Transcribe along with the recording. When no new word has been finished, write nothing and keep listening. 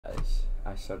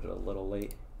I started a little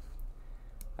late.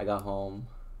 I got home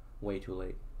way too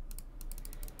late.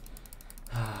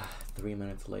 3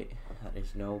 minutes late. That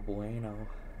is no bueno.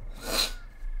 Let's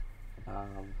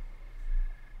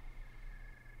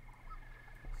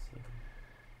see.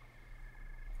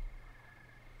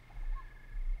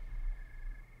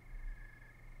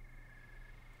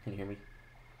 Can you hear me?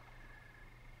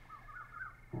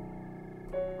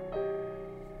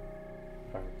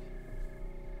 Perfect.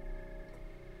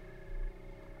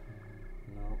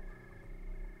 Nope.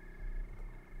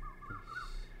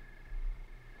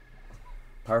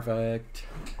 Perfect.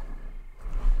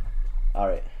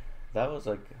 Alright. That was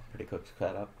like a pretty quick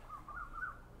setup.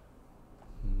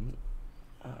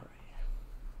 Alright.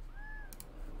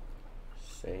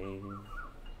 Save.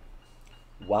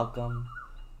 Welcome.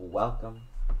 Welcome.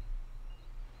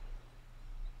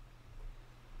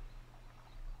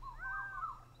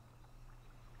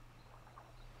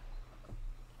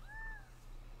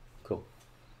 Cool.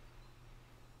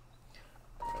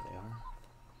 There they are.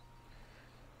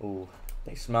 Ooh,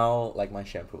 they smell like my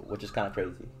shampoo, which is kind of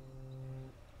crazy.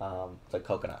 It's like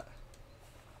coconut.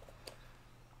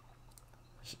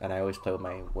 And I always play with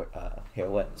my hair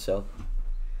wet, so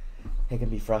it can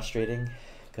be frustrating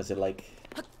because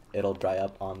it'll dry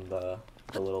up on the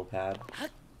little pad,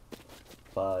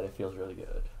 but it feels really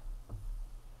good.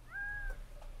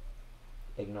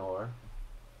 Ignore.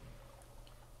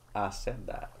 I said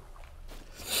that.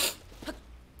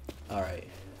 Alright.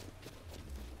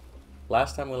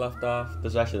 Last time we left off,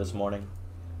 this is actually this morning,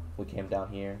 we came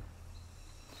down here,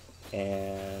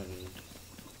 and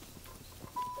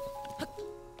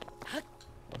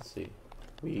let's see,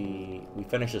 we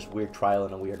finished this weird trial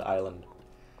in a weird island.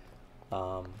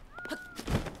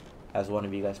 As one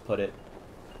of you guys put it,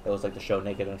 it was like the show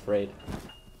Naked and Afraid,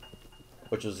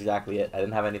 which was exactly it. I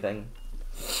didn't have anything.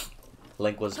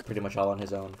 Link was pretty much all on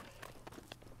his own,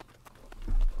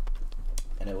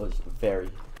 and it was very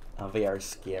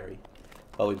scary.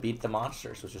 But we beat the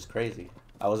monsters, which is crazy.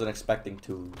 I wasn't expecting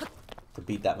to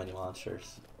beat that many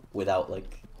monsters without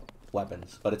like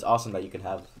weapons, but it's awesome that you can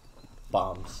have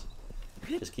bombs.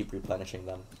 Just keep replenishing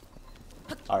them.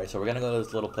 Alright, so we're gonna go to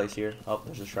this little place here. Oh,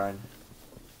 there's a shrine.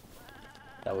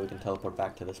 That way we can teleport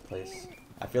back to this place.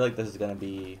 I feel like this is gonna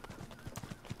be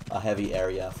a heavy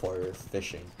area for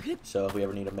fishing. So if we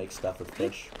ever need to make stuff with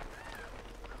fish,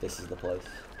 this is the place.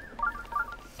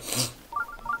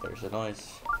 There's a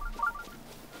noise.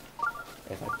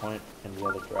 If I point in the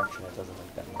other direction, it doesn't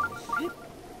make that noise.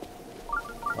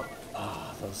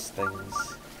 Oh, those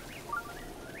things.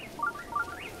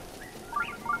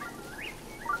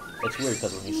 It's weird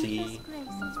because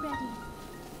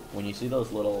when you see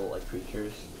those little like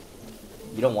creatures,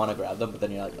 you don't want to grab them, but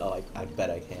then you're like, oh, I bet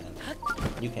I can.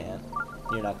 You can't.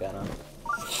 You're not gonna.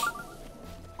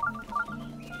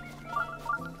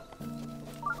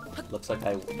 Looks like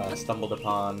I stumbled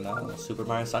upon Super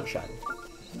Mario Sunshine.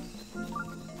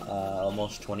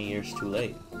 Almost 20 years too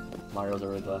late. Mario's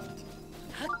already left.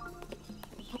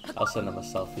 I'll send him a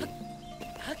selfie.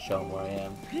 Show him where I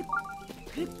am.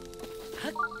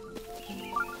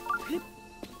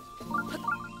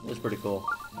 It's pretty cool.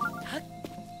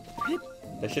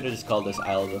 They should have just called this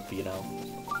Isle of Fino.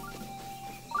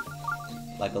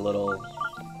 Like a little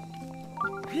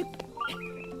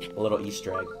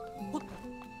Easter egg.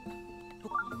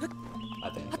 I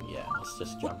think, yeah, let's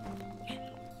just jump.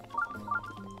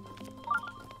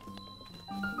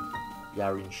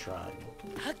 Yarin Shrine.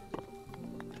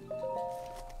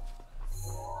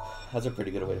 That's a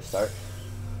pretty good way to start.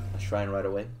 A shrine right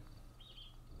away.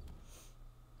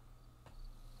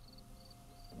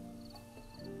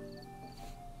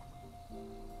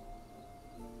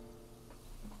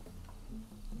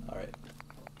 Alright.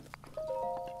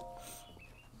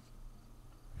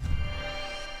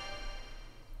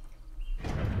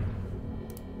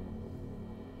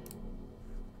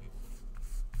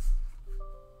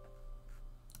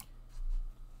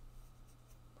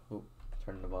 Oop,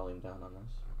 turn the volume down on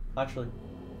this. Actually,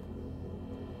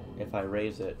 if I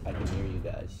raise it, I can hear you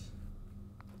guys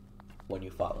when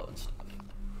you follow and stuff.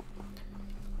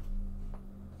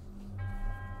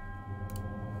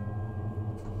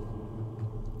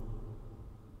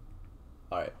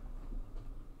 Alright.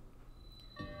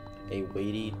 A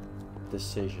weighty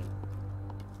decision.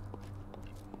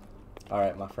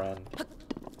 Alright, my friend.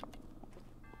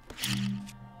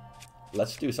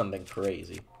 Let's do something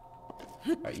crazy.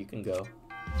 Alright, you can go.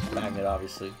 Magnet,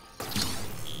 obviously.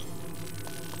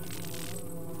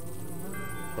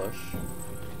 Push.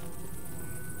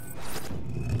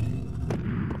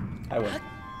 I win.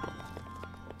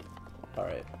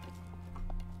 Alright.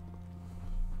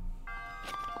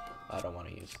 I don't want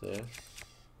to use this.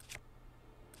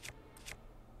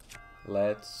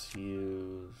 Let's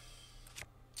use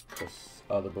this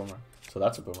other boomerang. So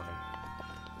that's a boomerang.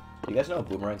 Do you guys know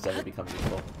boomerangs ever become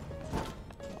useful?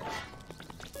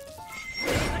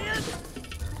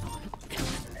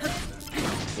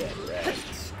 Get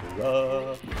wrecked, screw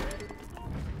up.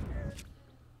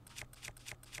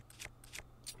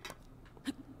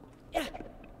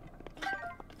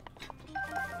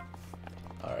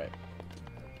 Alright.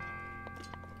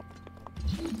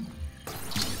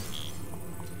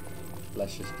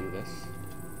 Let's just do this.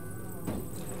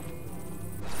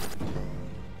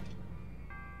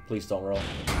 Please don't roll.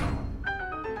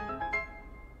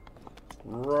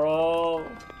 Roll.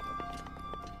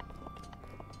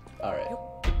 Alright.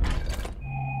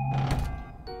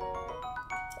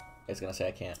 It's gonna say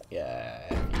I can't. Yeah.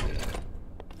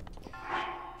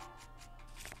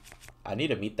 I need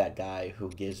to meet that guy who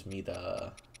gives me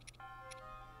the...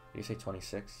 Did you say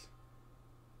 26?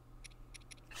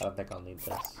 I don't think I'll need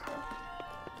this.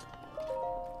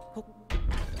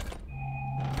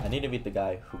 I need to meet the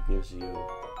guy who gives you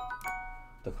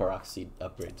the Korok seed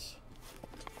upgrades.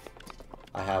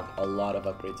 I have a lot of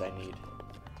upgrades I need.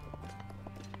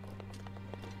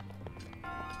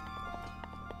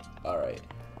 Alright.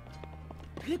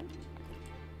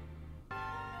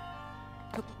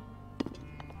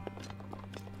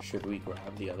 Should we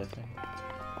grab the other thing?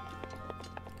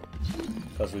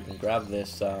 Because we can grab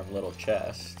this little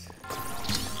chest.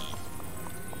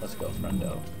 Let's go,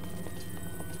 friendo.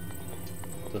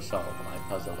 To solve my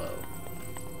puzzle-o.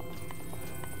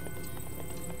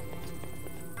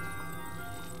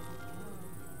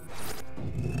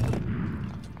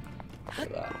 Look at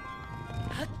that.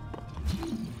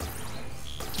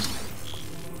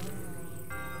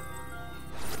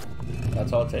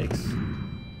 That's all it takes.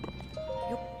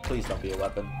 Please don't be a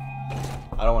weapon.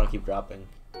 I don't want to keep dropping.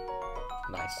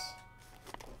 Nice.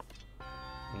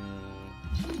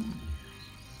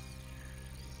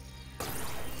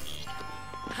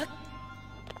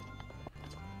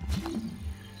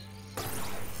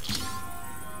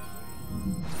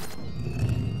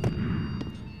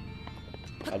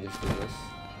 I just do this.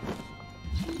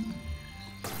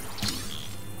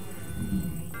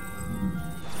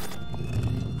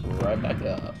 Right back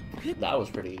up. That was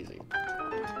pretty easy.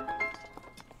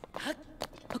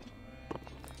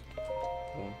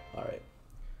 Alright.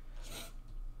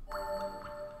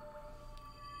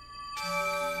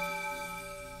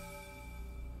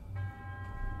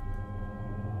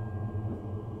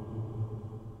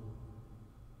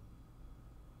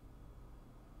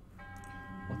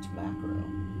 What's macro?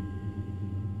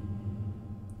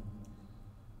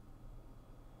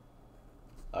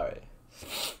 Alright.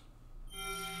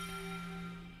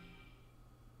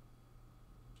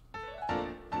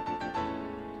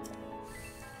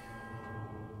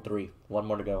 Three. One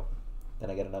more to go. Then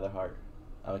I get another heart.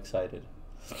 I'm excited.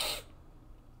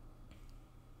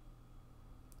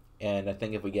 And I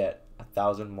think if we get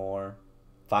 1,000 more,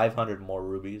 500 more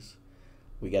rubies,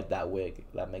 we get that wig.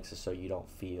 That makes it so you don't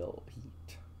feel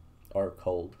heat or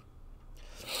cold.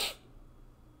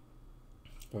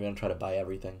 We're gonna try to buy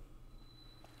everything.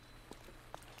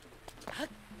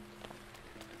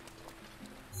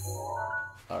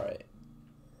 Alright.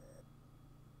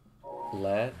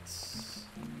 Let's...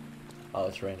 Oh,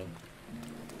 it's raining.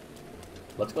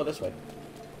 Let's go this way.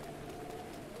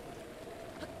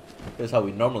 This is how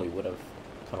we normally would have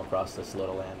come across this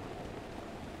little land.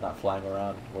 Not flying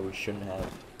around where we shouldn't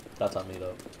have. That's on me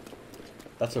though.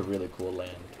 That's a really cool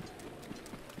land.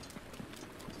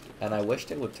 And I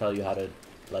wished it would tell you how to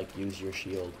like use your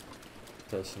shield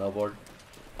to snowboard.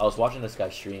 I was watching this guy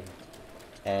stream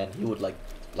and he would like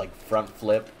front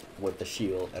flip with the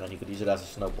shield and then you could use it as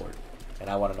a snowboard. And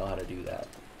I want to know how to do that.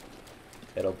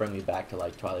 It'll bring me back to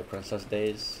like Twilight Princess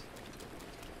days.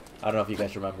 I don't know if you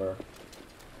guys remember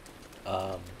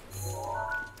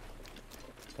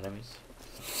enemies.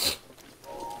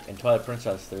 In Twilight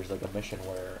Princess there's like a mission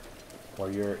where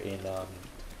you're in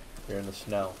the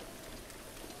snow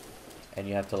and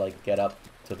you have to like get up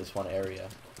to this one area.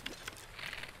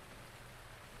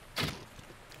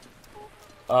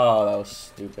 Oh, that was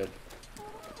stupid.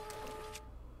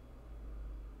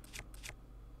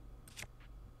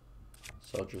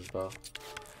 Soldier's bow.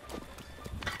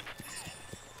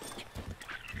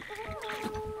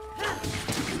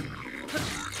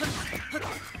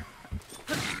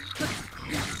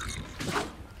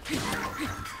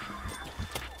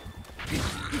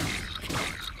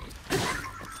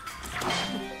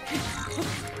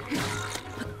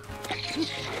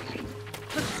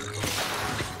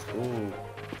 Ooh.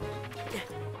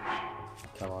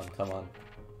 Come on, come on.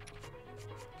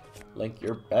 Link,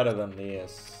 you're better than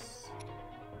this.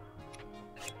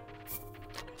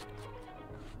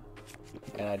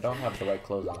 And I don't have the right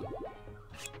clothes on.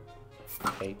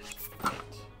 8.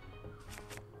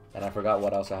 And I forgot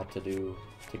what else I have to do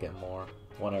to get more.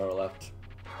 1 arrow left.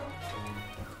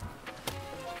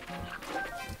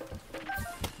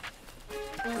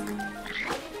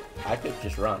 I could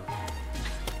just run.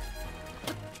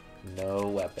 No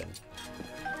weapon.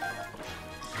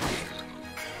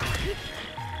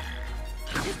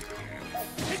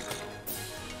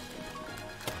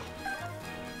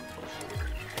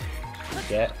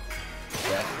 Get.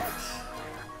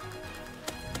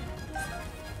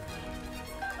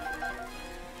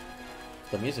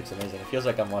 The music's amazing. It feels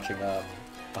like I'm watching a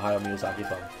Hayao Miyazaki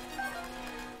film.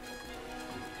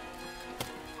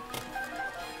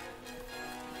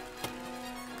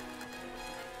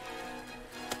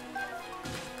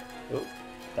 Oop,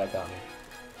 that got me.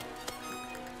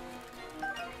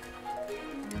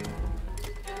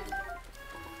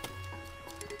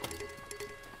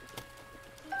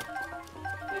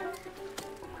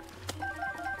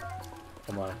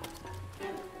 Come on.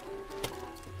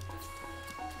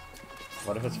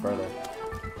 What if it's further?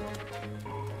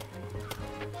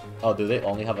 Oh, do they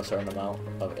only have a certain amount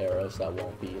of arrows that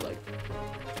won't be, like,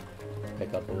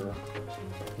 pickupable?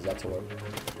 Is that to work?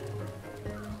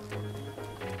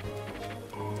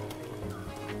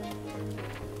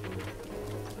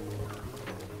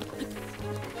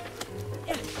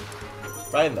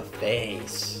 Right in the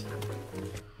face.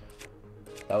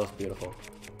 That was beautiful.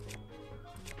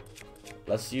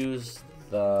 Let's use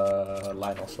the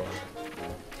Lionel sword.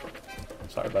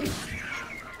 Sorry, buddy.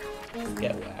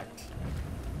 Get whacked.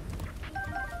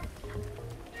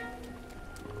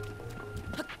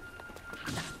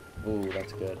 Ooh,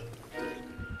 that's good.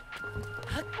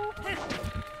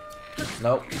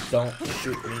 Nope, don't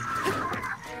shoot me.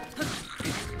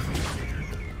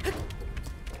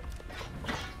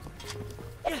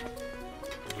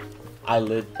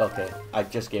 Okay, I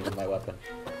just gave him my weapon.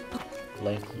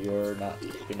 Link, you're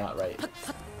not right.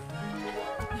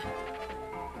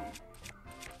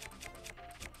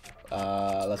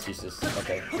 Let's use this.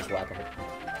 Okay, just whack him.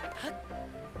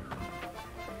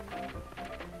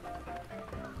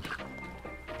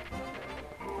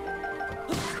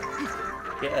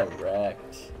 Get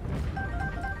wrecked.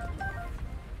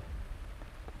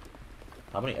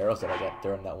 How many arrows did I get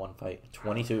during that one fight?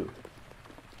 22.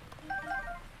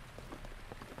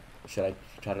 Should I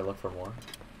try to look for more?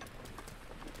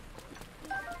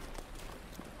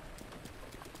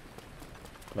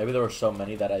 Maybe there were so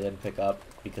many that I didn't pick up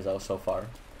because I was so far.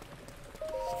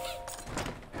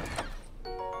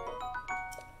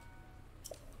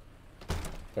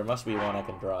 There must be one I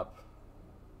can drop.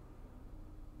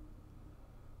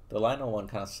 The Lionel one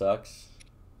kind of sucks.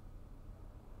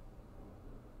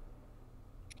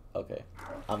 Okay,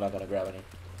 I'm not gonna grab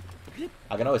any.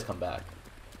 I can always come back.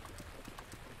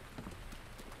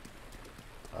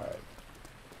 Alright.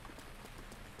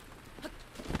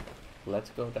 Let's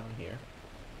go down here.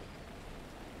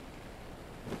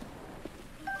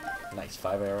 Nice,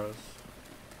 5 arrows.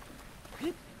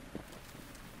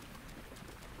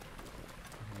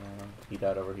 He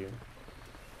died over here.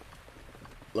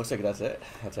 Looks like that's it.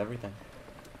 That's everything.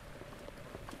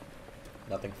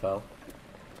 Nothing fell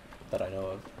that I know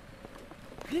of.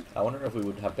 I wonder if we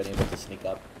would have been able to sneak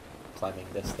up climbing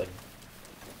this thing.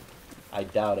 I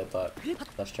doubt it, but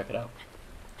let's check it out.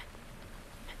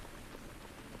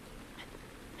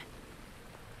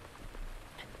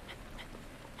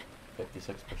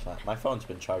 %. My phone's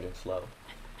been charging slow,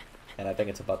 and I think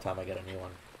it's about time I get a new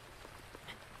one.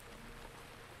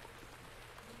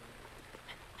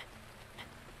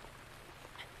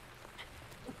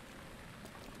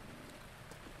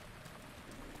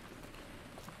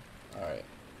 Alright.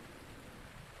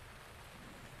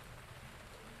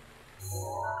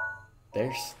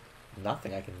 There's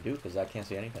nothing I can do because I can't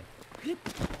see anything.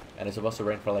 And it's supposed to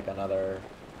rain for like another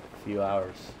few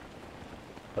hours.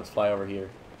 Let's fly over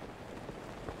here.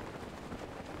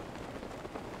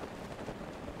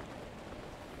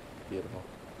 Beautiful.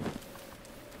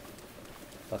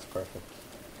 That's perfect.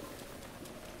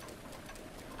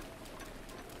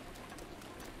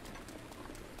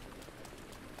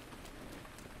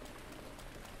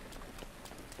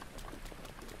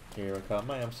 Here I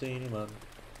come, I am seeing him.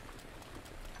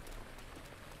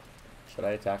 Should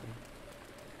I attack him?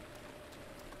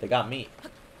 They got meat.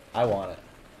 I want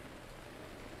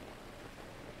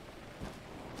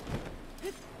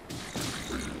it.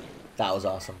 That was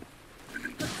awesome.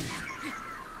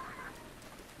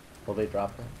 Will they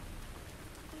drop them?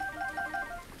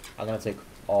 I'm gonna take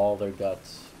all their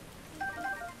guts.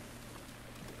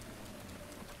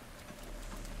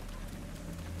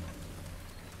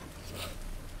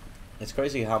 It's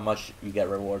crazy how much you get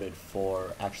rewarded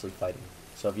for actually fighting.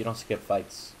 So if you don't skip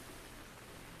fights,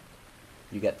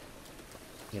 you get,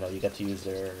 you get to use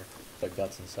their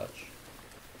guts and such.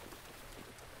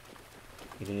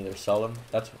 You can either sell them.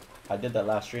 I did that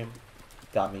last stream.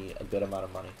 Got me a good amount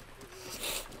of money.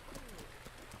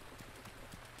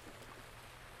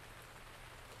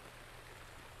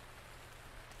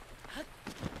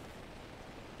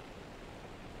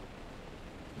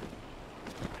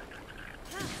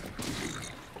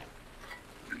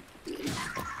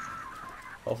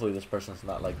 Hopefully this person's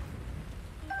not like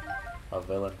a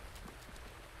villain.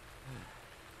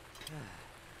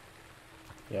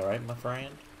 You alright, my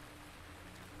friend?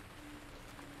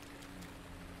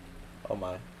 Oh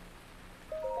my.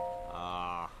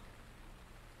 Ah.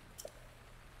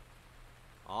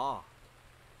 Ah.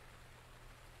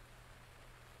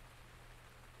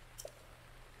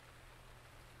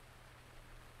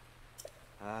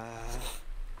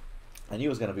 I knew it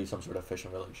was gonna be some sort of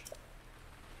fishing village.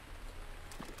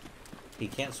 He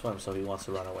can't swim, so he wants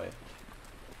to run away.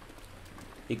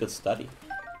 He could study.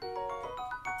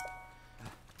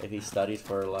 If he studies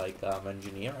for like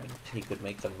engineering, he could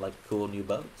make them like cool new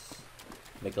boats.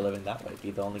 Make a living that way. Be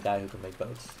the only guy who can make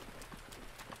boats.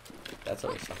 That's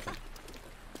always something.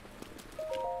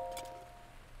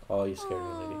 Oh, you scared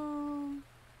me, lady.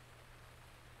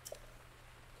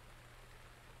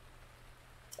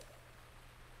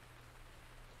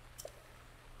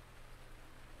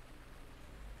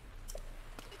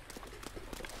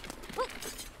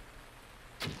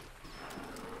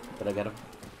 Did I get him?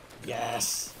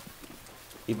 Yes!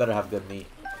 He better have good meat.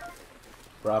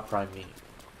 Raw prime meat.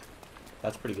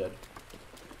 That's pretty good.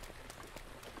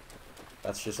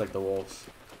 That's just like the wolves.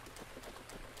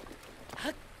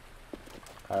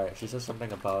 Alright, she says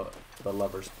something about the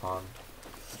lover's pond.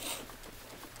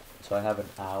 So I have an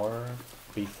hour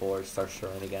before it starts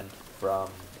showing again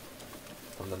from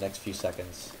the next few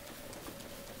seconds.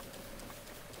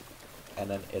 And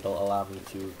then it'll allow me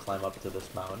to climb up to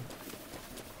this mountain.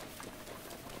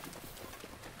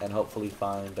 And hopefully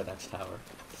find the next tower.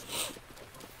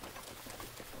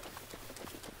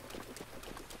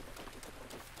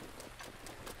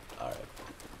 Alright.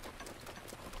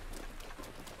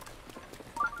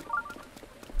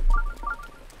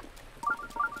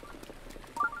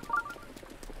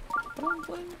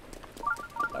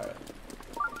 Alright.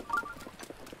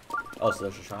 Oh, so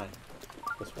there's a shrine.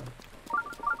 This way.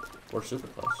 We're super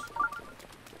close.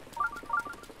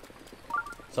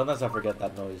 Sometimes I forget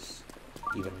that noise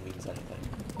even means anything.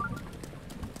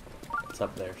 It's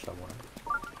up there somewhere.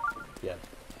 Yeah.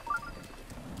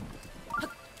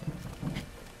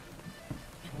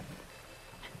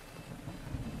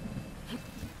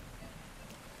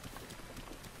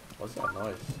 What's that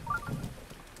noise?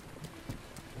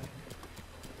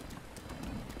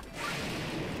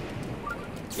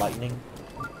 Lightning?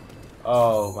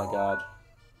 Oh my god.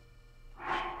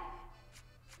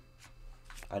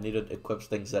 I need to equip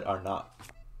things that are not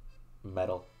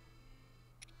metal.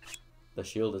 The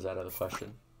shield is out of the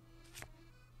question.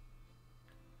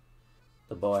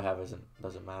 The bow I have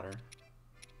doesn't matter.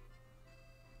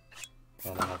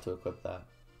 And I have to equip that.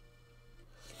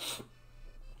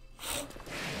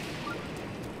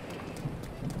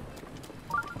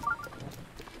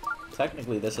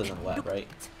 Technically this isn't wet, right?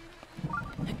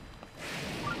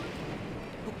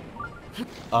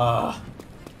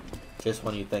 Just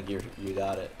when you think you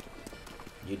got it,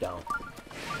 you don't.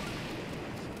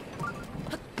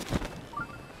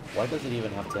 Why does it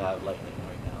even have to have lightning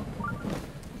right now?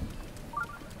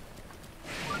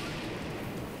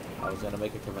 I was gonna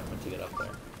make a commitment to get up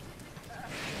there.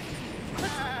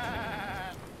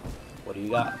 What do you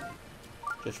got?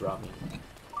 Just raw meat.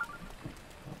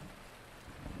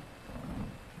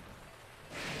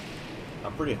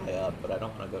 I'm pretty high up, but I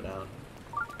don't want to go down.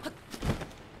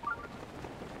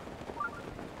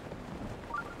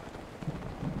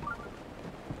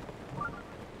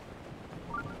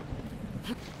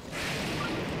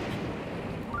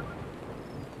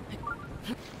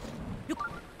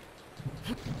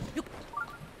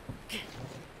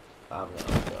 I'm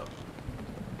gonna go.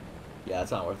 Yeah,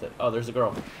 it's not worth it. Oh, there's a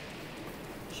girl.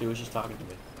 She was just talking to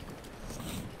me.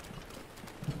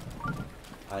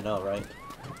 I know, right?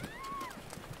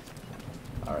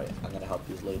 Alright, I'm gonna help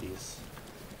these ladies.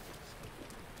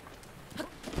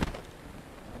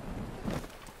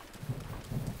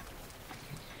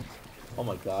 Oh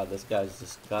my god, this guy's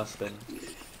disgusting.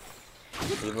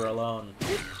 Leave her alone,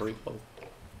 creepo.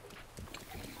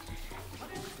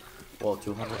 Whoa,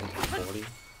 240?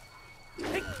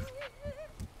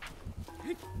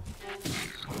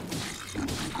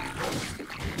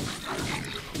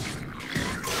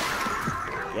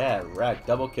 Yeah, wreck.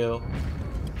 Double kill.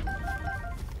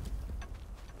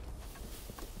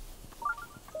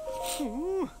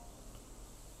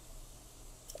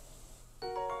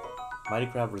 Mighty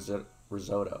Crab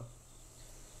Risotto.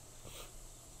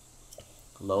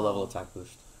 Low level attack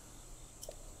boost.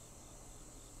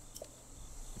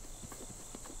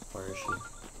 Where is she?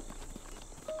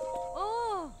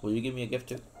 Oh. Will you give me a gift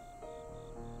too?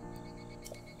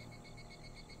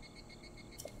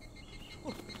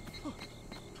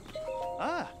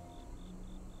 Ah.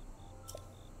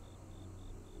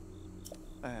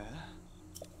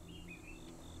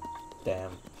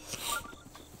 Damn.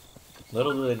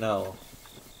 Little do they know,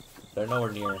 they're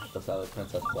nowhere near the Silent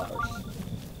Princess flowers.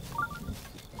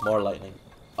 More lightning.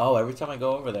 Oh, every time I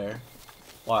go over there,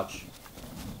 watch.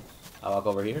 I walk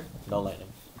over here, no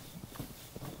lightning.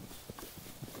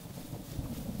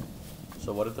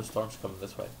 So what if the storm's coming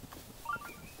this way?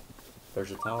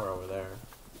 There's a tower over there.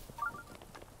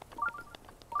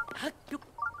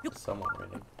 Someone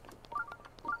raining.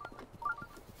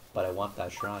 But I want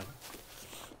that shrine.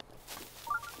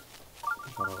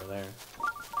 There's one over there.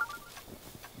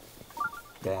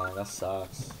 Damn, that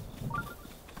sucks.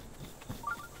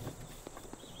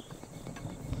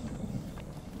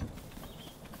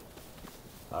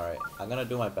 Alright, I'm gonna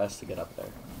do my best to get up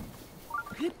there.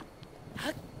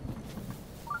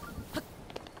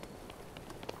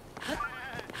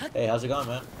 Hey, how's it going,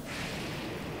 man?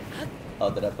 Oh,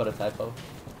 did I put a typo?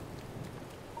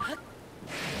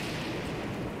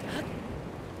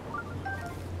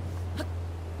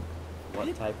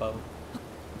 What typo?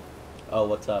 Oh,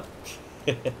 what's up?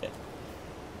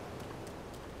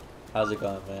 How's it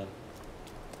going, man?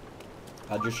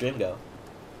 How'd your stream go?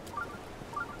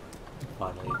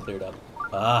 Finally, it cleared up.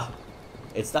 Ah!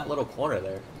 It's that little corner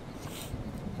there.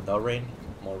 No rain,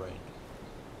 more rain.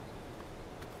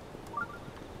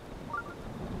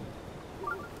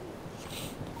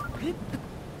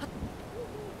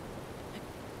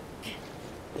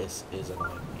 This is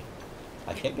annoying me.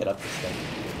 I can't get up this thing.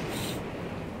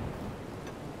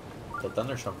 The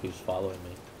thunderstorm keeps following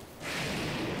me.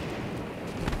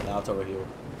 Now it's over here.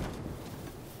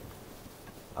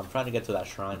 I'm trying to get to that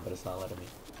shrine, but it's not letting me.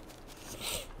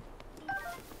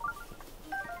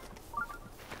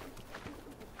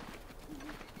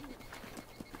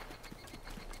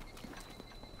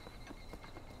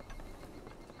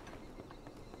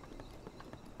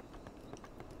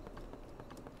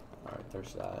 Alright,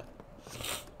 there's that.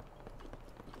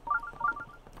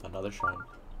 Another shrine.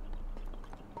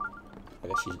 I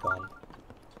guess she's gone.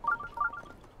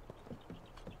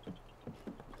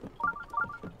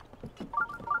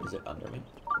 Is it under me?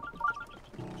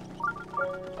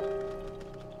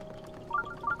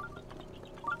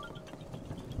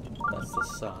 That's the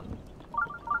sun.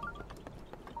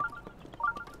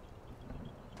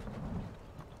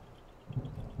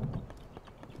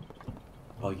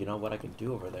 Oh, you know what I could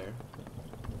do over there?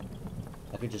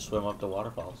 I could just swim up the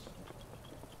waterfalls.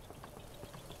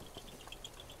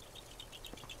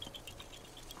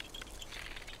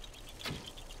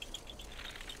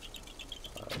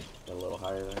 Alright, get a little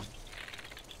higher there.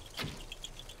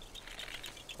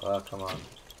 Oh, come on.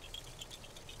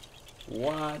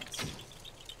 What?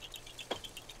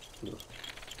 Ooh.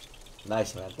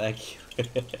 Nice, man. Thank you.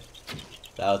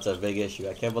 That was a big issue.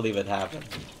 I can't believe it happened.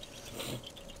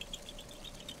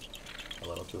 A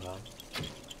little too high.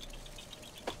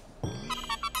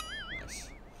 Nice.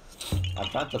 I'm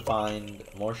trying to find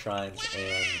more shrines,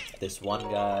 and this one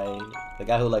guy, the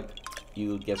guy who like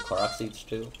you give Korok seeds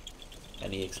to,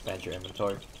 and he expands your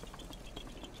inventory.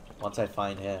 Once I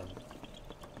find him,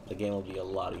 the game will be a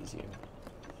lot easier.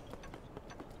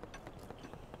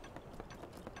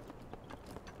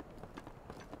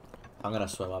 I'm gonna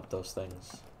swim up those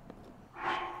things.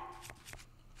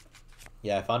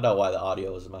 Yeah, I found out why the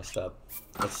audio was messed up.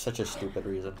 It's such a stupid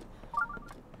reason.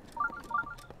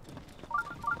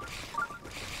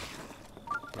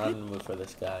 I'm not in the mood for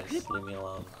this, guys. Leave me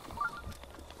alone.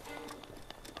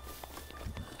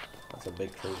 That's a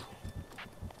big tree.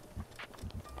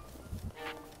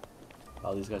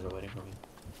 All these guys are waiting for me.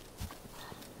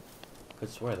 I could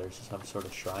swear there's some sort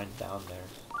of shrine down there.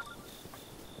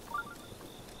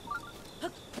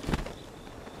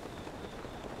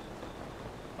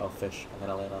 Oh, fish. I'm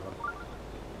gonna land on them.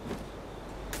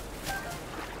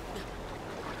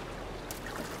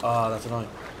 Oh, that's annoying.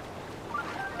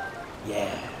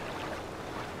 Yeah.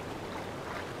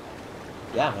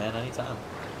 Yeah, man, anytime.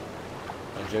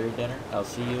 Enjoy your dinner. I'll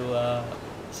see you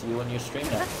when you stream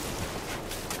next.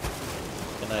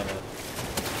 Good night, man.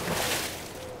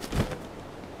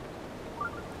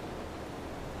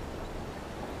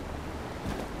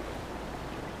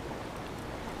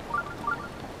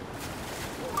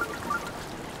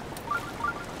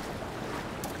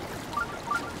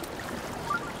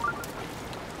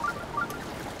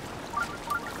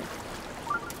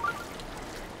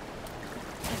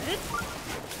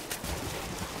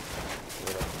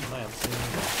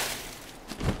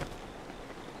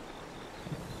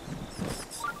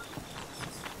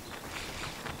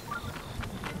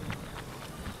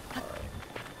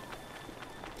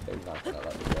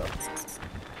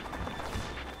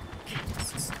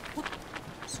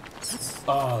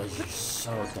 Oh, you're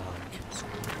so dumb.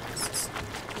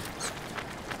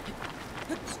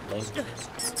 Link.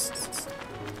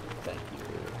 Thank you.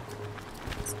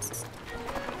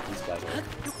 These guys are not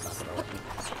gonna let me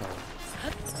come.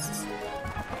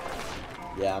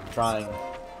 Yeah, I'm trying.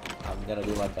 I'm gonna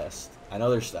do my best. I know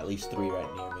there's at least 3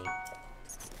 right near me.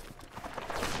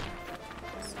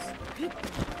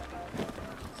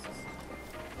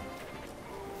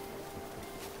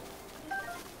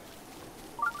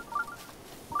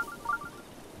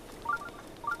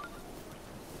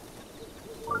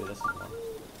 Maybe this is one.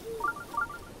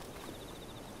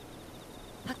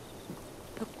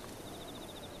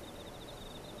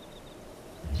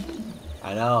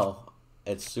 I know,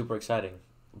 it's super exciting,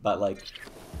 but like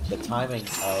the timing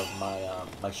of my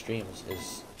my streams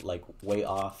is like way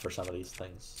off for some of these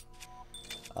things,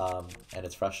 and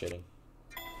it's frustrating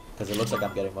because it looks like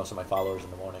I'm getting most of my followers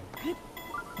in the morning.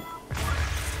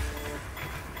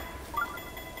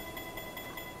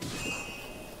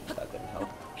 That didn't help.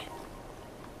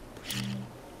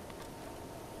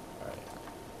 All right.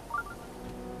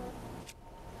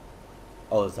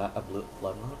 Oh, is that a blue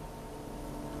blood moon?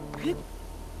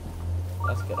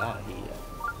 Let's get out of here.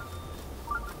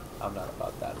 I'm not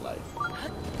about that life.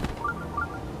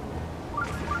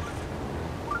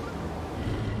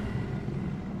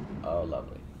 Oh,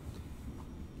 lovely.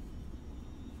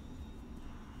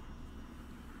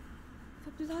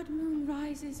 The blood moon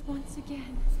rises once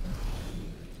again.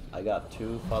 I got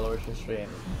 2 followers history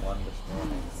and 1 this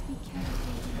morning. Please be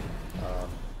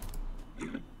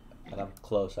careful. And I'm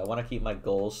close. I want to keep my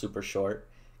goals super short,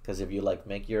 because if you like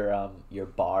make your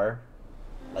bar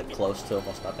like close to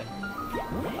almost nothing,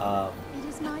 It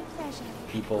is my pleasure.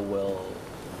 people will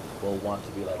want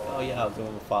to be like, oh yeah, I'll give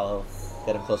him a follow,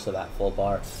 get him close to that full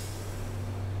bar.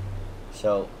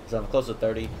 So, I'm close to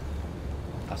 30.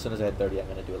 As soon as I hit 30, I'm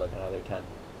gonna do like another 10.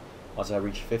 Once I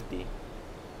reach 50,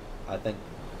 I think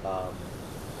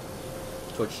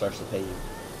Twitch starts to pay you.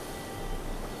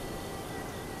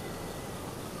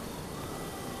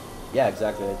 Yeah,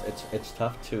 exactly. It's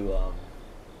tough to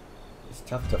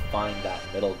find that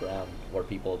middle ground where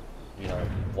people, you know,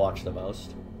 watch the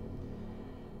most.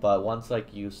 But once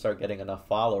like you start getting enough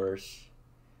followers,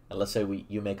 and let's say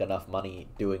you make enough money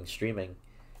doing streaming,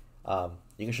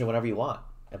 you can stream whenever you want,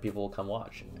 and people will come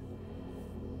watch.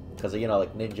 Because you know,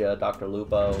 like Ninja, Dr.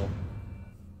 Lupo,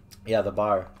 yeah, the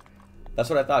bar. That's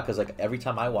what I thought. Because like every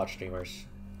time I watch streamers,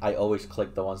 I always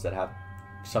click the ones that have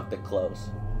something close.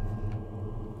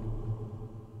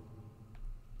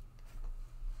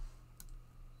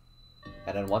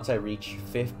 And then once I reach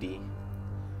 50,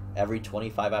 every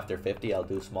 25 after 50, I'll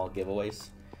do small giveaways,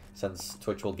 since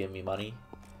Twitch will give me money.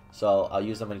 So I'll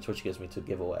use the money Twitch gives me to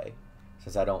give away,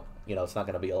 since I don't, you know, it's not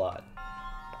going to be a lot.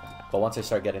 But once I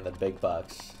start getting the big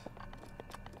bucks,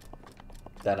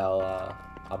 then I'll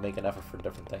make an effort for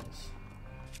different things.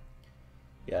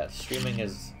 Yeah, streaming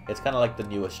it's kind of like the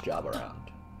newest job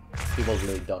around. People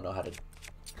really don't know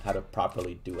how to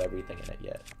properly do everything in it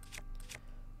yet.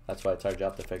 That's why it's our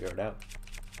job to figure it out.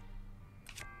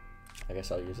 I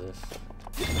guess I'll use this.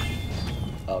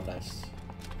 Oh, nice.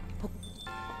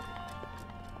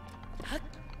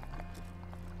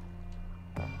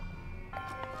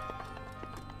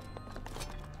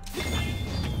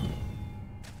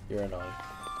 You're annoying.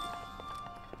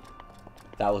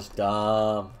 That was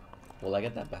dumb. Will I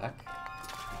get that back?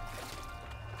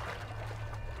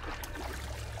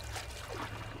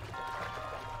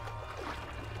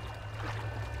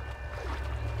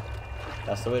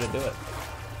 That's the way to do it.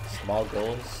 Small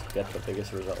goals get the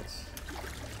biggest results.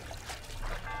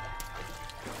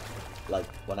 Like,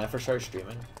 when I first started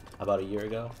streaming, about a year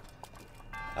ago,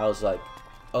 I was like,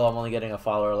 oh, I'm only getting a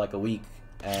follower like a week,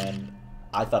 and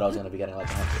I thought I was going to be getting like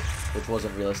 100, which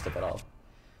wasn't realistic at all.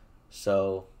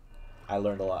 So, I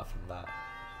learned a lot from that.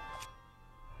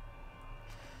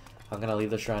 I'm going to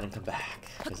leave the shrine and come back,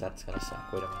 because that's going to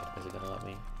suck. Wait a minute, is it going to let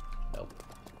me? Nope.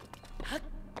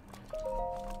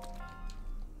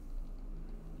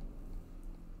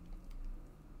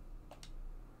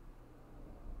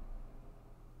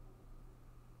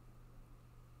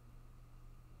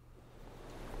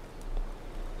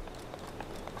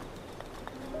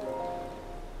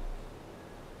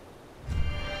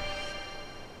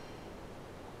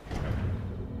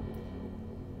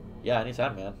 Yeah,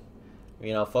 anytime, man.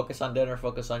 You know, focus on dinner,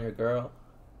 focus on your girl.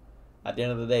 At the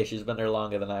end of the day, she's been there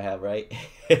longer than I have, right?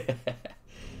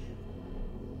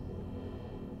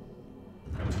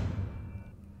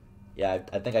 Yeah,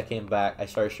 I think I came back. I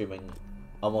started streaming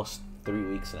almost 3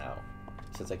 weeks now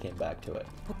since I came back to it.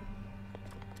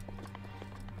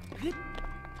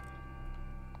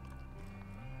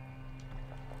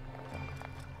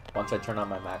 Once I turn on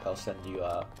my Mac, I'll send you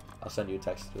a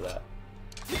text through that.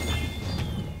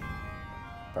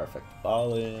 Perfect.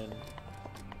 Ballin'.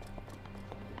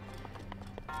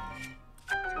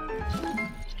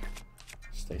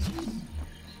 Stasis.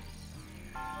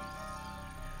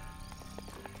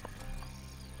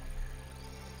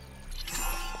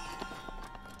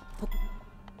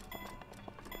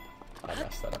 I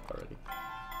messed that up already.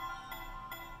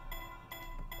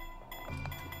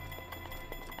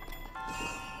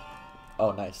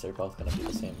 Oh, nice. They're both gonna be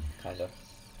the same, kind of.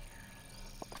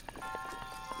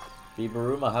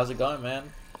 Bibaruma, how's it going,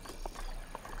 man?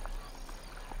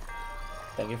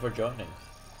 Thank you for joining.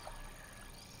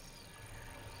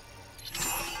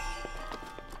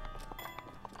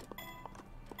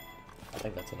 I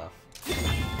think that's enough.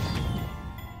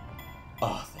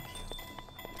 Oh, thank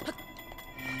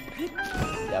you.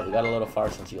 Yeah, we got a little far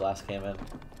since you last came in.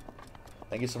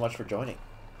 Thank you so much for joining.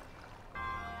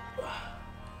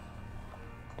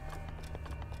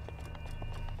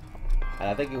 And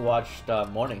I think you watched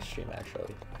morning stream,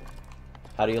 actually.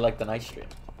 How do you like the night stream?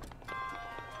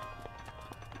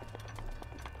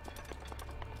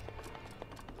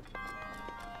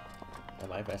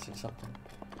 Am I missing something?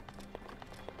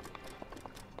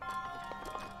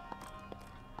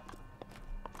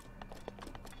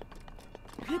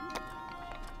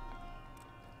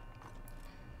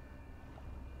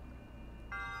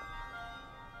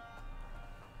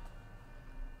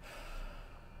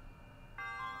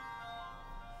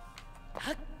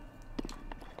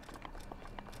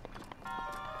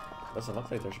 Doesn't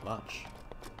look like there's much.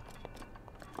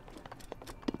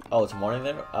 Oh, it's morning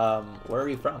there? Where are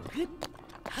you from?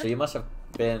 So you must have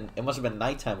been, it must have been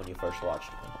nighttime when you first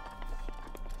watched me.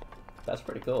 That's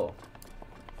pretty cool.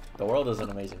 The world is an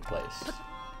amazing place.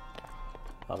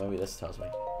 Oh, maybe this tells me.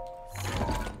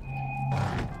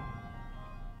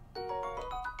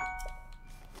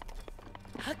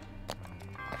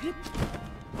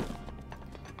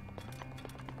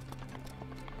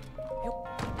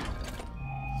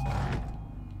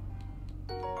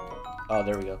 Oh,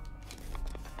 there we go.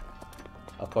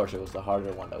 Of course, it was the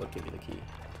harder one that would give you the key.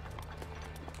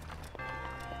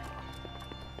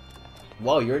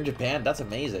 Whoa, you're in Japan? That's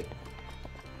amazing.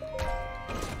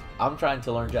 I'm trying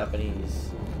to learn Japanese.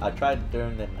 I tried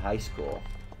during in high school,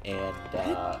 and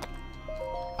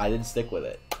I didn't stick with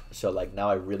it. So, like, now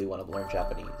I really want to learn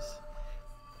Japanese.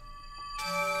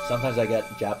 Sometimes I get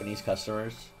Japanese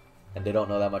customers, and they don't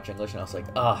know that much English, and I was like,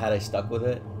 oh, had I stuck with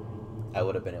it, I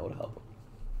would have been able to help them.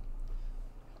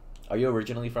 Are you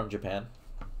originally from Japan?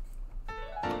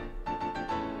 Why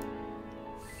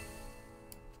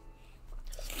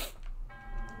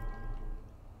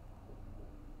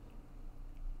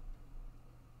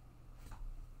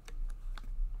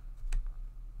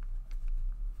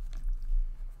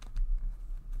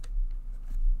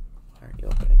aren't you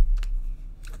opening?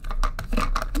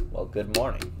 Well, good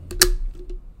morning.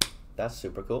 That's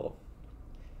super cool.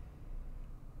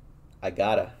 I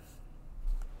gotta.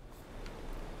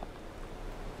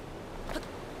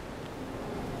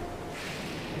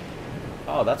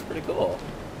 Oh, that's pretty cool.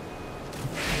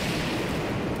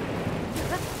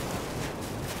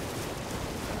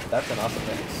 That's an awesome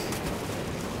mix.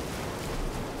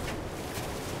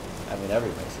 I mean,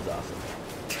 every mix is awesome.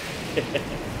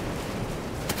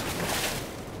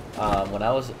 When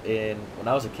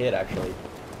I was a kid, actually,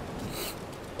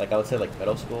 like I would say like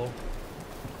middle school.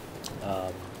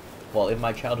 Well, in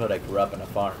my childhood, I grew up in a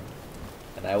farm,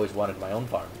 and I always wanted my own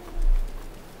farm.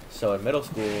 So in middle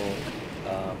school,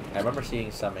 I remember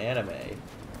seeing some anime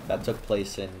that took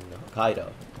place in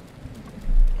Hokkaido,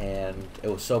 and it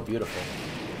was so beautiful.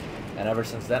 And ever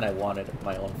since then, I wanted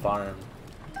my own farm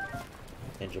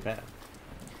in Japan.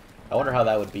 I wonder how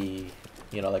that would be,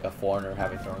 you know, like a foreigner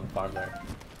having their own farm there.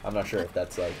 I'm not sure if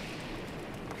that's like,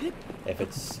 if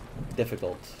it's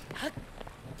difficult.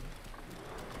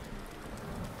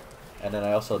 And then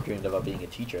I also dreamed about being a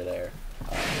teacher there,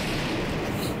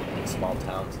 in small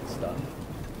towns and stuff.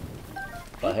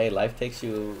 But hey, life takes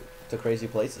you to crazy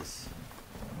places.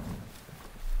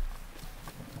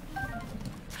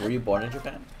 Were you born in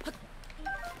Japan?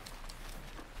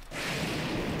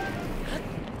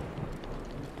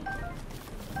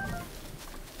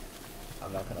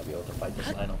 I'm not gonna be able to fight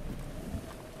this Lionel.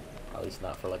 At least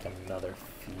not for like another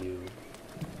few.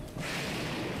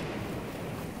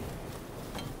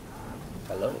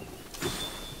 Hello?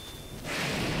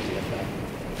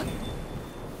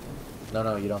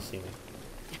 No, you don't see me.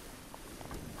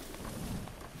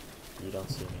 You don't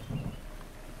see me.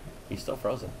 He's still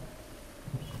frozen.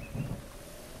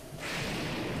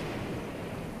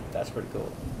 That's pretty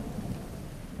cool.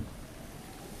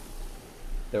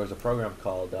 There was a program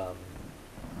called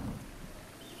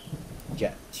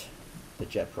JET, the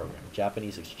JET program,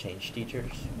 Japanese exchange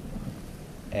teachers,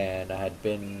 and I had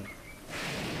been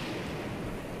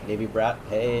Navy brat.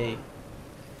 Hey,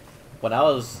 when I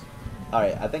was,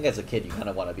 alright, I think as a kid you kind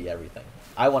of want to be everything.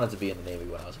 I wanted to be in the Navy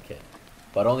when I was a kid,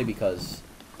 but only because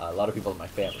a lot of people in my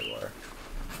family were.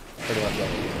 Pretty much the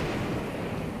only reason.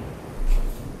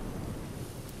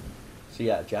 So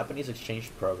yeah, Japanese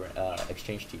exchange program,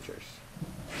 exchange teachers.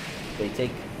 They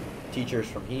take teachers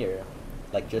from here,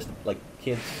 like kids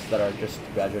that are just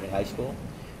graduating high school.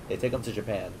 They take them to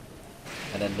Japan,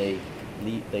 and then they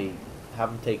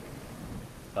have them take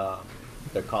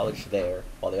their college there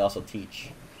while they also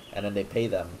teach, and then they pay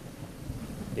them.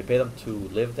 They pay them to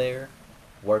live there,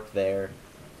 work there,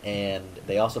 and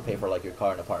they also pay for like your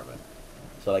car and apartment.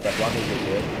 So like as long as you're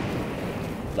good,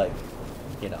 like,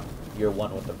 you know, you're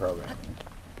one with the program.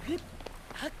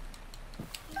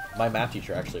 My math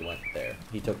teacher actually went there.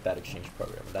 He took that exchange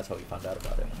program, and that's how he found out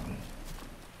about it.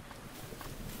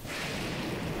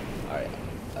 Alright,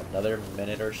 another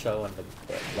minute or so and the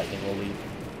lightning will leave.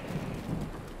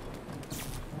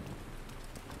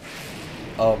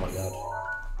 Oh my god.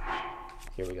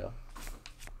 Here we go.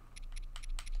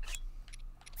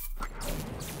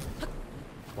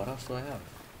 What else do I have?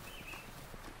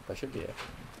 That should be it.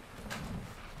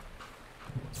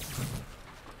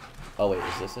 Oh wait,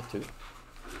 is this it too?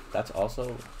 That's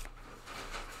also...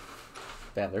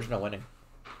 Damn, there's no winning.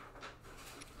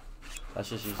 Let's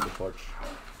just use the torch.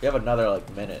 We have another like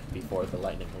minute before the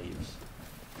lightning leaves.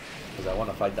 Because I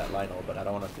want to fight that Lionel, but I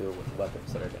don't want to do it with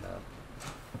weapons that are gonna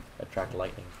attract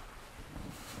lightning.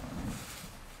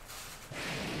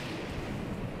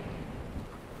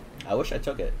 I wish I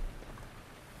took it.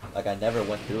 Like, I never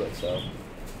went through it, so...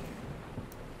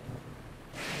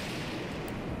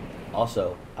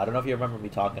 Also, I don't know if you remember me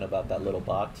talking about that little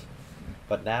bot,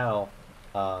 but now,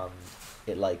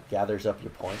 it, like, gathers up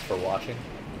your points for watching.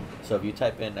 So if you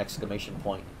type in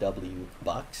 !W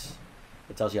bucks,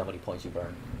 it tells you how many points you've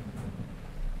earned.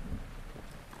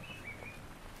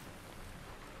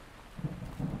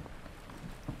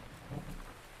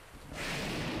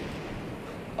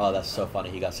 Oh, that's so funny.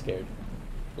 He got scared.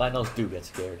 Lionels do get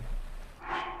scared.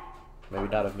 Maybe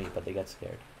not of me, but they get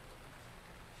scared.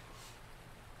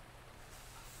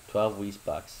 12 Wii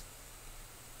bucks.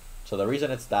 So the reason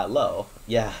it's that low,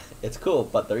 yeah, it's cool,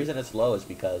 but the reason it's low is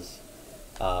because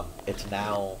it's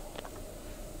now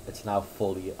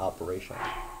fully operational.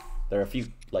 There are a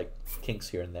few like kinks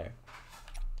here and there,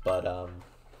 but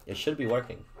it should be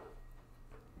working.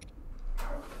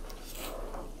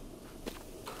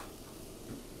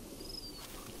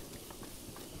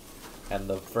 And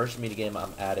the first minigame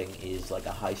I'm adding is like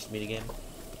a heist minigame.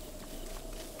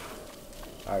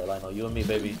 Alright, Lionel, you and me,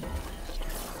 baby.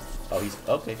 Oh, he's...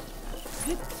 okay.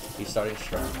 He's starting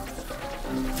strong.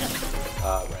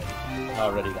 Alright.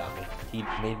 Already got me. He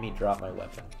made me drop my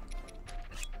weapon.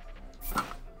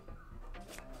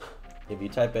 If you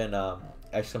type in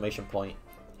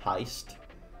 !heist,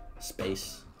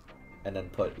 space, and then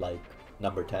put like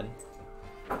number 10,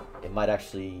 it might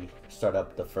actually start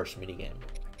up the first minigame.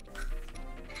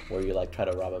 Where you like try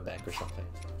to rob a bank or something,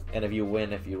 and if you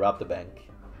win, if you rob the bank,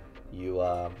 you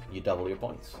double your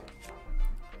points.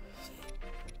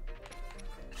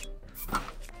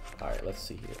 All right, let's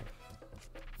see here.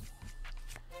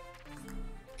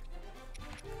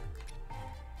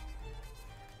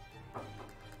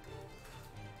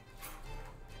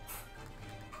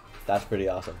 That's pretty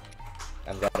awesome.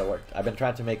 I'm glad it worked. I've been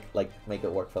trying to make it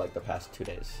work for like the past 2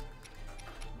 days,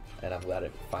 and I'm glad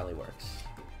it finally works.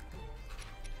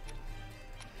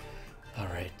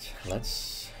 Alright,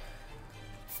 let's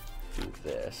do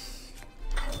this.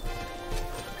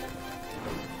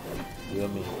 You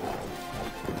and me.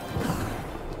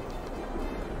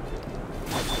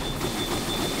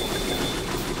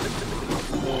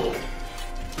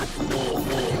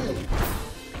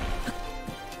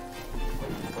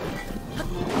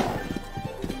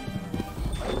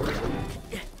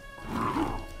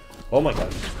 Oh my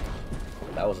god.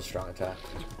 That was a strong attack.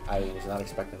 I was not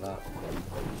expecting that.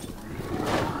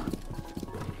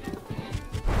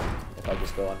 If I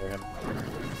just go under him.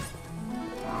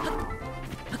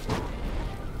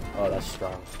 Oh, that's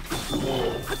strong.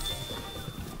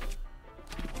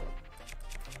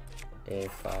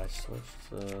 If I switch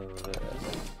to this,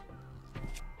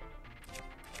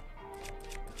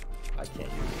 I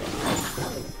can't use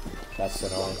that. That's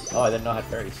annoying. Oh, I didn't know I had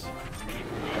fairies.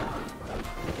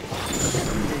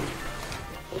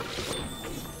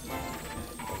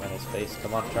 His face.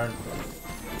 Come on, turn.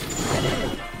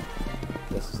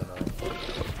 This is annoying.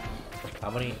 How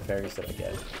many fairies did I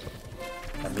get?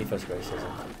 And Mipha's Grace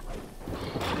isn't.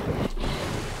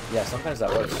 Yeah, sometimes that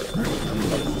works. But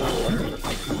it's not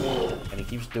working. And he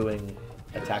keeps doing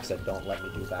attacks that don't let me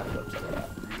do backflips like that.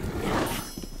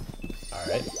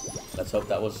 Alright. Let's hope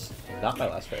that was not my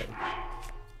last fairy.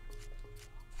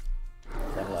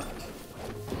 One left.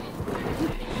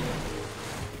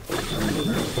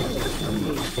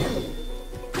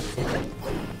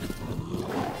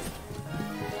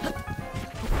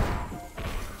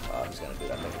 Oh, I'm just gonna do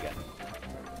that thing again.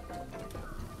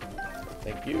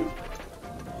 Thank you.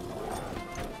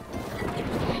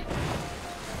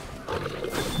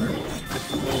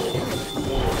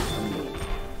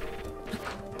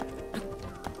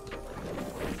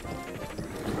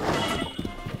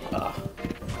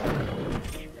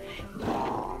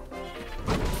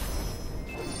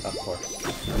 Of course.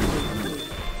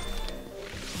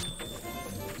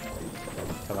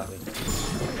 Come at me.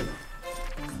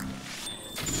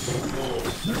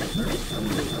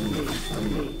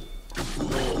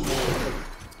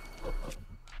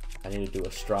 I need to do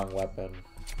a strong weapon.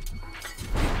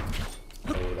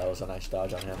 Oh, that was a nice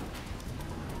dodge on him.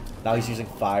 Now he's using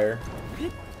fire.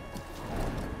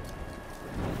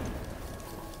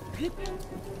 Come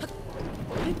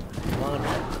on.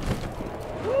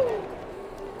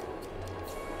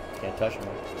 Can't touch me.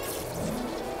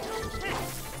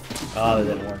 Oh,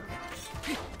 that didn't work.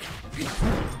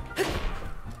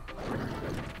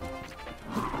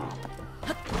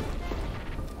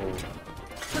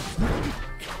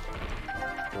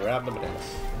 Grab the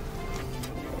bits.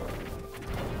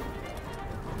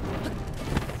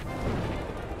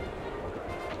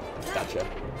 Gotcha.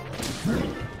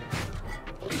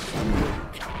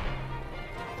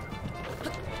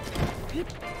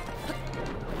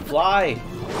 Fly!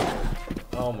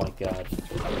 Oh my god.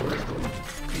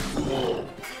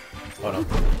 Oh no.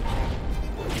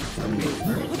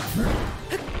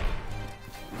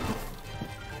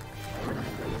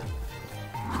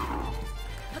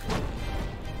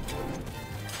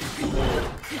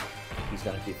 He's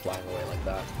gonna keep flying away like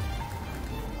that.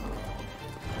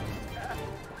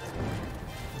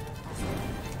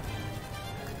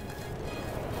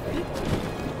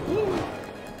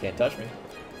 Can't touch me.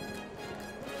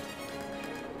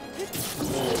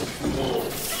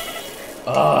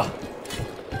 Ah!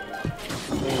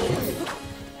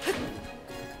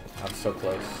 I'm so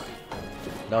close.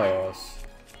 No arrows.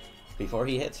 Before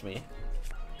he hits me.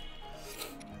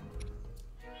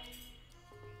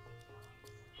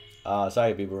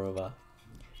 Sorry, Bibaruma.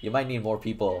 You might need more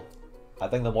people. I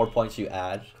think the more points you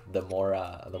add, the more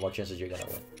chances you're gonna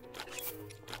win.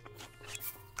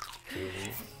 Do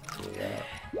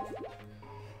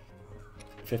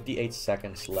 58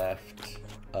 seconds left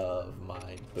of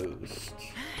my boost.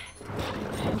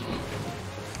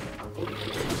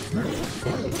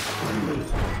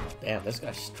 Damn, this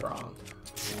guy's strong.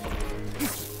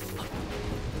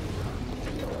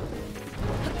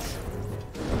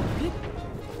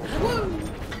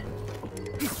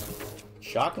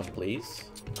 Shock him, please.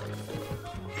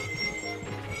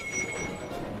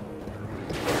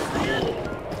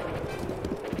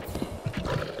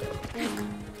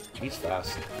 He's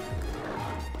fast.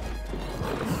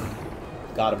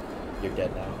 Got him. You're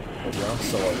dead now. With your own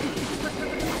sword.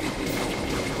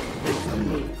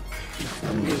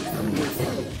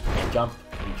 Can't jump.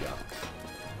 He jumped.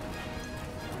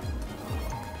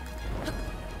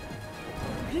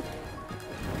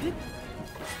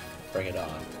 Bring it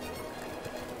on.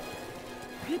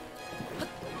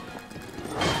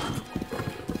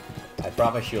 I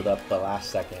brought my shield up the last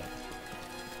second.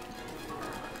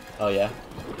 Oh yeah?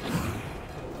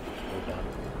 We're done.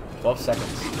 12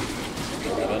 seconds.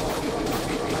 11.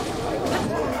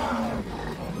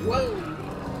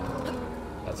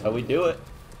 Whoa! That's how we do it.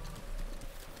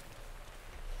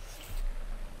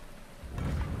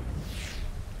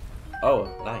 Oh,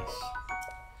 nice.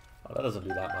 Oh, that doesn't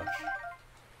do that much.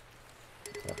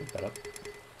 Can I pick that up?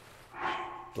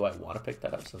 Do I want to pick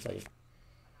that up since I...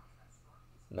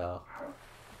 No.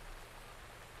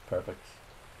 Perfect.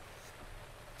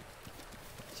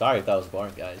 Sorry if that was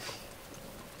boring, guys.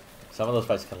 Some of those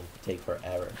fights can take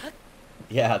forever.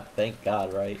 Yeah, thank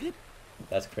God, right?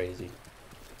 That's crazy.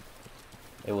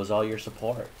 It was all your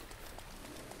support.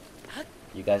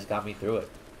 You guys got me through it.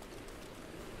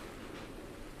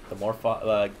 The more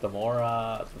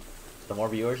the more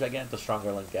viewers I get, the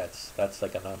stronger Link gets. That's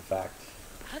like a known fact.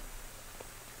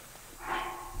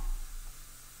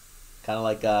 Kind of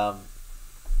like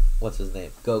what's his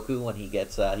name? Goku when he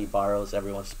gets he borrows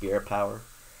everyone's spirit power.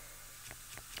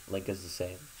 Link is the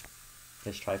same.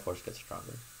 His Triforce gets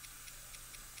stronger.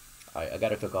 Alright, I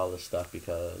gotta cook all this stuff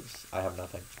because I have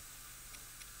nothing.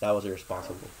 That was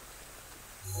irresponsible.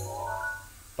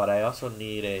 But I also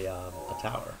need a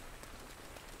tower.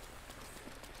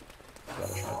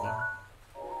 Got a shrine there.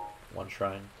 One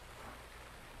shrine.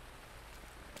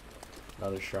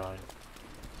 Another shrine.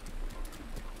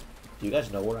 Do you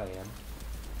guys know where I am?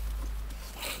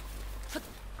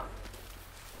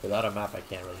 Without a map, I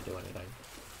can't really do anything.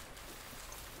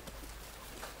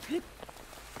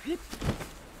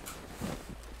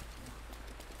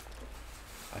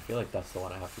 I feel like that's the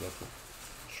one I have to go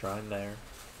to. Shrine there.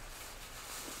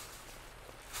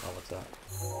 Oh, what's that?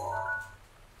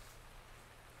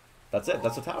 That's it.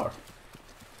 That's a tower.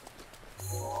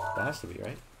 That has to be,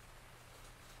 right?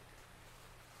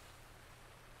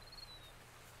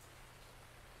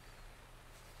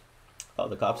 Oh,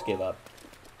 the cops gave up.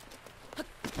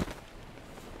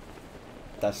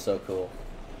 That's so cool.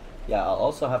 Yeah, I'll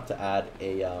also have to add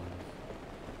a,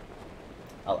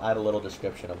 I'll add a little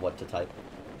description of what to type.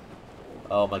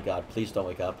 Oh my god, please don't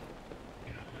wake up.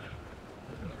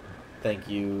 Thank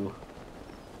you.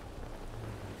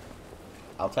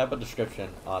 I'll type a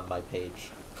description on my page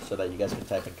so that you guys can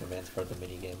type in commands for the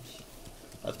mini games.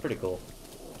 That's pretty cool.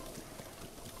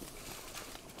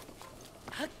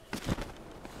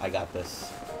 I got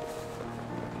this.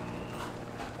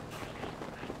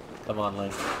 Come on,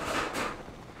 Link.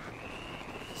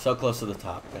 So close to the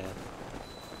top, man.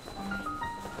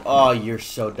 Oh, you're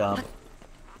so dumb.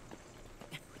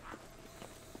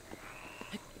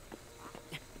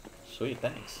 Sweet,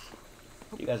 thanks.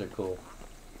 You guys are cool.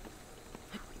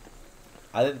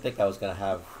 I didn't think I was gonna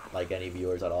have like any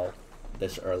viewers at all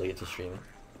this early into streaming.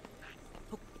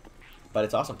 But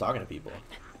it's awesome talking to people.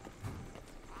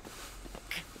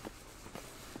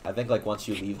 I think like once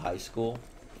you leave high school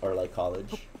or like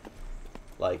college,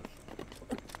 like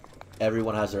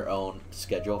everyone has their own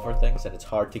schedule for things and it's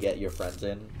hard to get your friends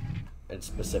in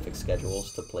specific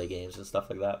schedules to play games and stuff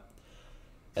like that.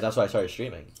 And that's why I started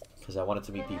streaming, because I wanted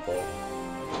to meet people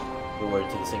who were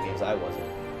into the same games I wasn't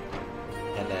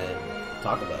and then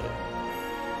talk about it.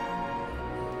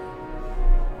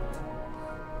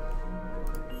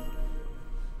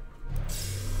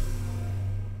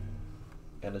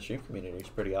 And the stream community is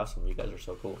pretty awesome. You guys are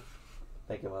so cool.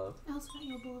 Thank you, my love. I also got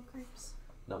you a bowl of grapes.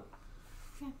 Nope.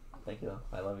 Yeah. Thank you, though.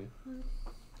 I love you.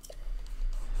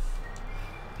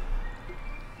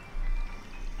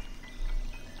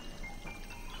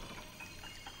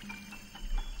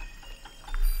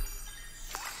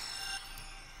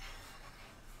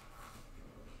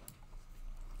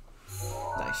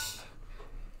 Nice.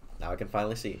 Now I can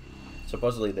finally see.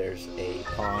 Supposedly there's a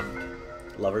pond,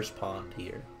 lover's pond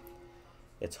here.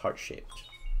 It's heart-shaped.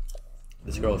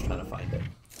 This girl is trying to find it.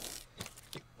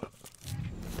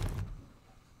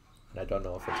 And I don't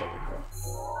know if it's over here.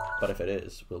 But if it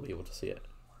is, we'll be able to see it.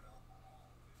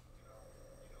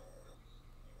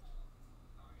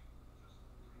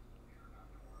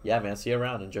 Yeah, man, see you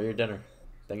around. Enjoy your dinner.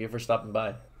 Thank you for stopping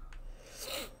by.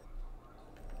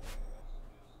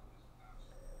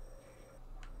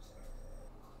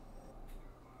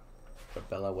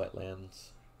 Bella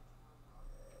Wetlands.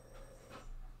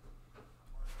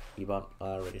 Ebon, I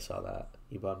already saw that.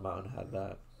 Ebon Mountain had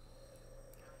that.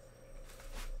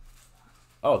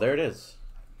 Oh, there it is.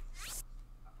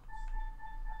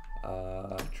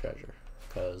 Treasure.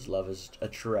 Because love is a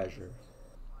treasure.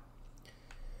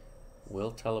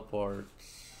 Will teleport.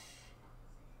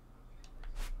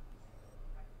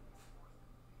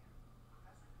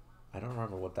 I don't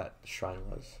remember what that shrine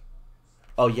was.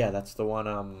 Oh yeah, that's the one,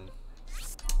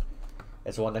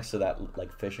 it's the one next to that,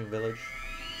 like, fishing village.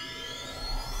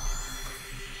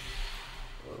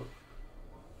 Whoa.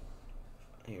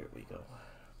 Here we go.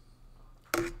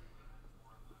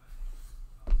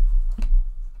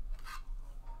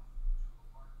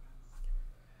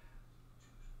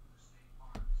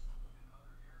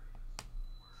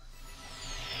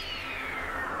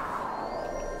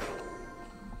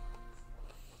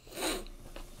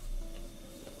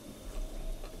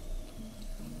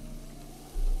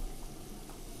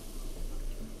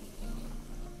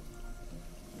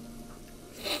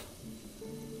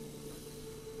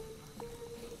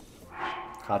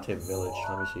 Kate Village,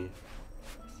 let me see.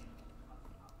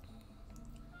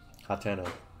 Hateno.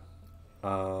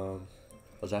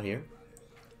 Was that here?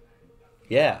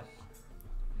 Yeah.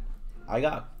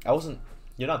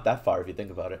 You're not that far if you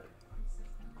think about it.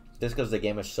 Just because the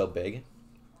game is so big,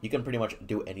 you can pretty much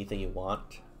do anything you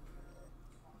want.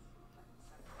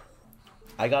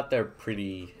 I got there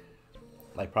pretty,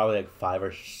 like probably like 5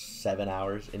 or 7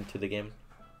 hours into the game.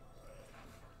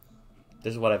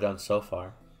 This is what I've done so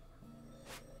far.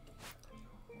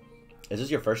 Is this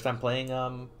your first time playing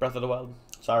Breath of the Wild?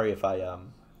 Sorry if I've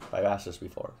asked this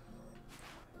before.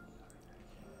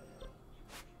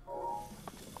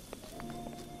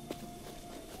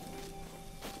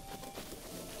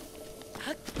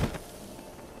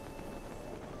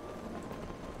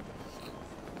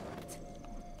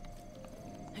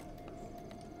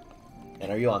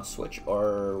 And are you on Switch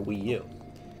or Wii U?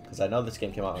 Because I know this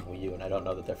game came out on Wii U, and I don't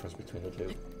know the difference between the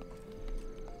two.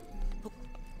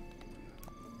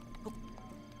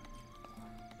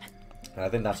 And I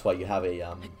think that's why you have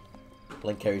a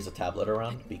Link carries a tablet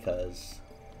around, because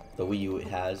the Wii U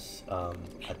has a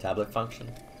tablet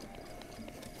function.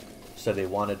 So they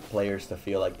wanted players to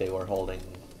feel like they were holding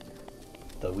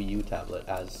the Wii U tablet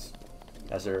as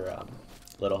their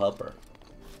little helper.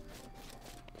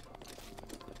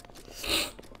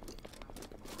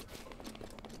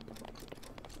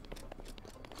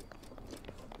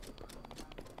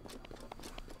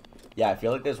 Yeah, I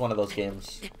feel like there's one of those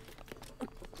games.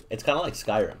 It's kind of like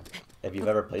Skyrim. If you've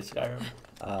ever played Skyrim,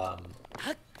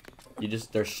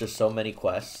 there's just so many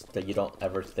quests that you don't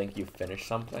ever think you've finished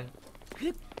something.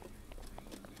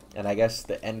 And I guess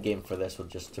the end game for this would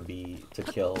just be to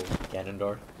kill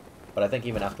Ganondorf. But I think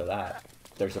even after that,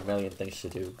 there's a million things to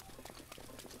do.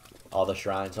 All the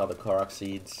shrines, all the Korok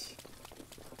seeds.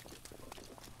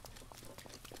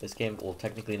 This game will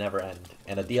technically never end.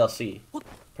 And a DLC.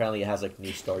 Apparently it has like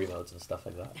new story modes and stuff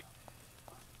like that.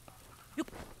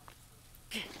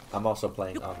 I'm also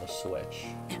playing on the Switch.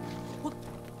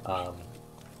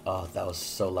 Oh, that was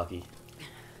so lucky.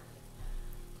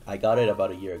 I got it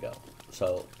about a year ago.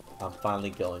 So I'm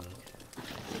finally I'm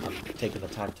taking the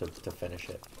time to finish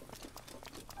it.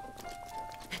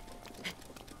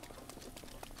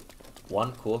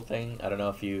 One cool thing, I don't know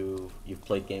if you've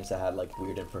played games that had like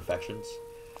weird imperfections,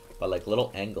 but like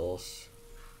little angles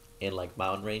in like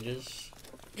mountain ranges,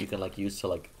 you can like use to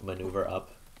like maneuver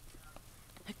up.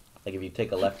 Like if you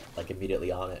take a left like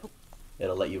immediately on it,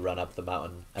 it'll let you run up the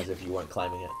mountain as if you weren't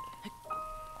climbing it.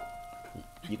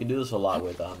 You can do this a lot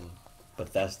with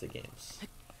Bethesda games,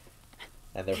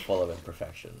 and they're full of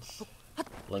imperfections.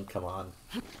 Link, come on.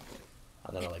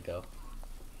 I'm gonna let go.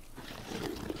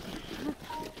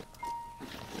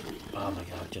 Oh my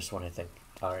god, just when I think.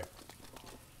 Alright.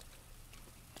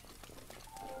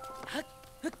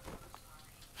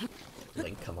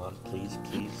 Link, come on, please,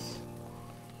 please.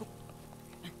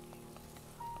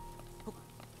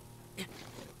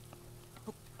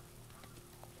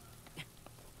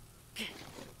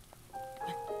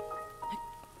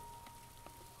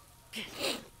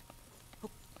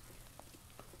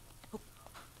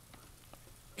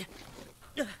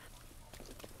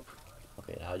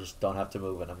 Okay, now I just don't have to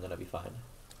move and I'm gonna be fine.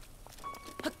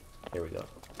 Here we go.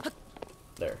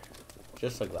 There.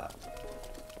 Just like that.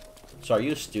 So are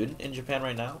you a student in Japan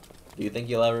right now? Do you think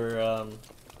you'll ever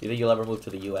move to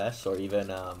the US or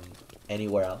even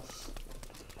anywhere else?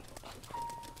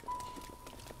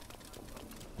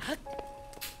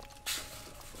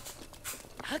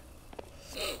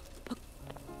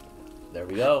 There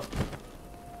we go.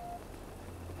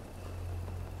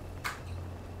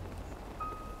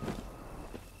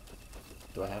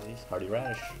 Do I have these? Hardy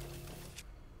Radish.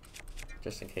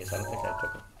 Just in case. I don't think I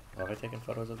took them. Have I taken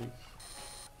photos of these?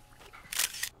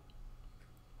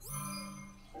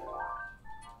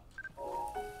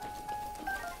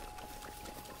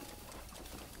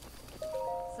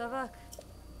 Savak.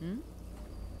 Hmm?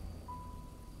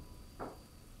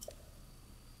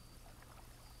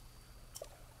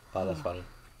 Oh, that's funny.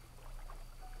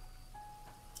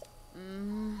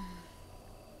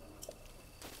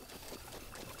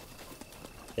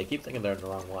 They keep thinking they're in the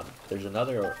wrong one. There's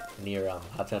another near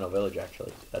Hateno Village,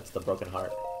 actually. That's the Broken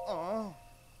Heart. Oh.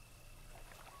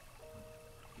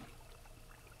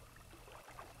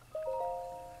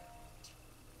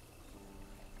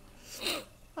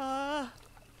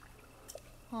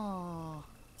 Oh.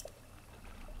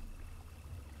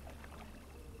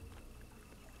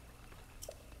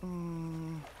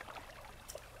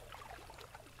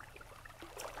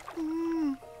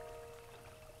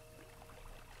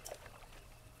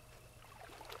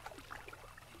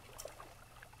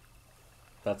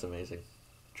 That's amazing.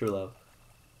 True love.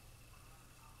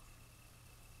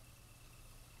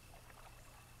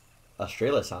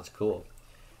 Australia sounds cool.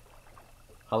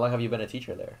 How long have you been a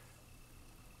teacher there?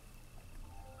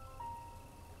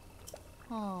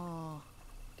 Oh.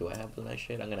 Do I have the nice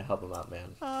shade? I'm gonna help him out,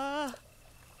 man.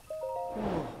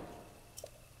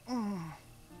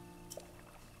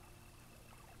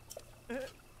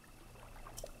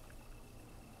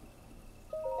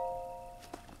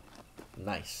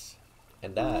 Nice.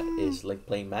 And that is like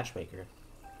playing Matchmaker.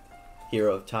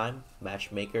 Hero of Time,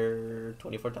 Matchmaker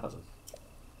 24,000.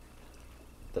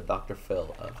 The Dr.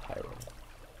 Phil of Hyrule.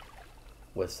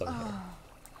 With some hair.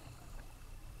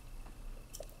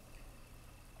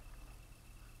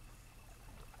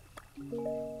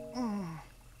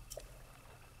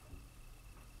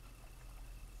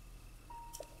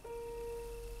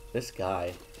 This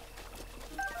guy.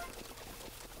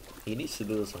 He needs to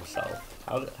do this himself.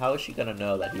 How is she gonna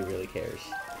know that he really cares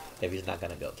if he's not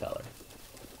gonna go tell her?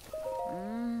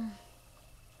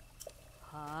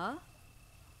 Huh?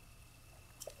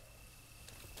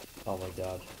 Oh my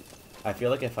god. I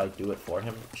feel like if I do it for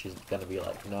him, she's gonna be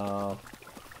like, no,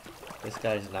 this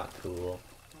guy's not cool.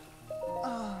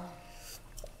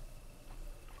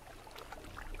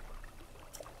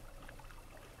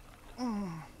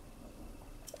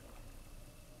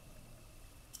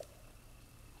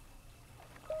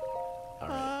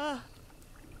 Alright.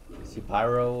 See,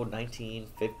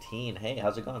 Pyro1915. Hey,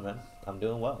 how's it going, man? I'm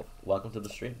doing well. Welcome to the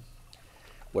stream.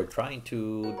 We're trying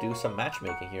to do some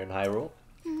matchmaking here in Hyrule.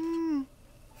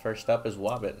 First up is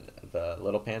Wobbin, the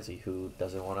little pansy who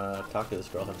doesn't want to talk to this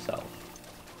girl himself.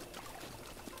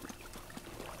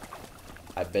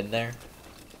 I've been there,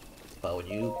 but when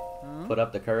you put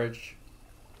up the courage,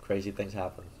 crazy things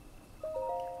happen.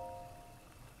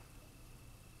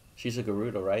 She's a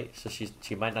Gerudo, right? So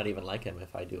she might not even like him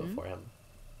if I do it for him.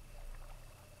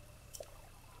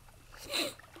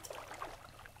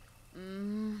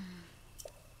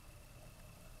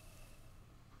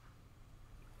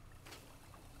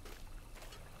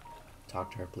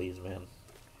 Talk to her, please, man.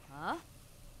 Huh?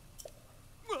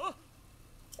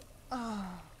 Huh?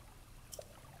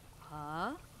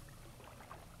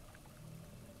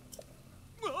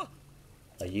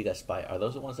 A Yiga spy. Are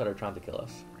those the ones that are trying to kill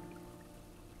us?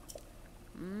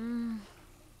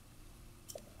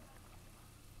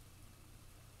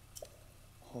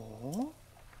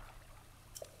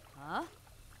 Huh?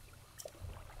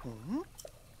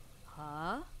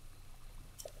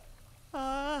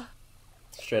 Huh?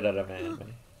 Straight out of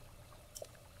anime.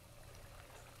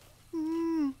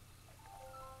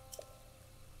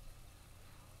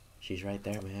 She's right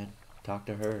there, man. Talk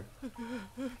to her.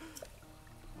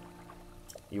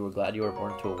 You were glad you were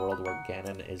born to a world where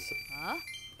Ganon is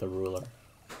the ruler.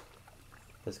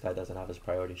 This guy doesn't have his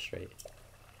priorities straight.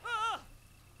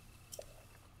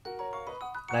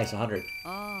 Nice, 100.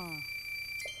 Oh.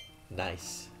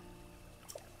 Nice.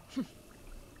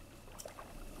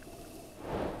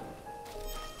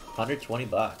 120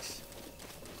 bucks.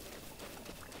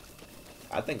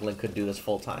 I think Link could do this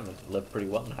full time and live pretty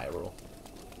well in Hyrule.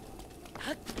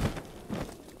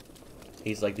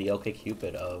 He's like the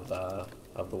OkCupid of the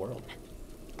world.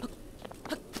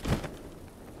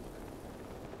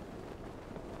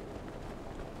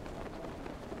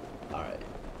 Alright.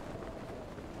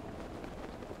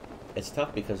 It's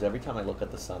tough because every time I look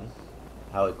at the sun,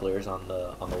 how it glares on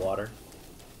the water,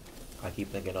 I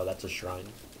keep thinking, oh, that's a shrine.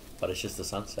 But it's just the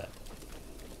sunset.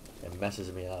 It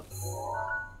messes me up.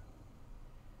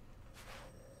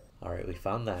 Alright, we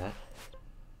found that.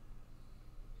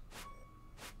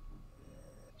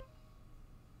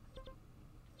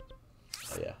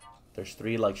 Oh yeah. There's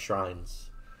 3 like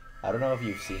shrines. I don't know if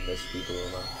you've seen this, people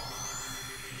or not.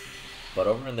 But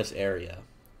over in this area,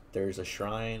 there's a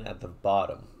shrine at the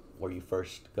bottom where you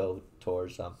first go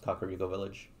towards Kakariko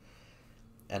Village.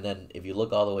 And then if you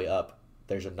look all the way up,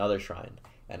 there's another shrine.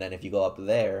 And then if you go up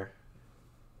there,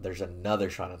 there's another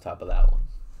shrine on top of that one.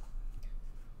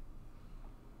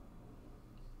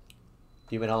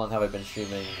 Do you mean how long have I been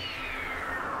streaming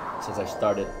since I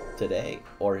started today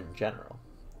or in general?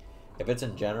 If it's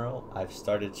in general, I've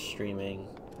started streaming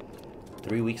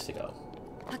 3 weeks ago.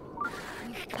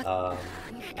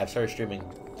 I've started streaming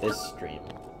this stream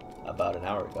about an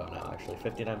hour ago now, actually.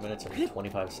 59 minutes and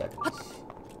 25 seconds.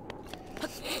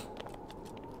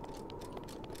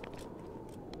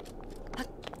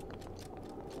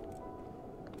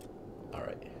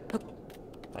 Alright.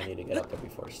 I need to get up there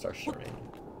before it starts to rain.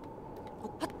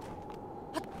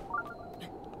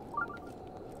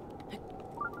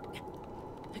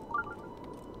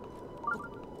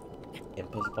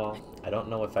 Impulse Ball? I don't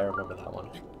know if I remember that one.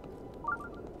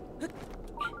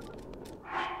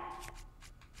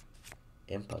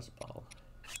 Impulse Ball.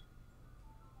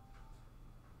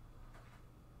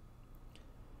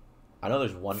 I know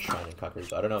there's one shrine in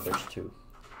Kakariko. I don't know if there's 2.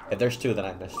 If there's 2, then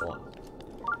I missed one.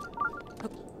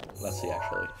 Let's see,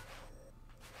 actually.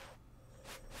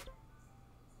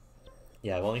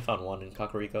 Yeah, I've only found 1 in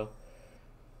Kakariko.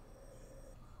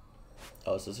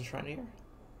 Oh, is this a shrine here?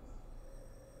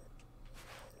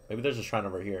 Maybe there's a shrine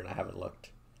over here and I haven't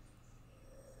looked.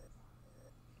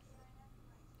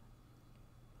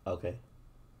 Okay.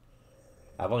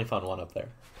 I've only found 1 up there.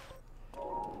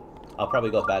 I'll probably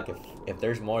go back if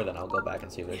there's more, then I'll go back and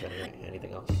see if there's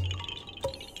anything else.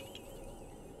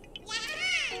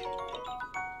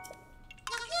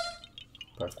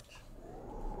 Perfect.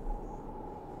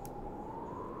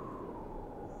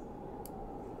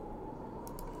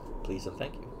 Please and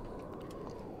thank you.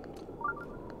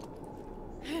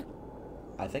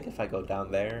 I think if I go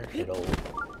down there, it'll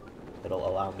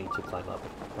allow me to climb up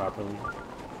properly.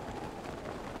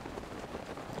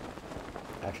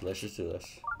 Actually, let's just do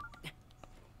this.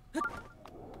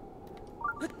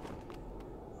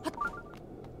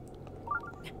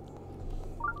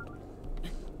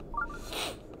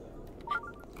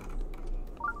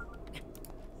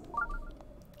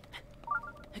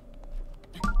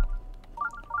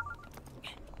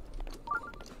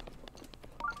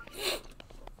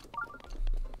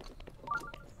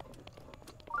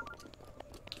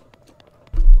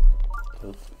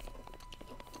 Oops.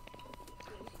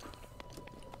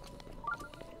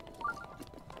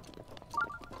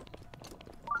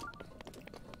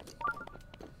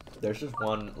 There's just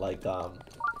one, like,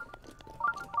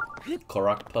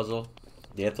 Korok puzzle.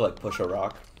 You have to, like, push a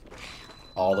rock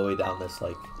all the way down this,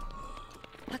 like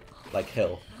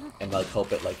hill. And, like,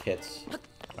 hope it, like, hits.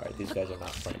 Alright, these guys are not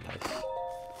playing nice.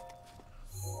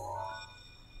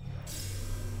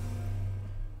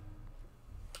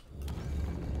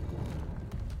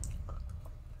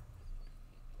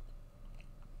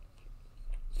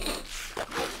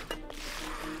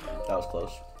 That was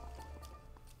close.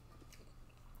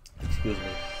 Excuse me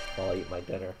while I eat my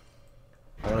dinner.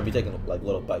 I'm gonna be taking like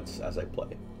little bites as I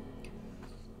play.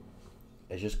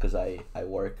 It's just because I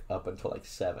work up until like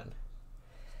 7.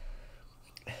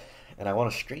 And I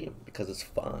want to stream because it's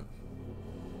fun.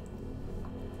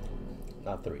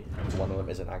 Not 3. One of them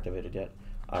isn't activated yet.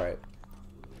 Alright.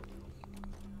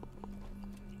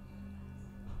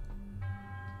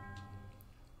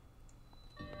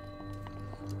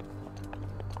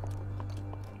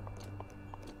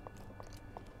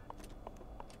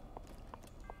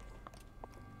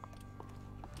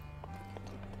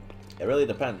 It really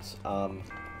depends,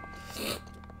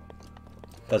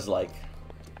 cause like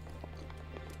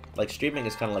streaming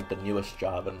is kind of like the newest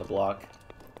job in the block.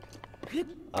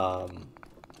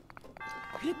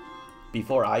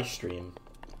 Before I stream,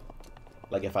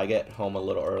 like if I get home a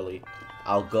little early,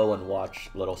 I'll go and watch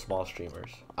little small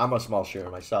streamers. I'm a small streamer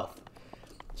myself.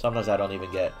 Sometimes I don't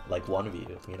even get like 1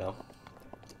 view, you know.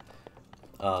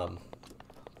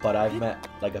 But I've met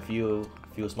like a few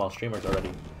small streamers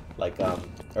already. Like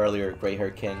earlier, Grey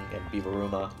Hair King and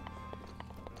Beaveruma.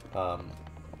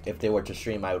 If they were to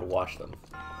stream, I would watch them.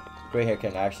 Grey Hair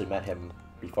King, I actually met him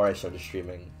before I started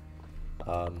streaming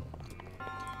The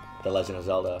Legend of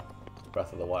Zelda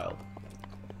Breath of the Wild.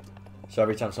 So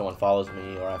every time someone follows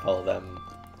me or I follow them,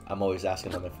 I'm always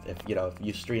asking them if you know, if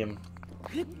you stream,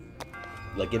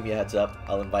 like give me a heads up.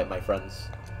 I'll invite my friends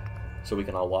so we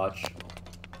can all watch.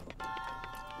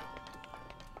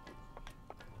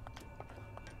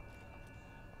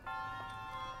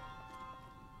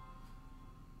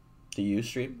 Do you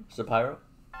stream, Zapyro?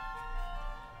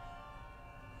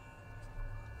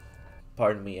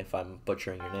 Pardon me if I'm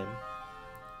butchering your name.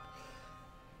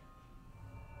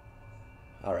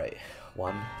 Alright.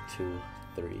 1, 2,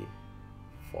 3,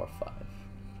 4, 5.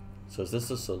 So is this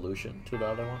the solution to the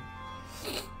other one?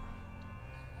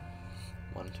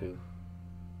 1, 2.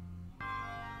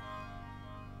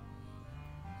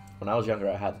 When I was younger,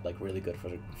 I had like really good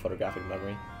photographic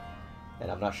memory. And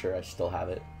I'm not sure I still have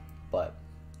it, but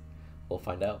we'll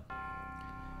find out.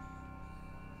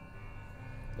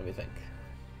 Let me think.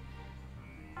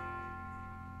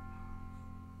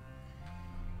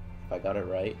 If I got it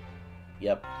right,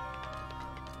 yep.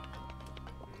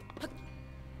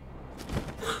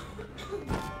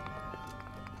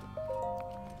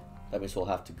 That means we'll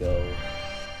have to go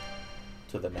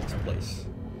to the next place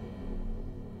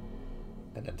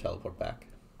and then teleport back.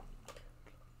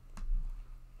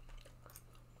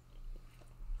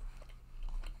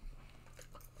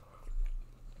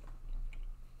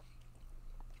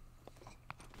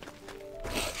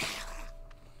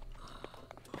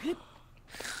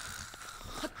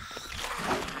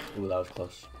 Ooh, that was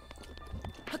close.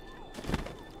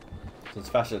 Since it's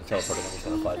faster than teleporting, I'm just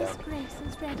gonna fly down. Grace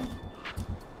is ready.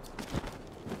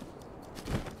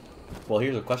 Well,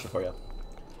 here's a question for you.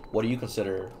 What do you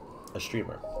consider a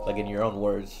streamer? Like, in your own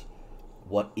words,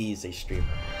 what is a streamer?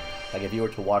 Like, if you were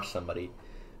to watch somebody,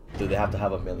 do they have to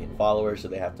have 1 million followers? Do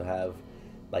they have to have,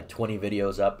 like, 20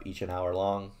 videos up, each an hour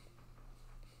long?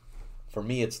 For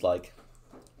me, it's like,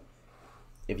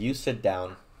 if you sit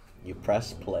down, you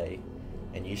press play,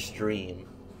 and you stream,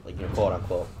 like, you know, quote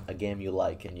unquote, a game you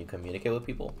like, and you communicate with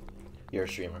people, you're a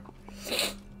streamer.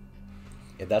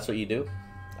 If that's what you do,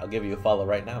 I'll give you a follow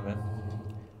right now, man.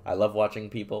 I love watching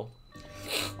people,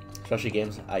 especially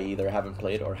games I either haven't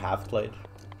played or have played.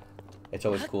 It's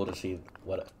always cool to see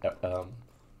what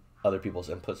other people's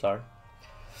inputs are.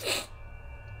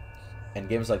 And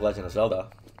games like Legend of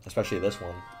Zelda, especially this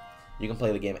one, you can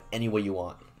play the game any way you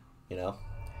want, you know?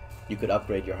 you could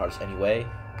upgrade your hearts anyway,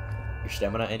 your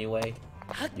stamina anyway,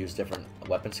 use different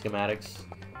weapon schematics.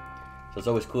 So it's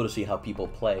always cool to see how people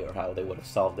play or how they would have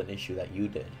solved an issue that you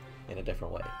did in a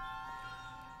different way.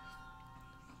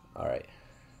 Alright.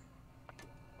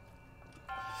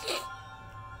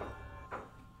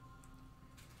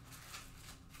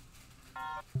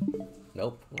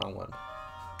 Nope, wrong one.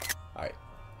 Alright.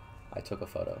 I took a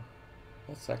photo.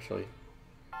 Let's actually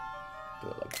do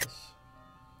it like this.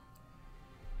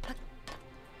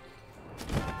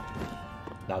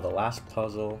 Now the last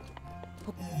puzzle.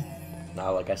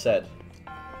 Now, like I said,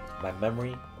 my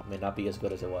memory may not be as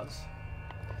good as it was.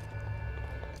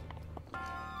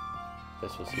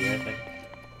 This was here, I think.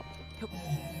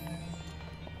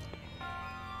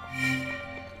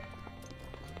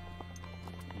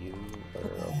 You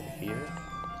are over here.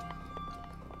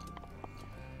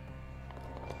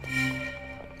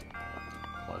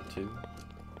 One, two.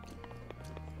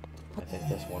 I think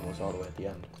this one was all the way at the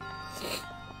end.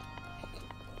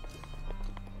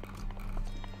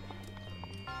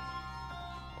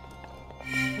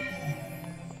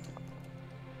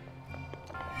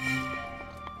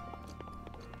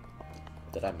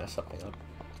 Did I mess something up?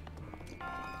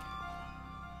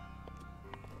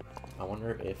 I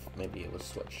wonder if maybe it was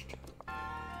switched.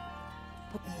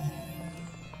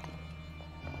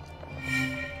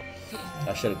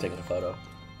 I should have taken a photo.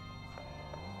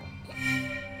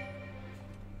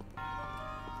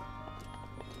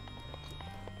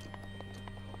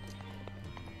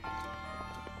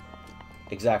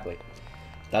 Exactly.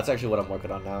 That's actually what I'm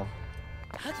working on now.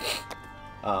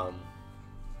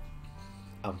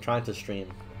 I'm trying to stream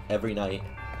every night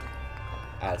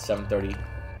at 7:30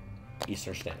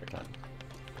 Eastern Standard Time.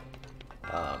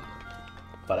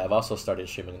 But I've also started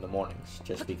streaming in the mornings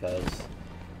just because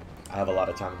I have a lot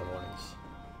of time in the mornings.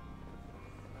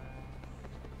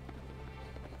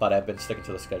 But I've been sticking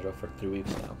to the schedule for 3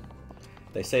 weeks now.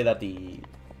 They say that the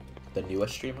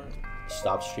newest streamer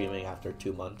stops streaming after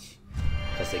 2 months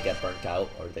because they get burnt out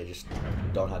or they just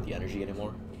don't have the energy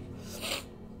anymore.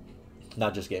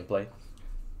 Not just gameplay.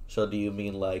 So do you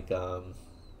mean like,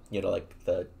 you know, like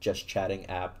the Just Chatting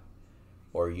app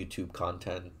or YouTube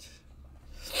content?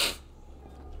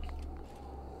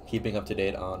 Keeping up to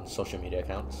date on social media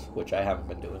accounts, which I haven't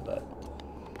been doing, but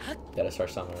gotta start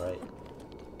somewhere, right?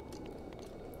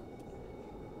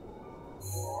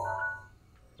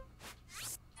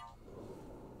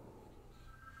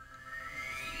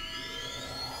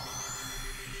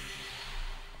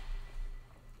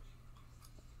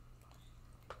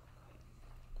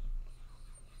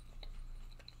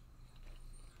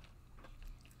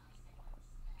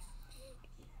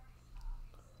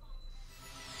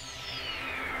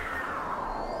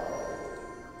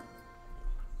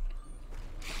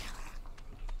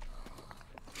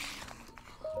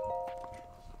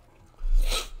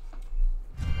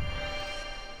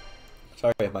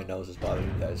 Sorry if my nose is bothering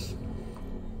you guys.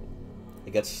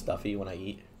 It gets stuffy when I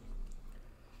eat.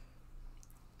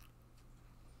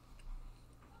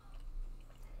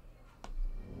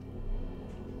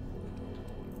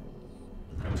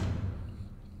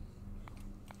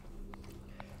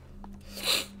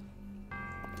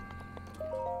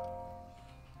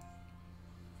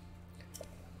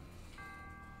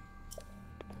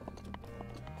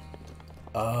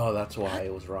 Oh, that's why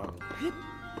it was wrong.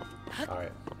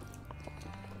 Alright.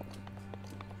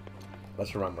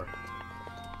 Let's remember.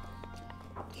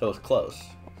 So it's close.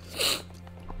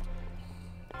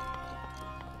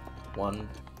 One,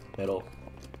 middle.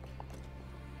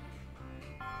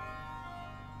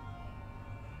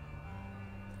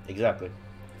 Exactly.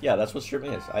 Yeah, that's what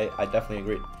streaming is. I definitely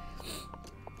agree.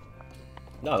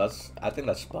 No, I think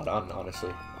that's spot on,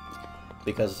 honestly.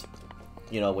 Because,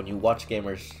 you know, when you watch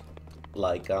gamers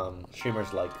like,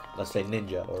 streamers like, let's say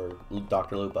Ninja or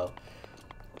Dr. Lupo,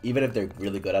 even if they're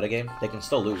really good at a game, they can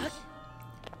still lose.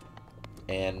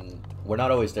 And we're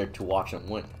not always there to watch them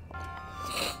win.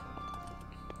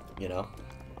 You know?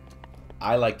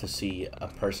 I like to see a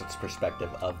person's perspective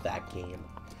of that game.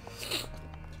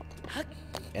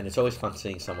 And it's always fun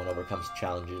seeing someone overcome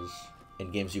challenges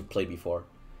in games you've played before.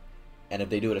 And if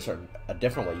they do it a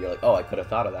different way, you're like, oh, I could have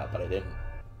thought of that, but I didn't.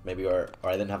 Maybe, or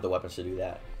I didn't have the weapons to do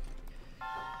that.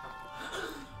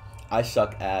 I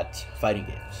suck at fighting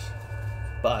games.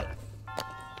 But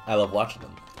I love watching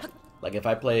them. Like if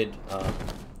I played,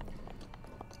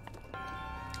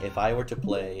 if I were to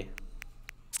play,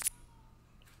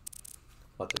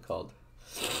 what's it called?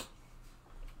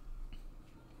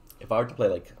 If I were to play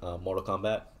like Mortal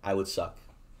Kombat, I would suck.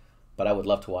 But I would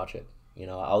love to watch it. You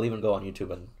know, I'll even go on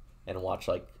YouTube and watch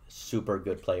like super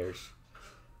good players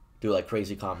do like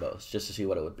crazy combos just to see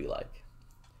what it would be like.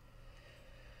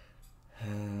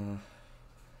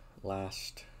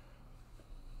 Last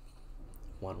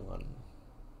 1-1.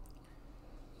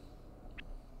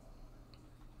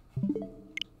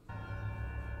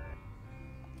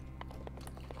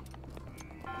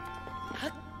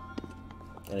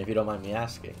 And if you don't mind me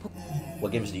asking,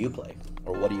 what games do you play?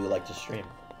 Or what do you like to stream?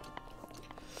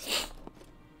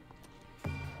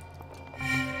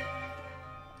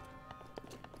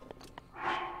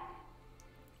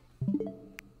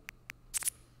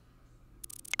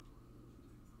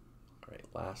 Alright,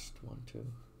 last 1, 2.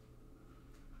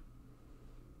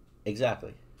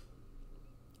 Exactly.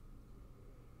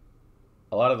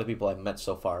 A lot of the people I've met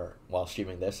so far while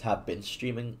streaming this have been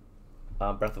streaming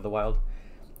Breath of the Wild.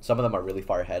 Some of them are really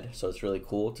far ahead, so it's really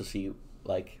cool to see,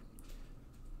 like,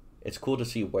 it's cool to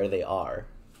see where they are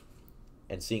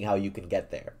and seeing how you can get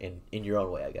there in your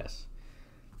own way, I guess.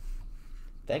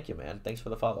 Thank you, man. Thanks for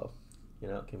the follow. You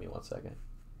know, give me 1 second.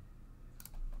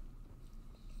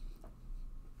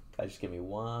 Guys, just give me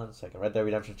 1 second. Red Dead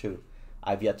Redemption 2.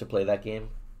 I've yet to play that game.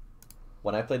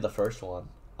 When I played the first one,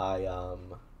 let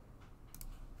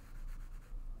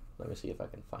me see if I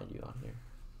can find you on here.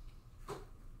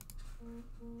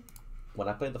 When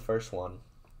I played the first one,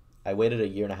 I waited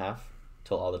 1.5 years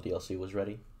till all the DLC was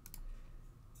ready.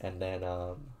 And then,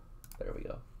 there we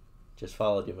go. Just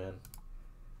followed you, man.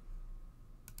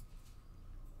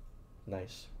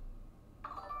 Nice.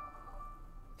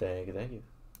 Thank you, thank you.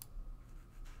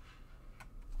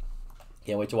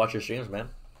 Can't wait to watch your streams, man.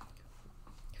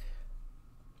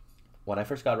 When I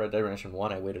first got Red Dead Redemption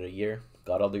 1, I waited 1 year,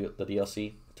 got all the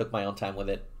DLC, took my own time with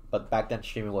it. But back then,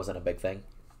 streaming wasn't a big thing.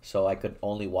 So I could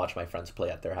only watch my friends play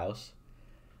at their house.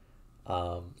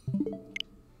 Alright.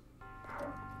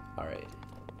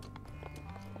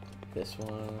 This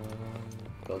one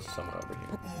goes somewhere over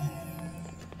here.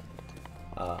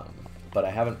 But I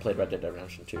haven't played Red Dead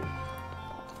Redemption 2. Am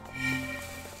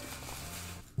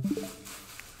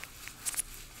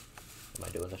I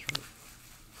doing this right?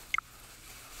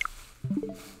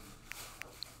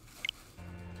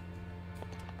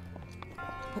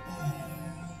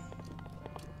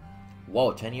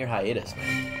 Whoa, 10-year hiatus,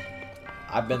 man.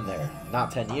 I've been there.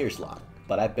 Not 10 years long,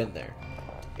 but I've been there.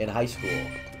 In high school,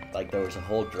 like, there was a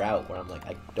whole drought where I'm like,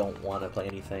 I don't want to play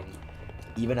anything.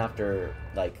 Even after,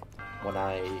 like, when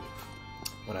I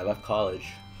left college,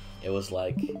 it was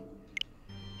like,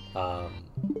 I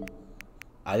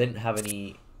didn't have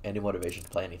any motivation to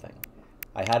play anything.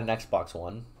 I had an Xbox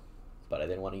One, but I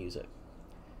didn't want to use it.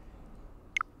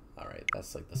 Alright,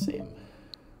 that's like the same.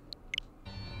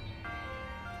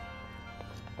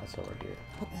 That's over here.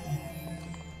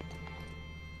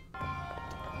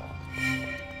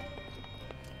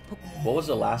 What was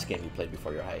the last game you played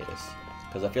before your hiatus?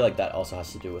 Because I feel like that also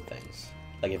has to do with things.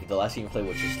 Like, if the last game you played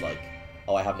was just like,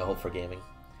 oh, I have no hope for gaming,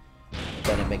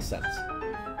 then it makes sense.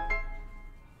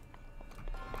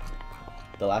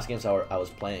 The last games I was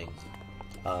playing,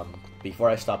 before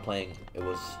I stopped playing, it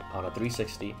was on a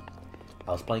 360.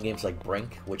 I was playing games like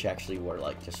Brink, which actually were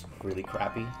like just really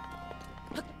crappy.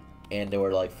 And they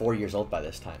were like 4 years old by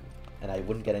this time. And I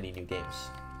wouldn't get any new games.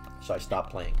 So I stopped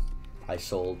playing. I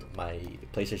sold my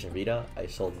PlayStation Vita, I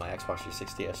sold my Xbox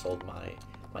 360, I sold my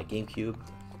GameCube.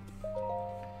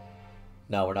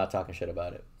 No, we're not talking shit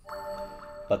about it.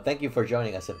 But thank you for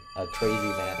joining us in a crazy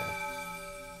manner.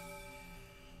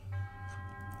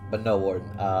 But no, Warden,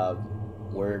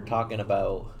 we're talking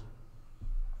about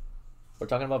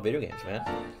video games, man.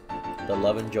 The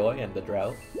love and joy and the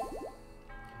drought.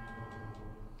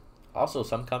 Also,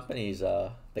 some companies,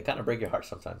 they kind of break your heart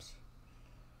sometimes.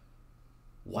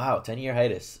 Wow, 10-year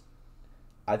hiatus.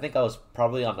 I think I was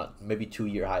probably on a maybe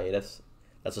 2-year hiatus.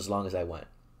 That's as long as I went.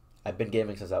 I've been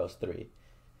gaming since I was 3.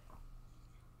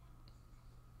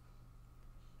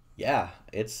 Yeah,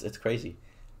 it's crazy.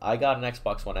 I got an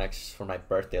Xbox One X for my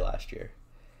birthday last year.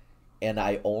 And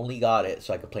I only got it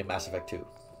so I could play Mass Effect 2.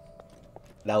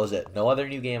 That was it. No other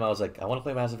new game. I was like, I want to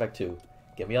play Mass Effect 2.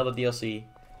 Give me all the DLC.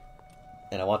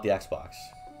 And I want the Xbox.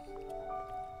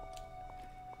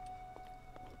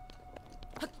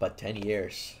 But 10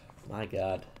 years. My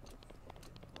God.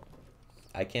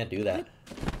 I can't do that.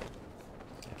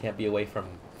 I can't be away from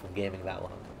gaming that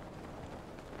long.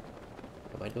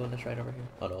 Am I doing this right over here?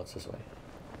 Oh no, it's this way.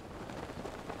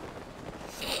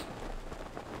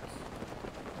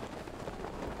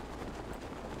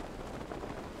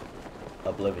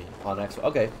 Oblivion on Xbox.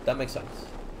 Okay, that makes sense.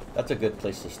 That's a good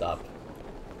place to stop.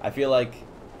 I feel like,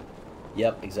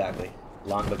 yep, exactly.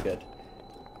 Long but good.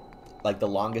 Like the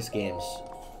longest games,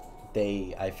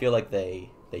 I feel like they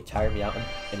tire me out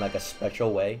in like a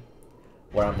special way,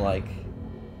 where I'm like,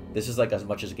 this is like as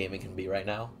much as gaming can be right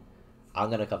now. I'm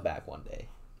gonna come back one day.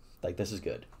 Like, this is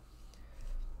good.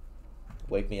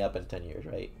 Wake me up in 10 years,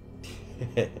 right?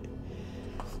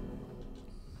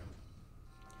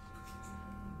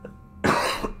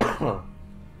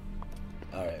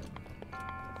 Alright.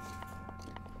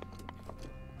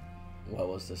 What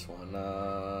was this one?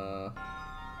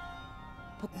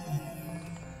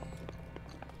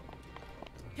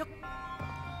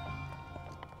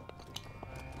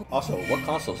 Also, what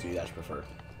consoles do you guys prefer?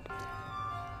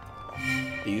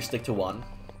 Do you stick to one?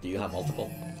 Do you have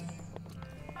multiple?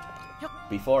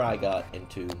 Before I got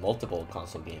into multiple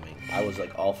console gaming, I was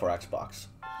like all for Xbox.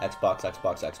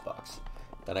 Xbox.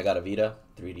 Then I got a Vita,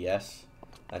 3DS,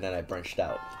 and then I branched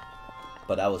out.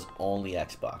 But I was only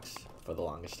Xbox for the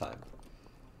longest time.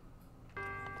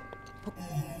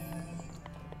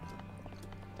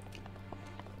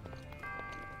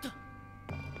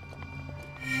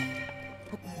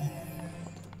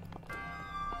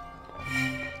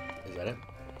 Is that it?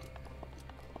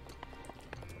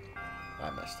 I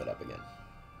messed it up again.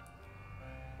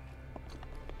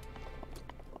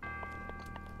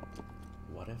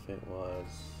 What if it was...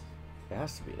 It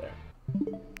has to be there.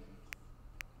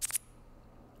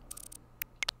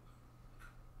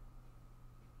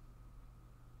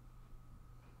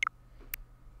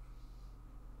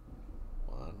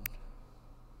 One.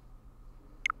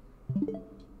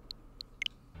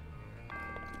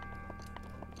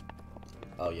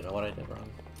 Oh, you know what I did wrong?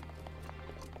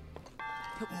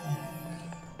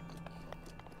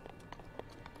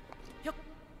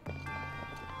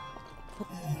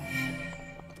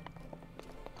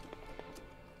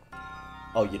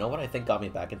 Oh, you know what I think got me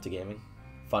back into gaming?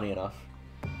 Funny enough.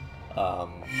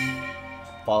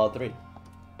 Fallout 3.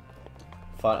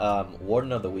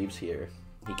 Warden of the Weaves here.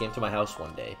 He came to my house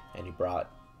one day and he brought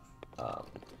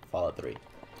Fallout 3.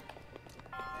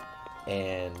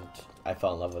 And I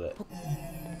fell in love with it.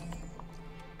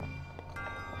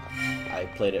 I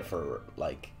played it for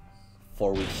like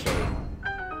 4 weeks straight.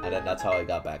 And then that's how I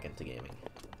got back into gaming.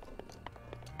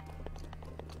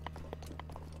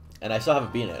 And I still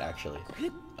haven't beaten it, actually.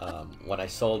 When I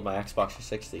sold my Xbox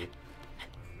 360,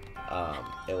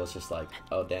 it was just like,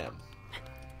 oh damn.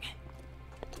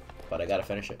 But I gotta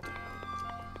finish it.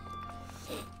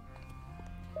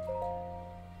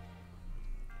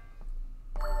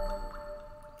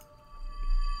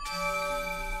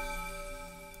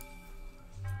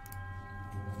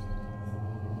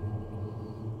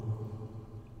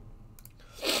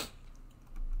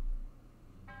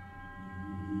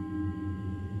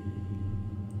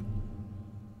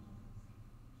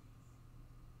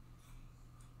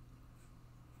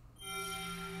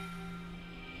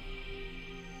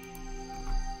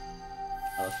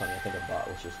 Oh, that's funny. I think a bot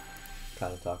was just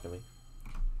trying to talk to me.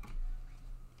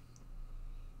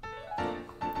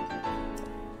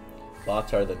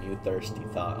 Bots are the new thirsty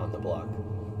thought on the block.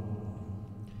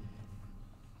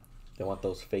 They want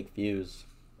those fake views.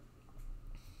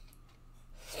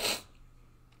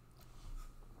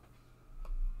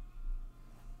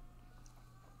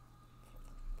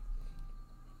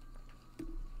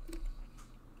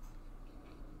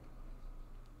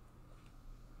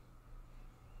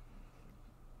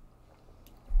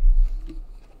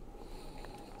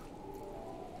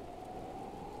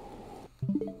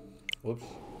 Whoops.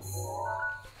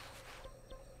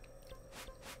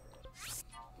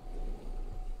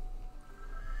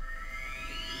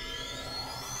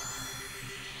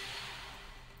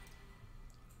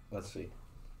 Let's see.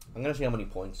 I'm gonna see how many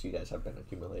points you guys have been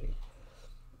accumulating.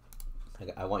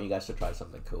 I want you guys to try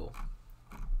something cool.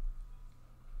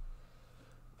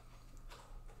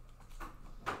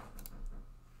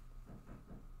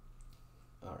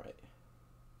 Alright.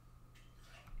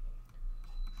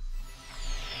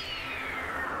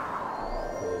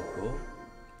 Cool.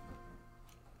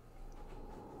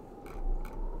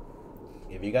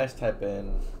 If you guys type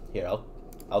in here,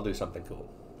 I'll do something cool.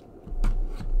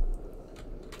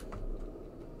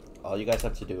 All you guys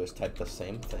have to do is type the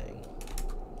same thing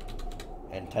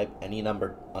and type any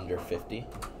number under 50.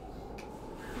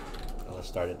 And let's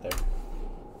start it there.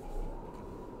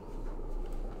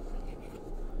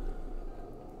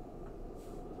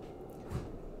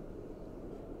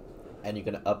 And you're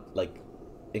gonna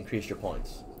increase your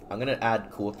points. I'm gonna add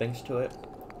cool things to it.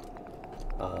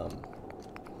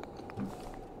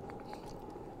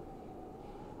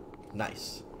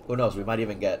 Nice. Who knows? We might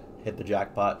even hit the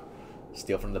jackpot,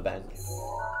 steal from the bank.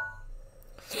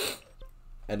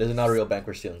 And this is not a real bank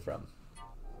we're stealing from.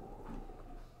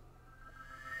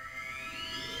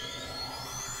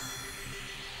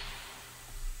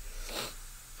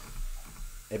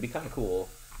 It'd be kind of cool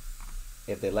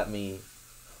if they let me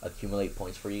accumulate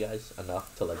points for you guys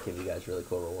enough to give you guys really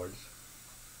cool rewards.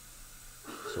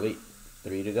 Sweet.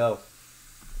 3 to go.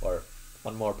 Or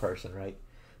One more person, right?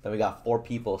 Then we got 4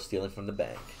 people stealing from the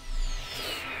bank.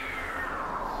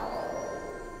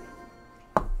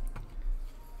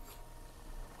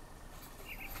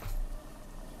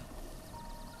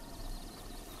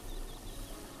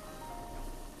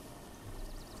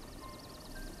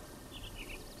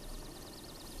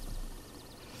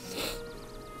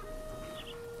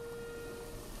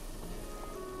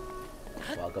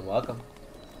 Welcome, welcome.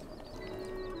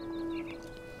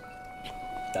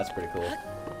 That's pretty cool.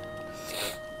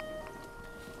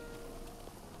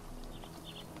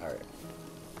 Alright.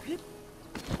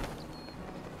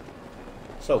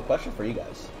 So, question for you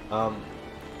guys.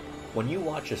 When you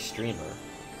watch a streamer,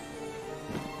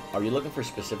 are you looking for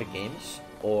specific games?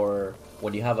 Or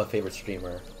when you have a favorite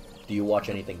streamer, do you watch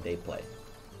anything they play?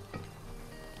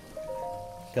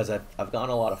 Because I've gotten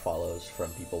a lot of follows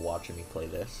from people watching me play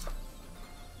this.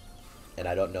 And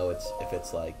I don't know if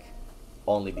it's like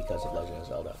only because of Legend of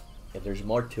Zelda. If there's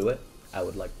more to it, I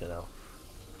would like to know.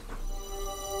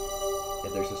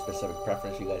 If there's a specific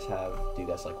preference you guys have, do you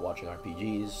guys like watching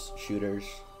RPGs, shooters?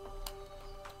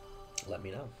 Let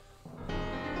me know.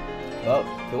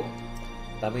 Oh, cool.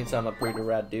 That means I'm a pretty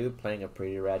rad dude playing a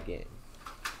pretty rad game.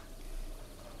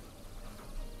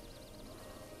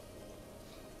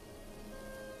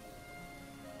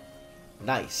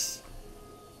 Nice.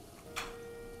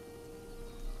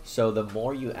 So the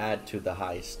more you add to the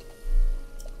heist,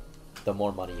 the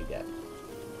more money you get.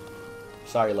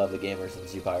 Sorry, lovely gamers and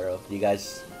Zpyro. You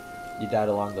guys, you died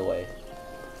along the way.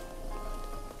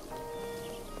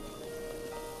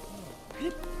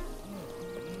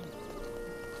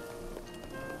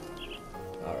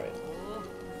 Alright.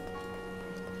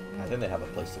 I think they have a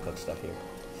place to cook stuff here.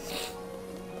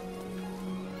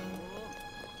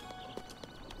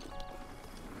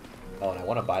 Oh, and I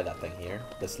want to buy that thing here.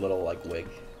 This little, like, wig.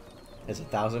 It's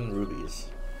 1,000 rubies.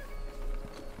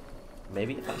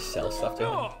 Maybe if I sell stuff to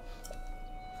him.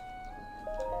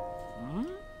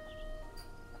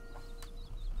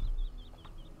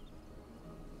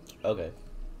 Okay.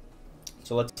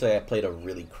 So let's say I played a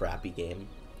really crappy game,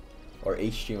 or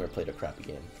a streamer played a crappy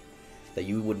game that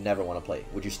you would never want to play.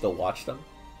 Would you still watch them?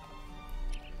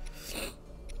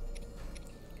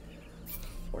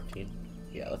 14?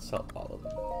 Yeah, let's sell all of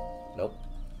them. Nope.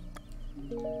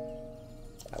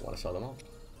 I want to sell them all.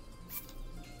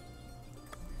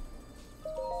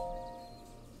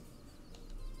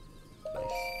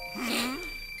 Nice.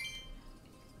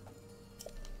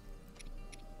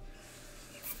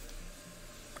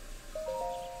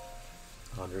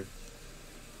 100.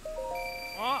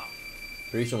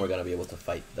 Pretty soon we're gonna be able to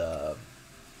fight the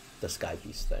Sky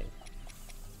Beast thing.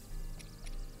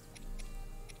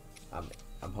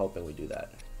 I'm hoping we do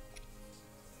that.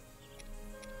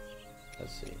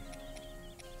 Let's see.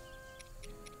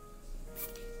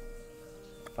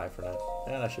 5 for 9.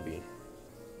 Yeah, that should be.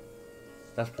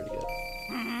 That's pretty good.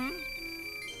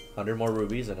 100 more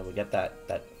rubies, and then we get that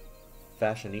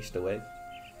fashionista wig.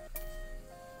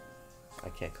 I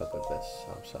can't cook with this,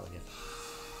 so I'm selling it.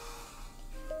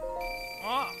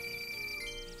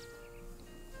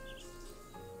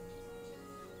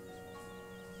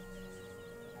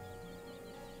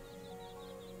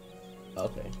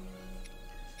 Okay.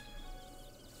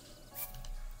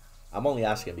 I'm only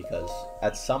asking because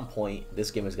at some point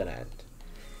this game is gonna end,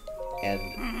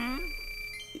 and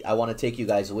I want to take you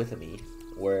guys with me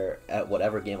at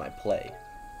whatever game I play,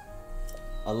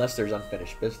 unless there's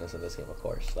unfinished business in this game, of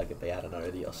course, like if they add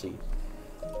another DLC.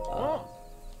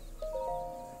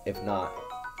 If not,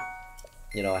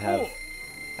 you know, I have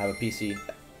a PC,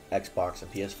 Xbox,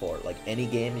 and PS4. Like any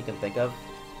game you can think of,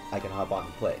 I can hop on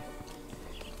and play.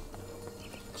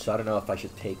 So I don't know if I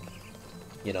should take,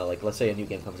 you know, like let's say a new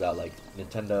game comes out, like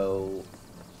Nintendo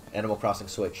Animal Crossing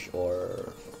Switch,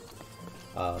 or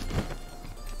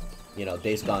you know,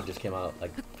 Days Gone just came out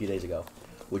like a few days ago.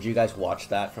 Would you guys watch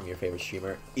that from your favorite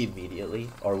streamer immediately,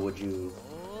 or would you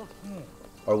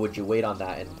wait on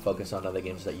that and focus on other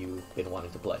games that you've been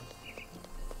wanting to play?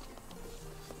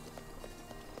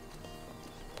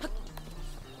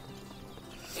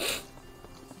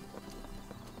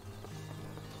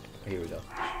 Here we go.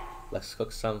 Let's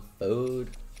cook some food.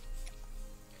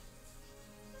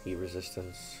 Heat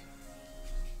resistance.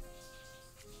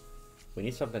 We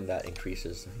need something that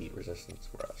increases the heat resistance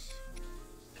for us.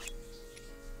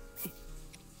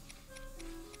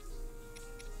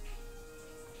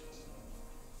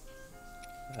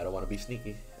 I don't want to be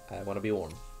sneaky. I want to be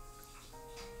warm.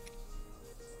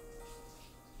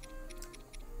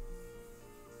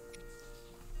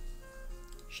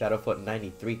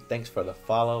 Shadowfoot93, thanks for the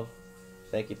follow.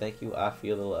 Thank you, thank you. I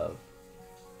feel the love.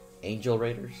 Angel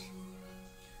Raiders.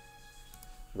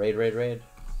 Raid.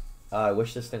 I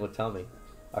wish this thing would tell me.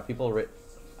 Are people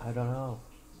I don't know.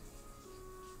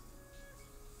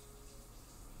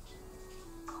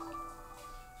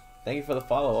 Thank you for the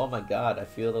follow. Oh my god, I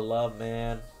feel the love,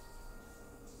 man.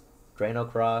 Drano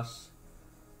Cross.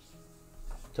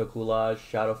 Tokulaj,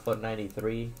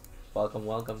 Shadowfoot93. Welcome,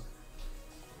 welcome.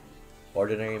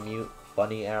 Ordinary Mute,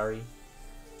 Bunny Ari.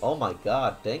 Oh my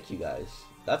god, thank you guys.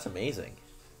 That's amazing.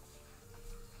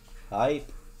 Hype.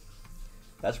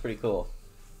 That's pretty cool.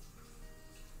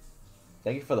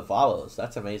 Thank you for the follows.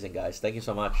 That's amazing, guys. Thank you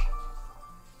so much.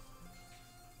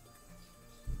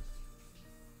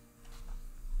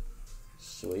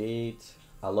 Sweet.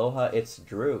 Aloha, it's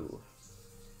Drew.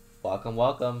 Welcome,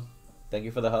 welcome. Thank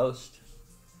you for the host.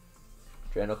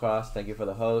 Drano Cross, thank you for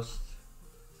the host.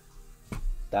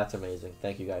 That's amazing.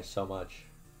 Thank you guys so much.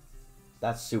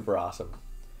 That's super awesome.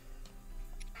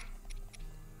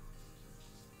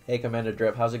 Hey, Commander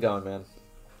Drip, how's it going, man?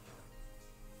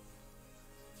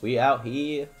 We out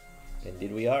here.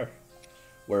 Indeed we are.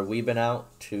 Where we've been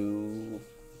out to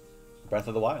Breath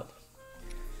of the Wild.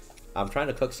 I'm trying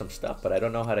to cook some stuff, but I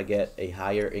don't know how to get a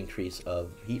higher increase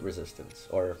of heat resistance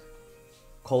or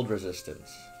cold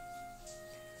resistance.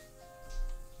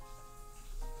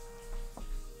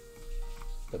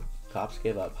 The cops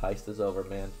gave up. Heist is over,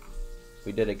 man.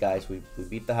 We did it, guys. We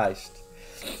beat the heist.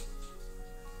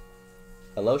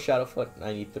 Hello,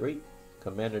 Shadowfoot93.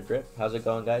 Commander Drip. How's it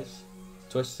going, guys?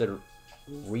 Twisted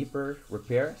Reaper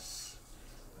Repairs.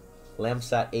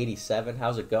 Lamsat87.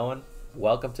 How's it going?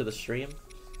 Welcome to the stream.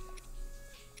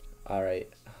 Alright.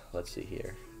 Let's see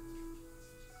here.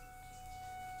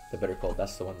 The bitter cold.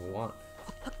 That's the one we want.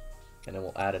 And then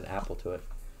we'll add an apple to it.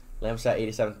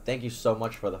 Lamsat87. Thank you so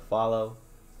much for the follow.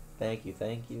 Thank you,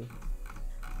 thank you.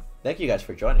 Thank you guys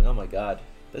for joining. Oh my god.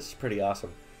 This is pretty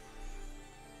awesome.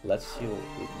 Let's see what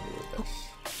we can do with this.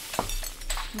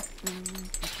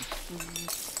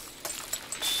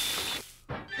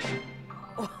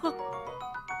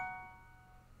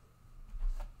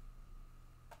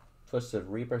 Twisted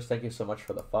Reapers, thank you so much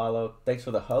for the follow. Thanks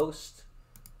for the host.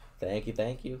 Thank you,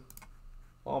 thank you.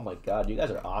 Oh my god, you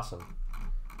guys are awesome.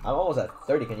 I'm almost at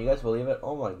 30, can you guys believe it?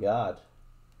 Oh my god.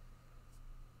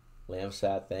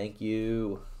 Lamsat, thank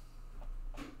you.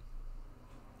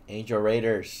 Angel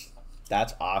Raiders,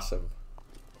 that's awesome.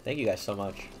 Thank you guys so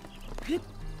much.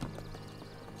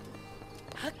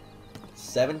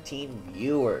 17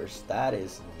 viewers, that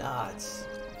is nuts.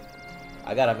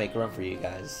 I gotta make room for you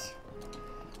guys.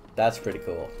 That's pretty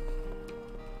cool.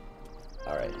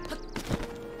 Alright.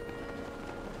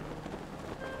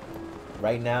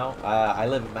 Right now, I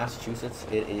live in Massachusetts.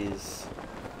 It is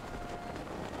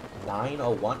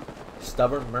 9:01.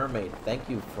 Stubborn Mermaid, thank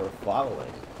you for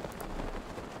following.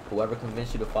 Whoever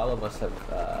convinced you to follow must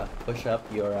have pushed up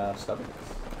your stubbornness.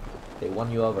 They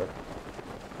won you over.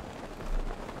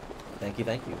 Thank you,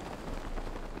 thank you.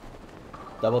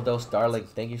 Double Dose Darling,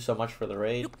 thank you so much for the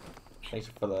raid. Thanks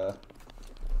for the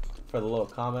little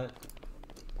comment.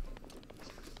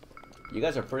 You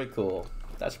guys are pretty cool.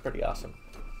 That's pretty awesome.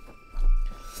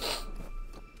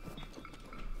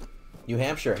 New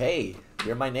Hampshire, hey,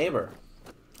 you're my neighbor.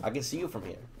 I can see you from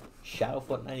here.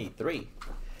 Shadowfoot93.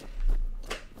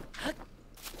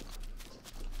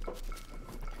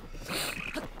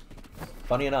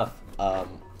 Funny enough,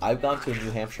 I've gone to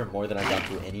New Hampshire more than I've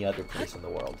gone to any other place in the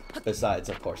world. Besides,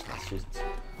 of course, Massachusetts.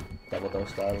 Double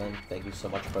Dose Darling, thank you so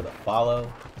much for the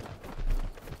follow.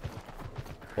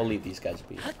 We'll leave these guys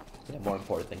be. They have more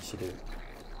important things to do.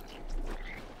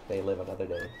 They live another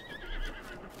day.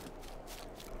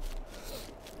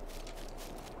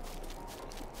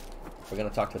 We're gonna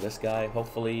talk to this guy.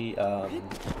 Hopefully,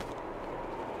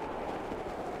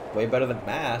 way better than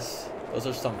Mass. Those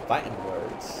are some fighting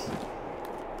words.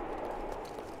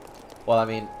 Well, I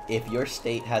mean, if your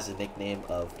state has a nickname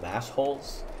of Mass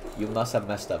Holes, you must have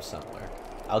messed up somewhere.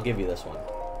 I'll give you this one.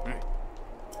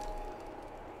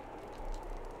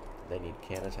 They need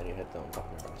cannons. I need to hit them.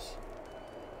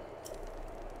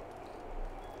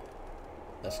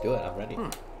 Let's do it. I'm ready.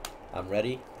 I'm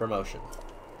ready. Promotion.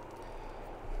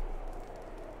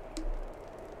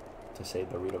 To save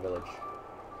Burrito Village.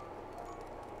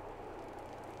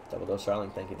 Double Dose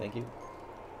Starling, thank you, thank you.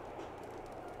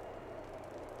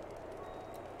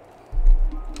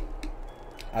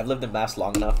 I've lived in Mass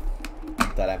long enough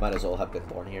that I might as well have been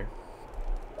born here.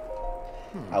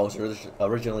 I was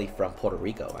originally from Puerto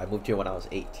Rico. I moved here when I was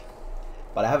 8.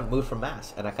 But I haven't moved from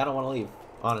Mass, and I kind of want to leave,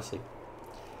 honestly.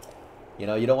 You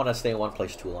know, you don't want to stay in one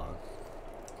place too long.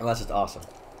 Unless it's awesome.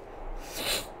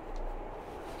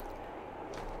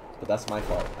 But that's my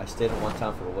fault. I stayed in one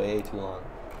town for way too long.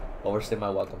 Overstayed my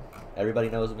welcome. Everybody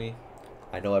knows me.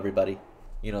 I know everybody.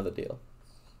 You know the deal.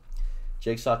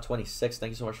 Jigsaw26,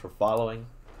 thank you so much for following.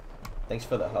 Thanks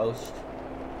for the host.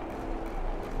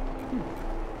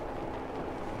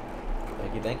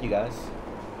 Thank you guys.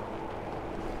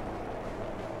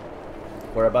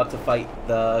 We're about to fight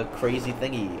the crazy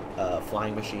thingy,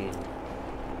 flying machine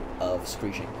of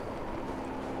screeching.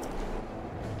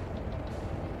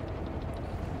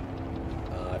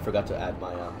 I forgot to add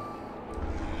my,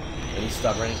 any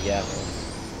stubborn? Yeah, man.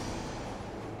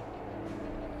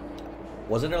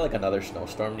 Wasn't there like another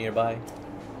snowstorm nearby?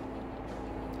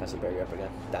 Has a barrier up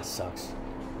again. That sucks.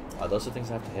 Are those the things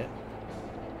I have to hit?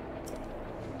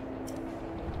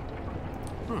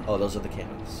 Oh, those are the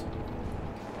cannons.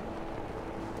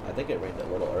 I think it rained a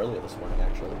little earlier this morning,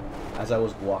 actually. As I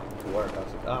was walking to work, I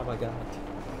was like, oh my god.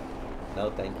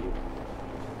 No, thank you.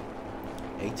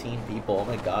 18 people. Oh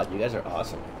my god, you guys are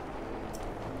awesome.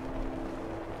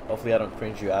 Hopefully I don't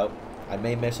cringe you out. I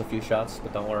may miss a few shots,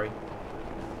 but don't worry.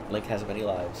 Link has many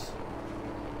lives.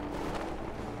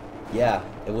 Yeah,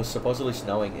 it was supposedly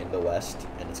snowing in the west,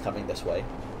 and it's coming this way.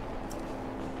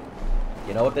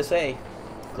 You know what they say?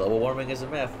 Global warming is a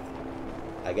myth.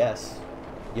 I guess.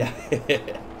 Yeah.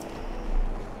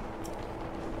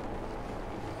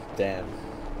 Damn.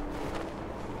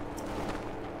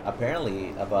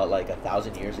 Apparently, about like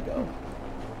 1,000 years ago,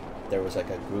 there was like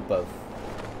a group of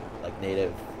like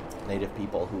native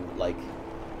people who like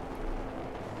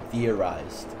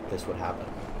theorized this would happen.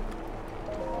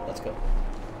 Let's go.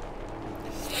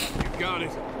 You got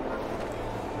it.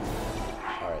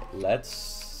 All right, let's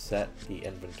set the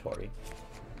inventory.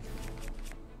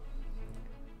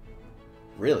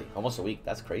 Really, almost a week.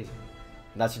 That's crazy.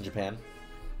 And that's in Japan.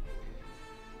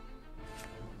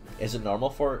 Is it normal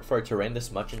for it to rain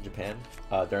this much in Japan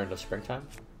during the springtime?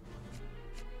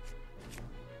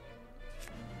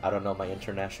 I don't know my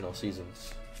international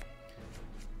seasons.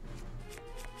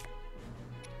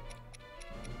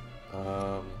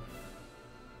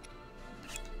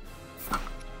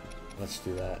 Let's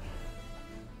do that.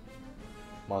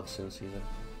 Monsoon season.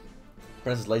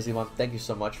 Princess Lazy Month, thank you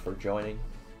so much for joining.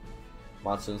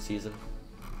 Monsoon season.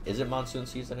 Is it monsoon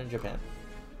season in Japan?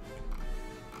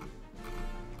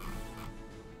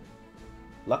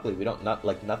 Luckily, we don't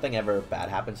nothing ever bad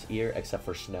happens here except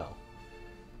for snow.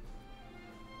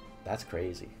 That's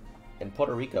crazy. In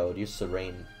Puerto Rico, it used to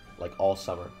rain like all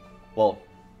summer. Well,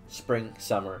 spring,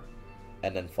 summer,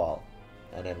 and then fall.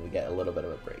 And then we get a little bit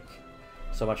of a break.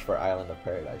 So much for Island of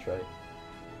Paradise, right?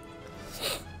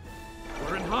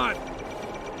 We're in hot.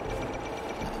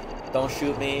 Don't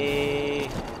shoot me!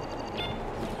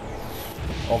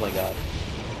 Oh my god.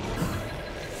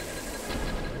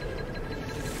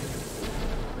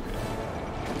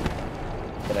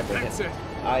 Did I break it?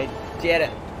 I did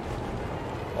it!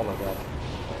 Oh my god.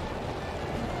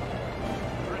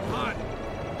 We're in hot.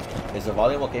 Is the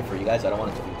volume okay for you guys? I don't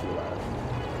want it to be too loud.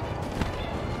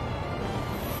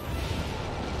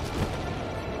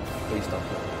 Please don't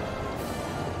kill me.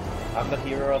 I'm the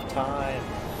hero of time.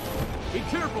 Be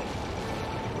careful.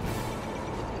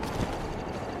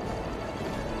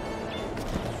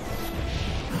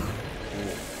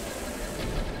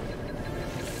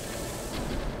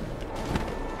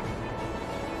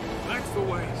 That's the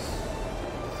way.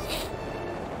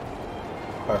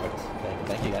 Perfect.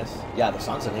 Thank you guys. Yeah, the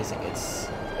song's amazing. It's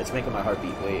making my heart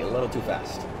beat way a little too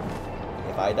fast.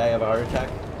 If I die of a heart attack,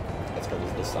 it's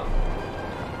because of this song.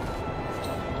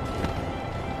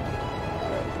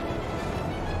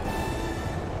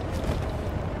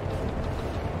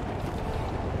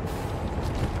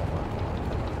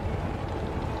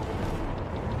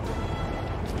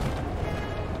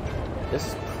 This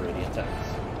is pretty intense.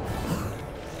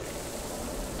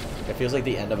 It feels like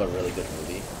the end of a really good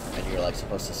movie, and you're like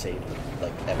supposed to save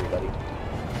like everybody.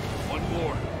 One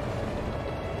more.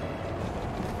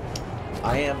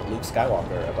 I am Luke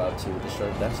Skywalker, about to destroy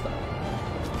the Death Star.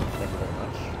 Thank you very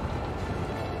much.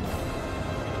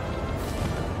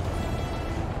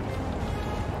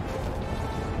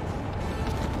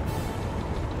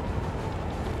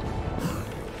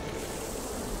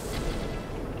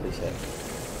 Please hit.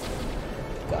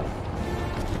 Got him.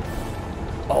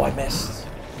 Oh, I missed.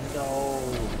 No.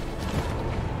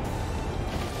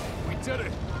 We did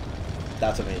it.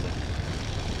 That's amazing.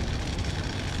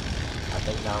 I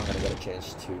think now I'm gonna get a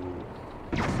chance to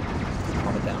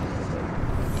calm it down a little bit.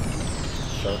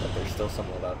 Show that there's still some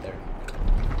love out there.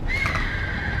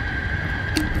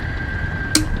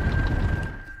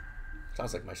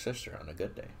 Sounds like my sister on a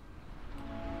good day.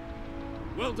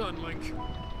 Well done, Link.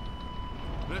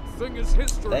 That thing is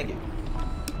history. Thank you.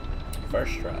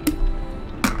 First try.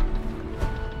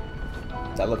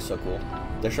 That looks so cool.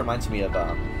 This reminds me of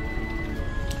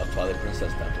Twilight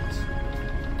Princess dungeons.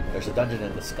 There's a dungeon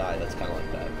in the sky that's kind of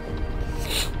like that.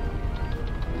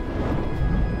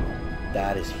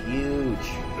 That is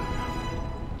huge.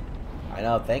 I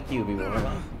know, thank you,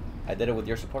 Bibumama. I did it with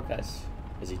your support, guys.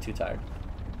 Is he too tired?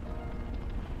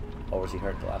 Or was he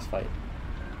hurt the last fight?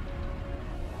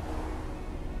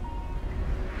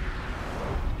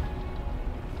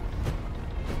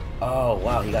 Oh,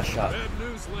 wow, he got shot. Bad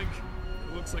news, Link.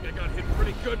 It looks like I got hit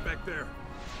pretty good back there.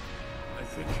 I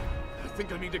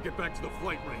think I need to get back to the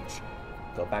flight range.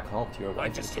 Go back home to your wife I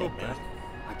and just kid, hope man. that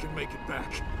I can make it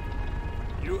back.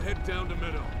 You head down to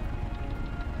Meadow.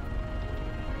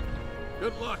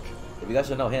 Good luck. If you guys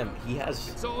don't know him, he has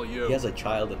It's all you. a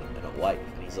child and a wife,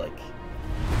 and he's like,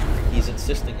 he's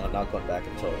insisting on not going back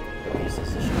until the beast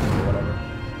is issued or whatever.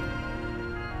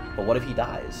 But what if he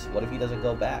dies? What if he doesn't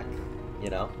go back? You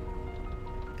know?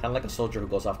 Kind of like a soldier who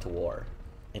goes off to war,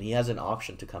 and he has an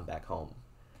option to come back home.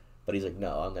 But he's like,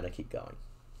 no, I'm going to keep going.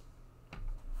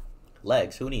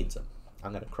 Legs, who needs them?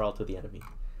 I'm going to crawl to the enemy.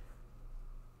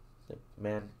 Like,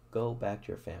 man, go back to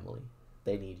your family.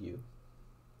 They need you.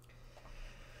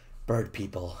 Bird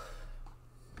people.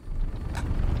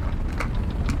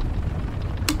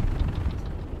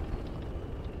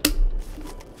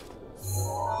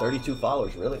 $32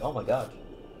 followers, really? Oh my god.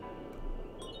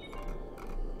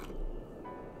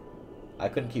 I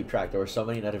couldn't keep track. There were so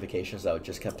many notifications that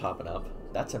just kept popping up.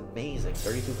 That's amazing.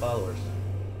 32 followers.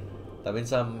 That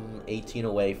means I'm 18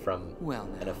 away from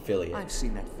an affiliate. I've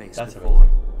seen that face That's before.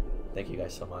 amazing. Thank you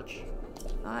guys so much.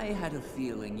 I had a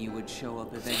feeling you would show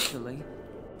up eventually,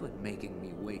 but making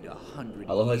me wait 100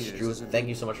 Aloha years Drew, is a thank bit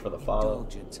you so much for the follow.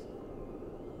 indulgent.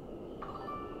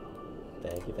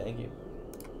 Thank you, thank you.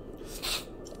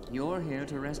 You're here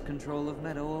to wrest control of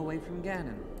Meadow away from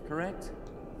Ganon, correct?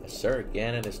 Yes, sir.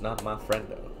 Ganon is not my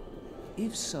friendo.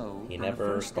 If so, He then never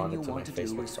the first thing responded you to my want to do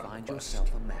Facebook is friend find request.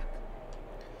 yourself a map.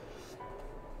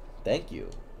 Thank you.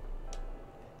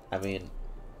 I mean,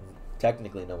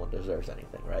 technically no one deserves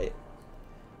anything, right?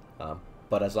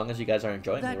 But as long as you guys are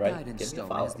enjoying That me, right? guidance Give me a stone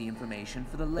follow. has the information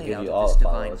for the I'll give layout you of all this a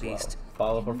follow divine as well. beast.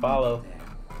 Follow for You follow. need there.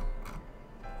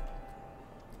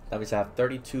 That means I have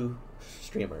 32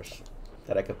 streamers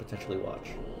that I could potentially watch.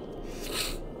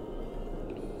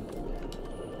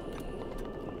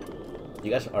 You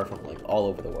guys are from like all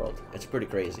over the world. It's pretty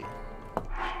crazy.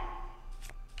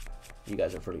 You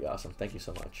guys are pretty awesome. Thank you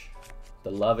so much.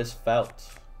 The love is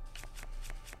felt.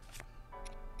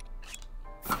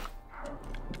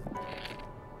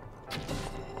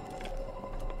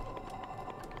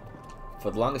 For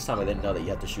the longest time, I didn't know that you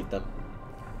had to shoot them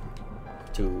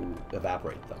to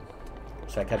evaporate them.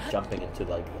 So I kept jumping into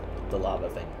like the lava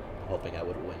thing, hoping I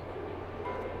would win.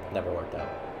 Never worked out.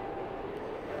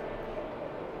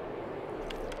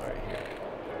 Alright, here.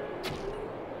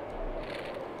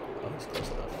 Oh, he's close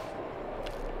enough.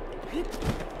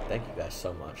 Thank you guys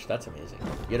so much. That's amazing.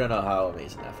 You don't know how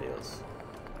amazing that feels.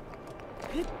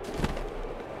 Here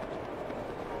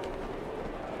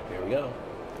we go.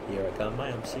 Here I come, I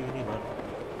am CD1.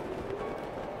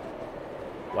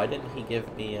 Why didn't he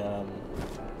give me,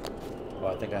 well,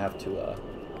 I think I have to,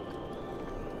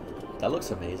 that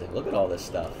looks amazing. Look at all this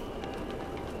stuff.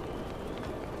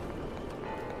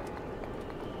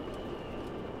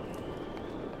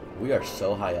 We are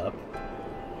so high up.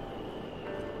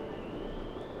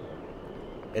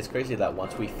 It's crazy that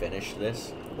once we finish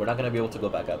this, we're not going to be able to go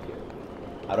back up here.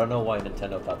 I don't know why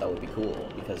Nintendo thought that would be cool,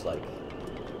 because, like,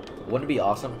 wouldn't it be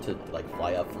awesome to, like,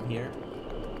 fly up from here?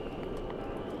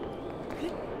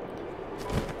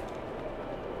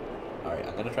 Alright,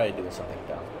 I'm gonna try doing something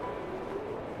down.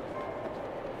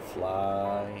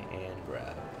 Fly and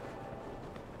grab.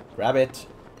 Grab it,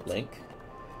 Link.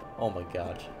 Oh my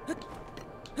god.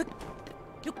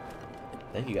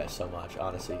 Thank you guys so much,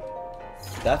 honestly.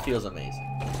 That feels amazing.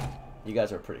 You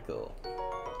guys are pretty cool.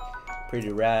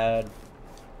 Pretty rad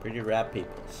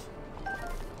peoples.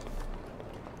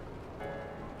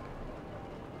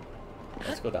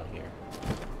 Let's go down here.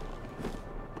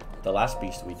 The last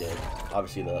beast we did,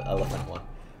 obviously the elephant one,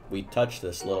 we touched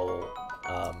this little,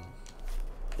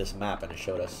 this map and it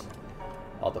showed us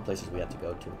all the places we had to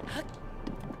go to.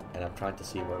 And I'm trying to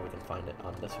see where we can find it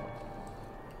on this one.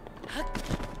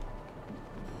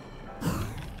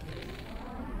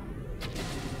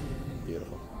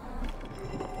 Beautiful.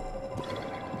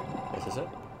 This is it.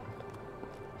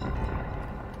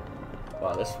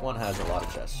 Wow, this one has a lot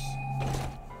of chests.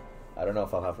 I don't know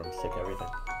if I'll have room to take everything.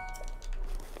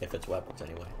 If it's weapons,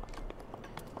 anyway.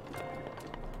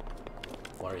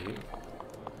 What are you?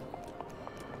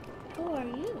 Who are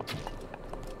you?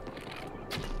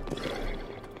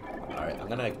 Alright, I'm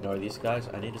gonna ignore these guys.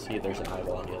 I need to see if there's an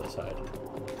eyeball on the other side.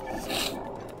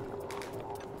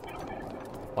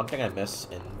 one thing I miss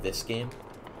in this game,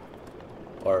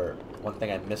 or one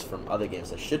thing I miss from other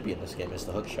games that should be in this game, is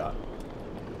the hook shot.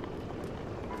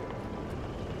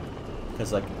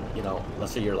 Because, like, you know,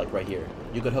 let's say you're, like, right here.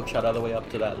 You could hook shot all the way up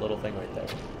to that little thing right there.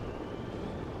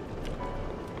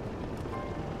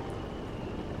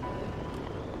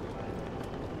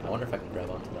 I wonder if I can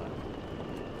grab onto that.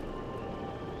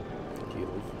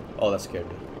 Oh, that scared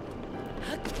me.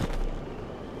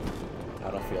 I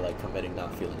don't feel like committing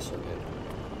not feeling so good.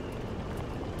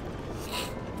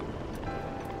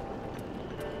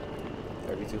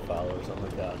 $32 followers, oh my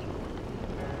god.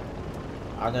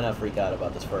 I'm gonna freak out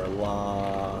about this for a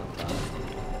long time.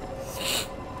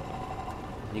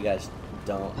 You guys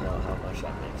don't know how much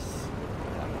that makes me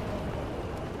happy.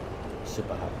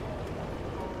 Super happy.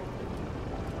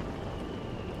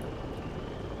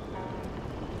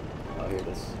 Oh, here it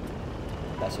is.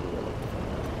 That's what we were looking for.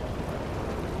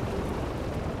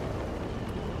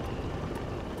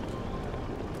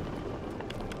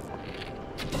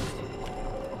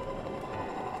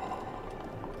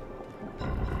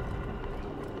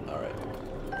 Alright.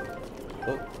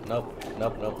 Oh, nope,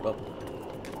 nope, nope, nope.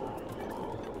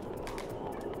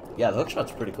 Yeah, the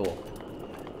hookshot's pretty cool.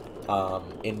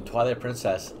 In Twilight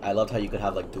Princess, I loved how you could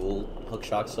have like dual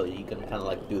hookshots, so you can kind of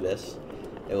like do this.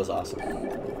 It was awesome.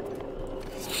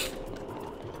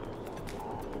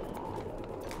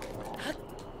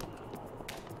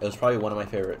 It was probably one of my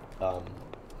favorite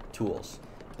tools,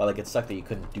 but like it sucked that you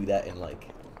couldn't do that in like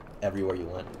everywhere you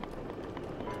went.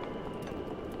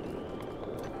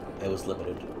 It was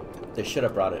limited. They should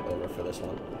have brought it over for this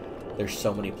one. There's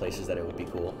so many places that it would be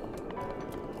cool.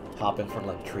 Hopping from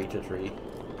like tree to tree,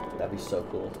 that'd be so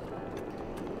cool.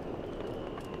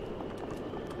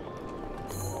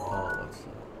 Oh, what's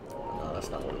that? No, that's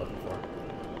not what we're looking for.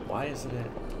 Why isn't it?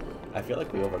 I feel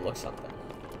like we overlooked something.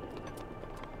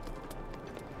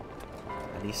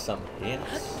 I need some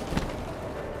hints.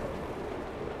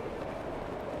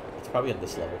 It's probably in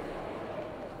this level.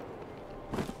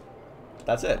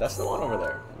 That's it. That's the one over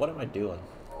there. What am I doing?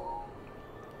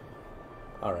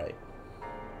 Alright.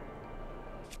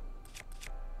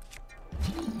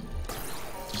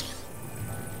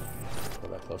 Go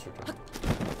back closer to me.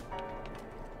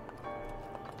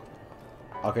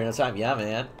 Ocarina of Time, yeah,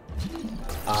 man.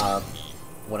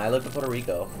 When I lived in Puerto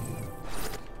Rico,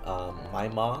 my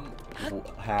mom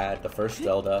had the first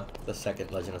Zelda, the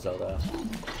second Legend of Zelda,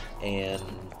 and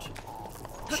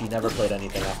she never played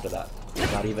anything after that.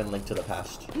 Not even Link to the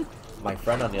Past. My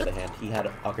friend, on the other hand, he had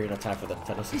Ocarina of Time for the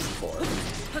Nintendo 64,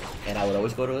 and I would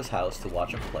always go to his house to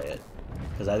watch him play it,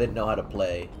 because I didn't know how to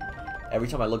play. Every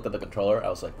time I looked at the controller, I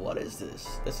was like, what is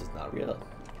this? This is not real.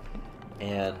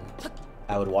 And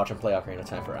I would watch him play Ocarina of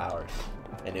Time for hours.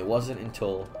 And it wasn't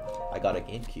until I got a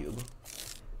GameCube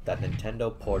that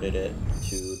Nintendo ported it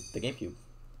to the GameCube,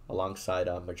 alongside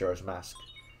Majora's Mask,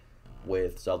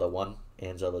 with Zelda 1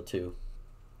 and Zelda 2,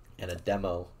 and a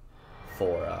demo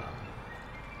for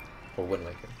Wind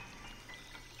Waker.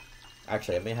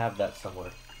 Actually, I may have that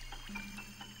somewhere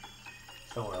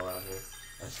around here.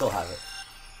 I still have it.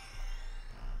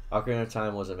 Ocarina of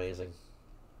Time was amazing.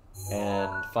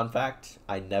 And fun fact,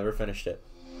 I never finished it.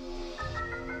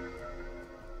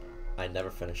 I never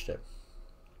finished it.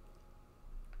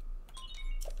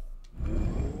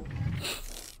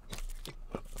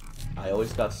 I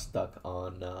always got stuck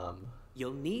on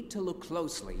You'll need to look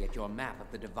closely at your map of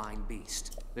the Divine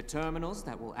Beast. The terminals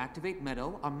that will activate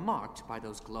Meadow are marked by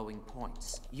those glowing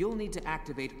points. You'll need to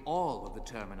activate all of the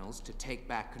terminals to take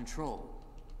back control.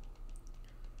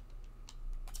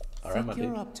 Alright, my Think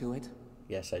you're dude. up to it?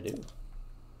 Yes, I do.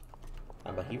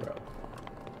 I'm a hero.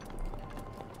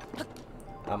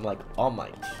 I'm like All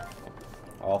Might.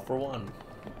 All for one.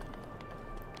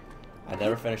 I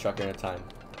never finished Ocarina of Time,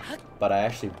 but I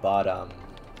actually bought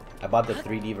I bought the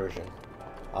 3D version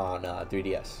on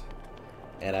 3DS,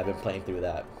 and I've been playing through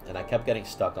that, and I kept getting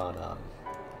stuck on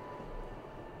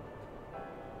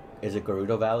is it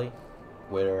Gerudo Valley,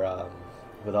 where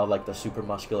with all like the super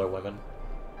muscular women.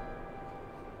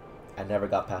 I never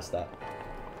got past that.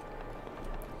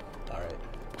 Alright.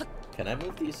 Can I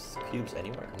move these cubes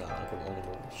anywhere? No, I can only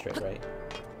move them straight, right?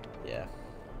 Yeah.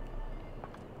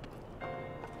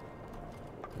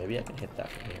 Maybe I can hit that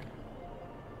from here.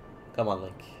 Come on,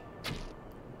 Link.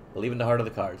 Believe in the heart of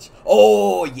the cards.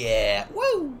 Oh, yeah!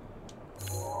 Woo!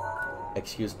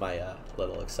 Excuse my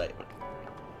little excitement.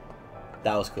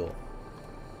 That was cool.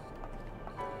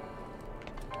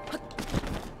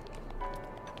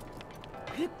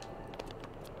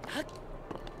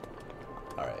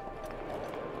 Alright.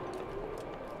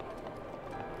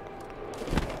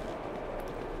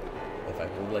 If I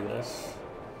move like this,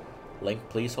 Link,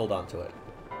 please hold on to it.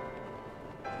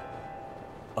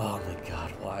 Oh my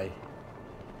god, why?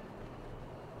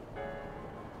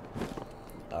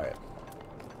 Alright.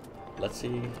 Let's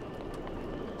see.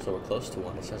 So we're close to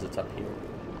one. It says it's up here.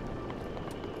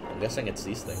 I'm guessing it's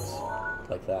these things.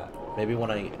 Like that. Maybe when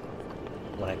I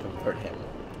convert him,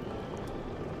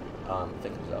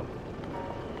 things up.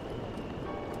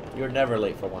 You're never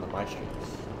late for one of my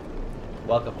streams.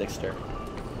 Welcome, Dixter.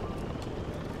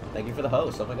 Thank you for the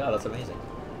host. Oh my god, that's amazing.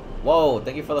 Whoa,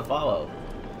 thank you for the follow.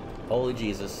 Holy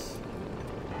Jesus.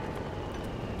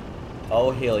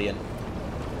 Oh, Helion.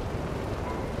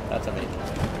 That's amazing.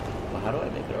 Well, how do I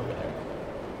make it over there?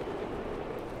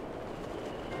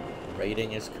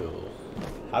 Raiding is cool.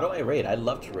 How do I raid? I'd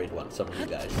love to raid some of you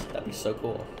guys. That'd be so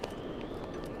cool.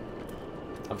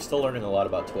 I'm still learning a lot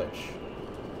about Twitch.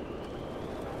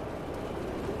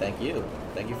 Thank you.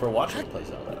 Thank you for watching me play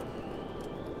Zelda.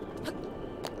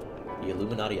 The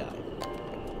Illuminati Eye.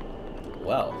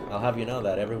 Well, I'll have you know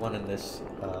that everyone in this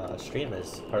stream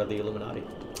is part of the Illuminati.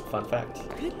 Fun fact.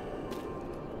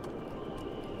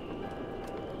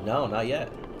 No, not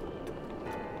yet.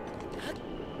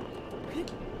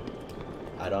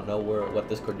 I don't know what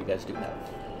Discord you guys do have.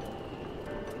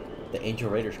 The Angel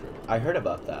Raiders group. I heard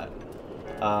about that.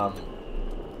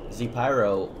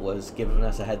 Z-Pyro was giving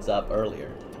us a heads up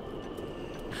earlier.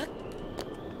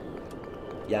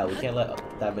 Yeah, we can't let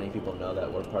that many people know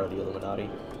that we're part of the Illuminati.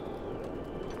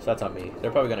 So that's on me.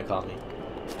 They're probably gonna call me.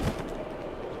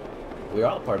 We're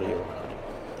all part of the Illuminati.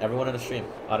 Everyone in the stream,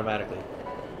 automatically.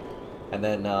 And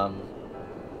then,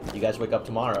 you guys wake up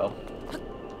tomorrow,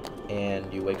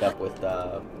 and you wake up with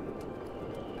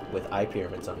eye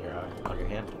pyramids on your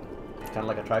hand. Kind of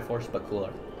like a Triforce, but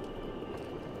cooler.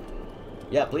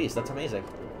 Yeah, please. That's amazing.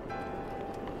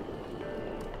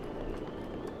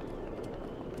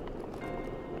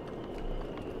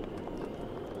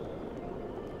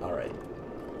 All right.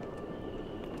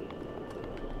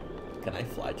 Can I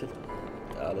fly to them?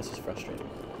 This is frustrating.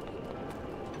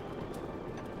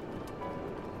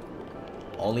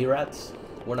 Only rats?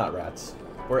 We're not rats.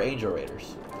 We're Angel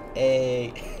Raiders.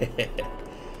 Hey.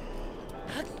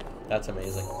 That's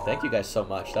amazing. Thank you guys so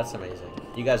much. That's amazing.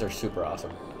 You guys are super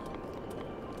awesome.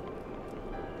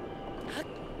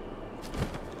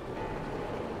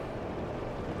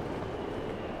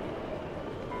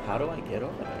 How do I get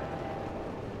over there?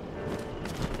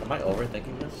 Am I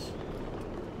overthinking this?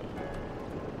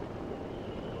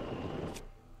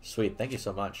 Sweet. Thank you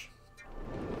so much.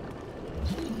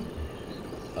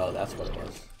 Oh, that's what it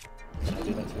was. Can I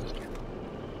do that too?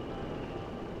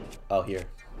 Oh, here.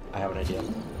 I have an idea.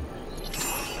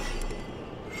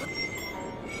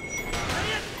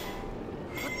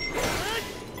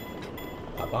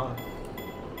 Hop on.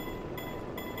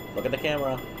 Look at the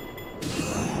camera.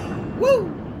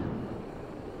 Woo!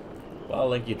 Well,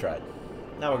 Link, you tried.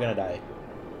 Now we're gonna die.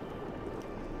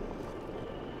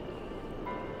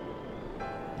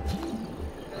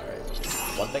 Alright.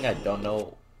 One thing I don't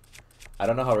know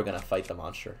how we're gonna fight the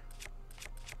monster.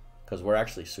 Because we're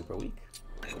actually super weak.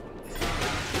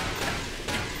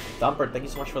 Thumper, thank you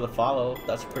so much for the follow.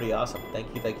 That's pretty awesome.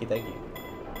 Thank you, thank you, thank you.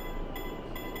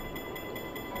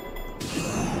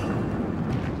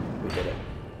 We did it.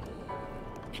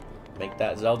 Make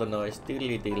that Zelda noise.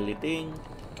 Doodly doodly ding.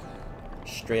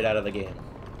 Straight out of the game.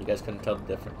 You guys couldn't tell the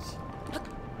difference.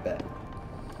 Bet.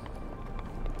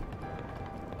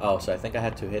 Oh, so I think I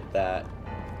had to hit that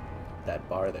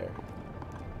bar there.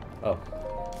 Oh.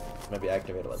 Maybe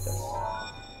activate it like this.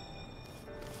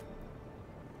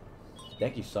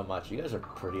 Thank you so much. You guys are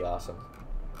pretty awesome.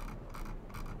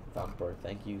 Thumper,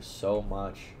 thank you so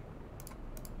much.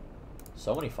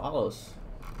 So many follows.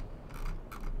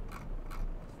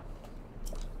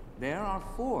 There are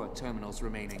 4 terminals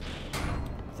remaining.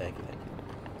 Thank you, thank you.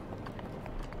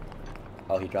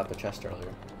 Oh, he dropped the chest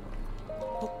earlier.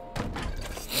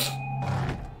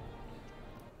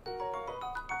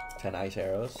 Ten ice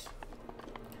arrows.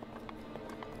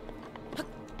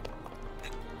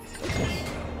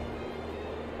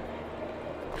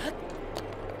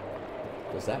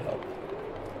 Does that help?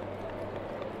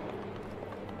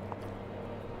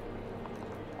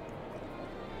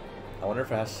 I wonder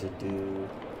if it has to do...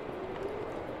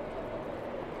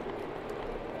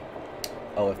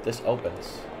 Oh, if this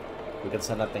opens, we can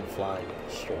send that thing flying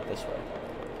straight this way.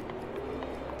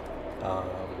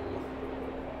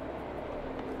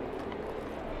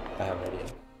 I have an idea.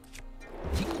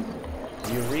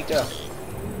 Eureka!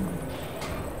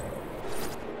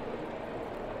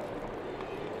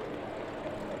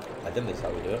 I think this is how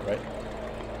we do it, right?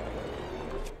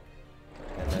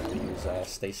 And then we use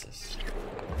stasis.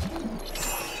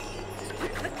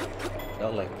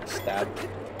 No, Link. Stab.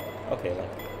 Okay,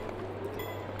 Link.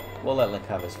 We'll let Link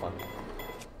have his fun.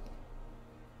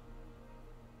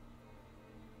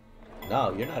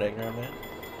 No, you're not ignorant, man.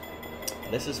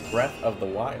 This is Breath of the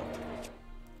Wild.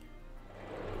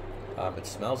 It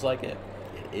smells like it.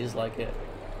 It is like it.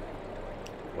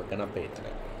 We're gonna bathe in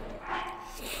it.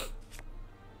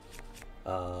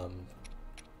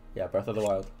 Yeah, Breath of the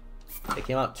Wild. It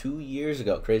came out 2 years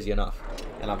ago, crazy enough.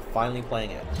 And I'm finally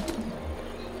playing it.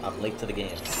 I'm late to the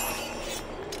game.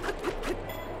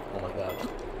 Oh my god.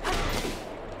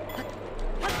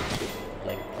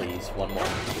 Link, please, one more.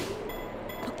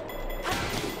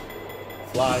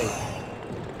 Fly.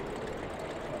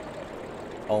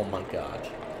 Oh my god.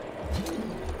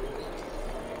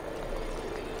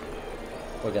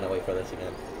 We're gonna wait for this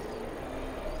again.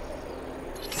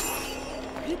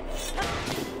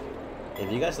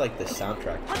 If you guys like this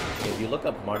soundtrack, if you look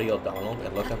up Marty O'Donnell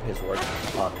and look up his work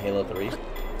on Halo 3,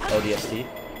 ODST,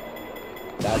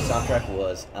 that soundtrack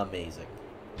was amazing.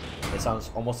 It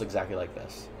sounds almost exactly like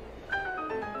this.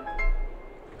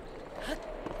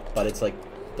 But it's like,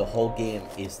 the whole game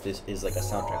is like a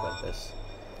soundtrack like this.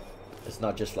 It's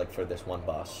not just like for this one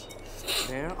boss.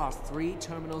 There are 3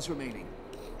 terminals remaining.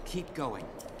 Keep going.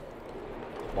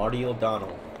 Marty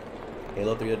O'Donnell.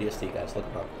 Halo 3 ODST, guys, look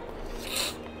him up.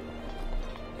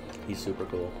 He's super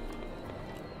cool.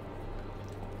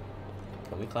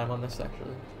 Can we climb on this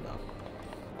actually? No.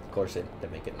 Of course they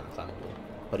make it not climbable.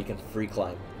 But he can free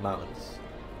climb mountains.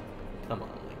 Come on,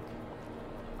 Link.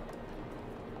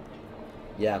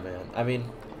 Yeah, man. I mean,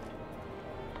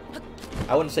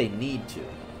 I wouldn't say need to.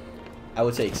 I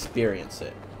would say experience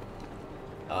it.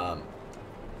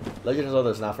 Legend of Zelda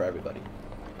is not for everybody.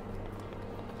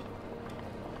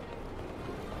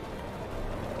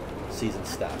 Season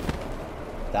staff.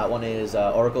 That one is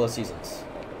Oracle of Seasons.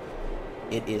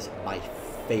 It is my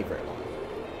favorite one.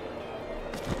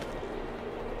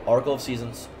 Oracle of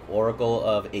Seasons, Oracle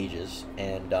of Ages,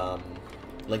 and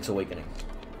Link's Awakening.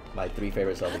 My 3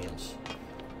 favorite Zelda games.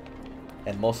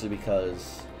 And mostly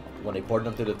because when they ported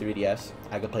them to the 3DS,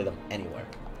 I could play them anywhere.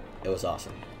 It was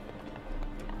awesome.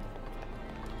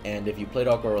 And if you played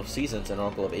Oracle of Seasons and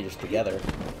Oracle of Ages together,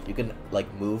 you can like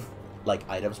move like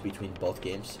items between both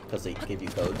games because they give you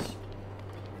codes.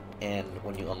 And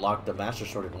when you unlock the Master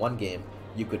Sword in one game,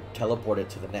 you could teleport it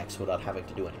to the next without having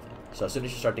to do anything. So as soon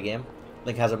as you start the game,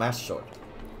 Link has a Master Sword.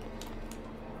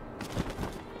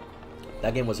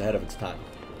 That game was ahead of its time.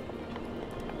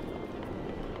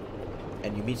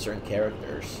 And you meet certain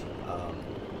characters,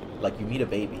 like you meet a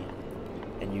baby,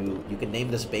 and you can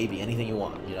name this baby anything you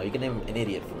want. You know, you can name him an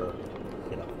idiot for,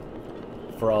 you know,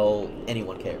 for all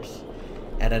anyone cares.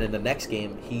 And then in the next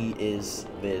game, he is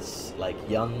this like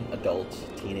young adult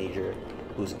teenager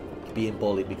who's being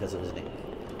bullied because of his name.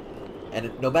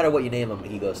 And no matter what you name him,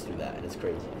 he goes through that, and it's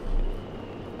crazy.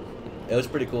 It was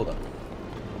pretty cool though.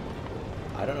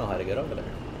 I don't know how to get over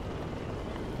there.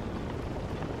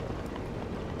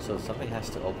 So something has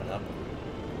to open up.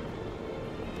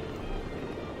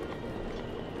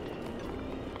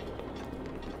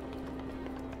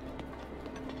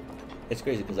 It's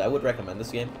crazy because I would recommend this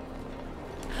game.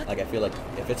 Like I feel like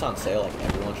if it's on sale, like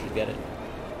everyone should get it.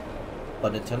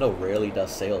 But Nintendo rarely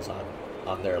does sales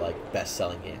on their like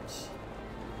best-selling games.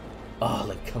 Oh,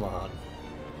 like come on.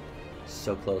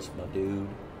 So close, my dude.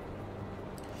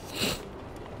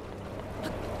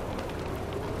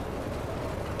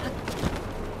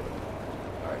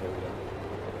 Alright, here we go.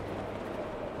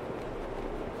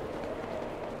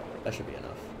 That should be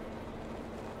enough.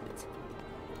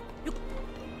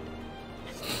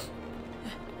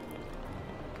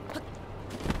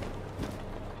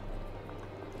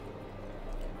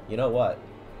 You know what?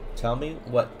 Tell me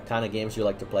what kind of games you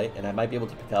like to play, and I might be able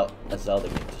to pick out a Zelda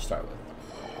game to start with.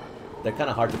 They're kind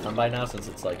of hard to come by now since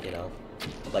it's like, you know,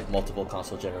 like multiple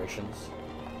console generations.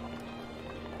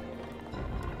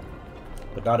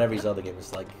 But not every Zelda game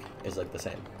is like the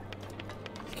same.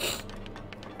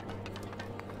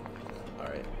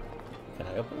 Alright. Can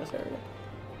I open this area?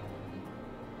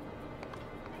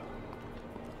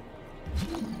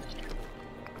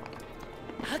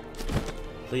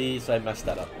 Please, I messed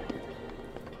that up.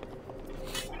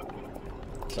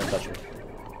 Don't touch me.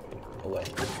 Away.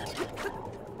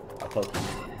 I'll poke you.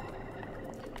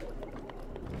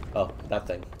 Oh, that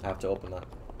thing. I have to open that.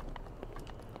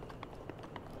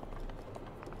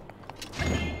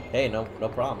 Hey, no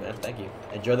problem, man. Thank you.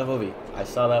 Enjoy the movie. I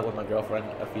saw that with my girlfriend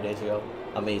a few days ago.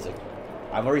 Amazing.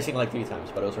 I've already seen it like 3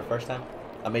 times, but it was her first time.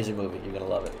 Amazing movie. You're gonna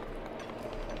love it.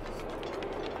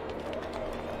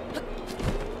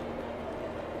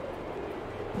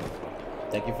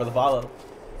 Thank you for the follow.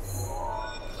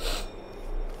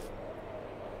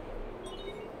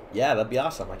 Yeah, that'd be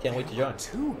awesome. I can't wait to join.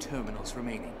 2 terminals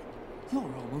remaining. You're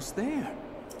almost there.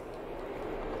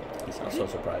 He sounds so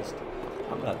surprised.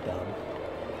 I'm not dumb.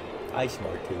 I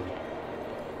smart too.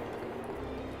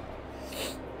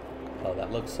 Oh, that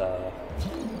looks like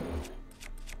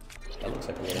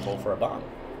a little hole for a bomb.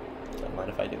 Don't mind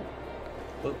if I do.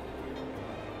 Boop.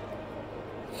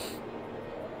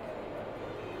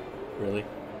 Really?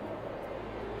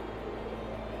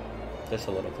 Just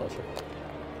a little closer.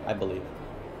 I believe.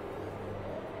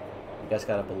 You guys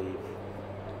gotta believe.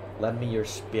 Lend me your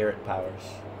spirit powers.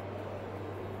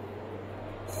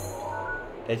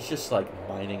 It's just like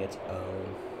mining its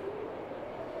own.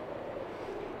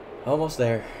 Almost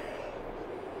there.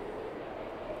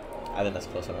 I think that's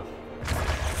close enough.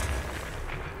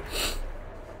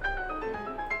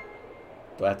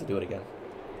 Do I have to do it again?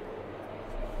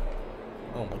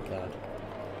 Oh my god.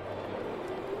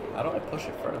 How do I push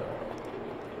it further?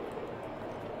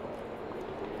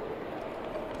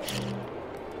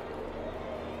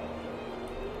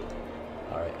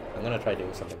 Alright, I'm gonna try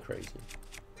doing something crazy.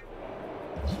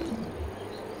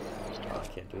 Oh, I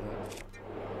can't do that.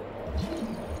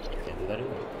 Can't do that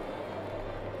either.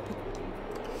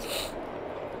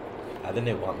 I think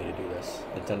they want me to do this.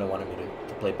 Nintendo wanted me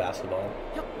to play basketball.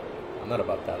 I'm not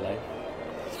about that life.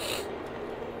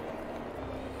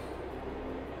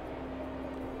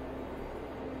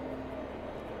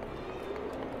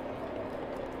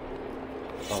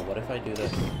 Oh, what if I do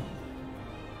this?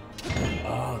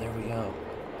 Oh, there we go.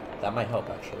 That might help,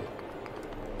 actually.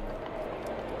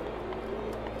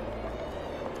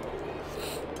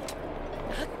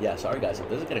 Yeah, sorry guys, if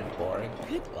this is getting boring,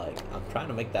 like, I'm trying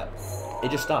to make that... It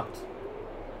just stopped.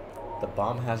 The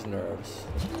bomb has nerves.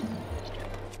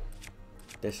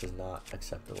 This is not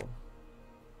acceptable.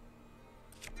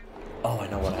 Oh, I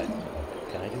know what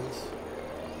Can I do this?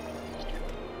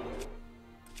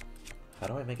 How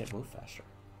do I make it move faster?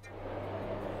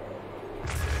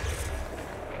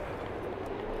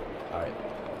 Alright.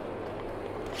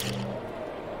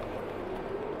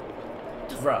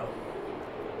 Bro.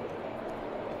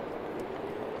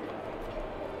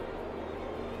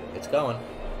 It's going.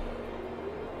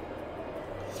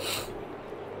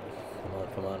 Come on,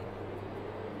 come on.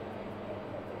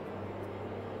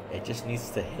 It just needs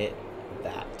to hit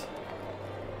that.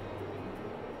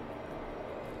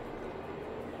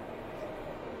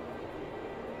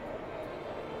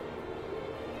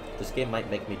 This game might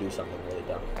make me do something really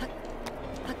dumb.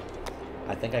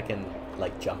 I think I can,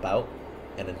 like, jump out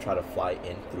and then try to fly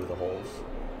in through the holes.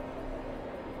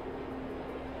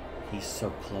 He's so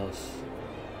close.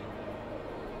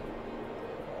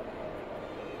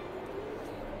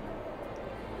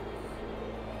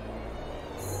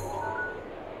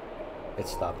 It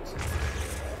stopped.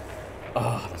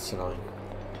 Oh, that's annoying.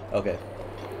 Okay.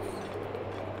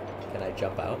 Can I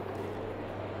jump out?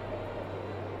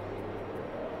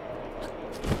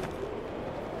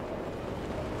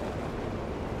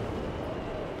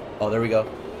 Oh, there we go.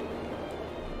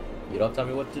 You don't tell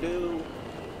me what to do.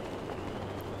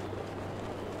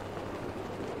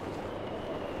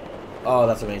 Oh,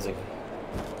 that's amazing.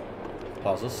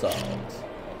 Puzzle solved.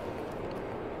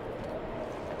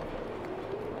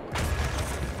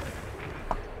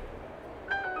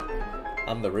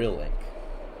 I'm the real Link.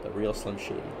 The real Slim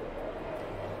Shady.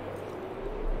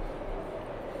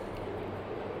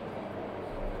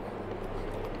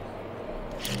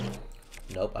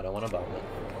 Nope, I don't want to bomb it.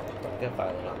 Don't get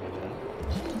violent on me, man.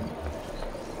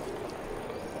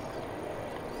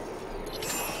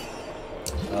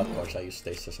 Oh, of course, I use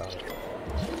stasis on it.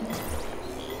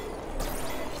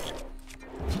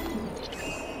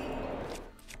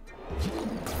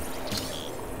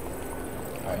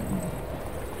 Alright.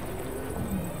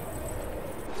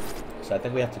 So I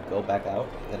think we have to go back out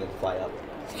and then fly up.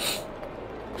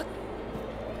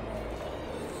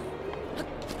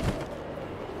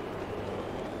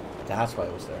 That's why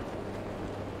it was there.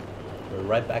 We're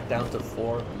right back down to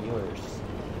 4 viewers.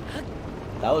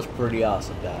 That was pretty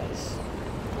awesome, guys.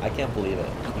 I can't believe it.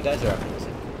 You guys are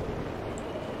amazing.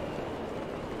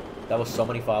 That was so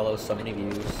many follows, so many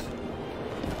views.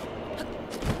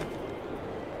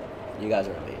 You guys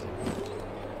are amazing.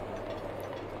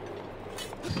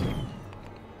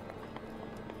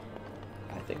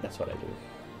 I think that's what I do.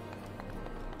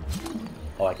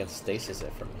 Oh, I can stasis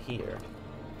it from here.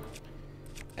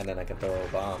 And then I can throw a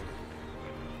bomb.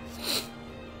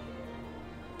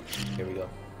 Here we go.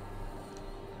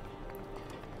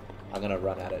 I'm gonna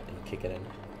run at it and kick it in.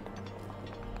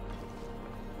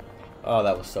 Oh,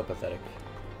 that was so pathetic.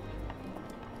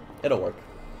 It'll work.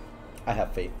 I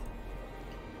have faith.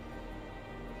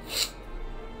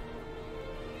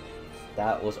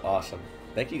 That was awesome.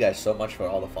 Thank you guys so much for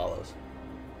all the follows.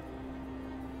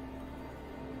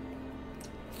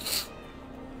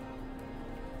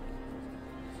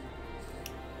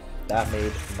 That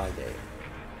made my day.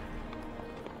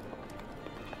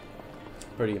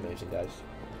 Pretty amazing, guys.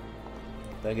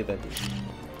 Thank you, thank you.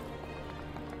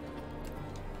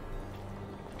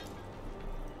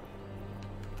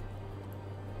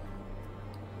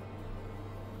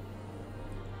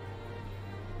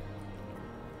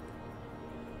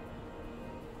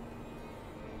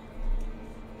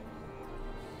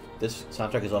 This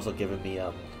soundtrack is also giving me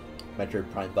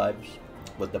Metroid Prime vibes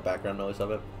with the background noise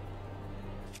of it.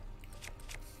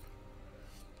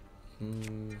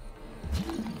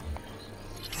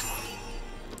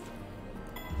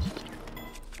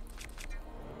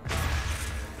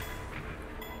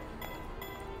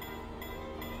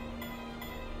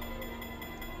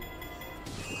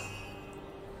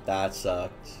 That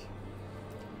sucked.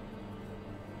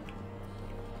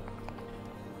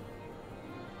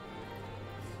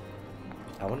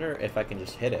 I wonder if I can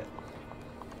just hit it.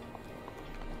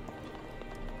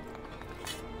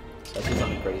 Let's do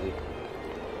something crazy.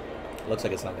 Looks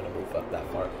like it's not gonna move up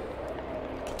that far.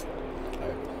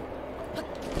 Alright.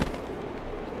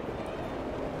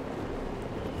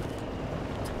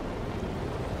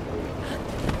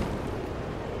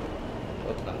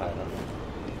 Oops, not high enough.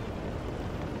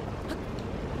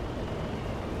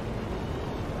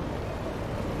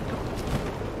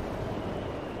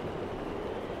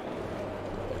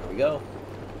 There we go.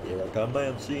 Here I come, I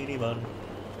am seeing man.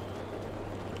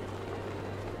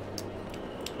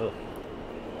 Oh.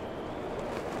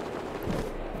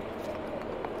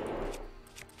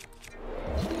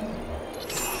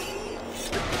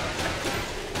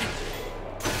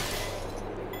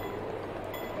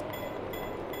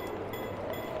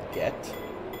 Get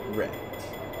wrecked.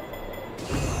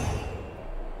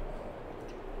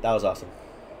 That was awesome.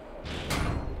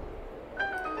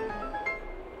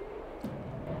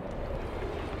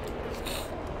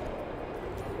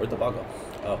 Where'd the ball go?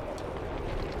 Oh.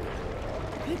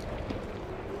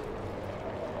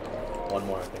 One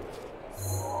more, I think.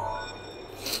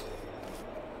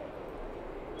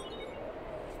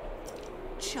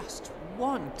 Just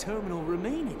one terminal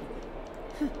remaining.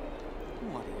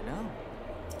 What do you know?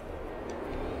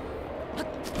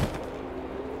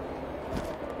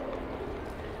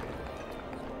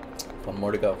 One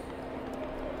more to go.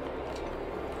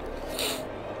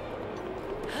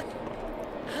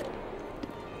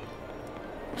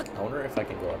 I wonder if I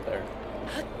can go up there.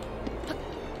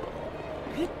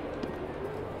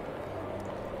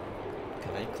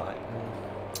 Can I climb?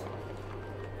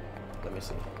 Let me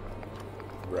see.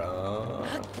 Run.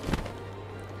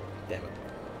 Damn it.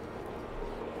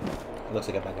 Looks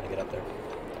like I'm not gonna get up there.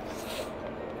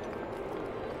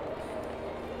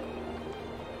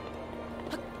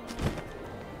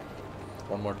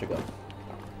 One more to go.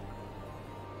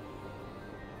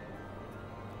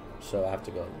 So I have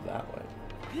to go that way.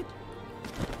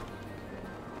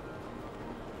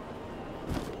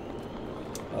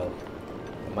 Oh.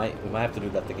 We might have to do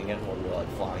that thing again where we're like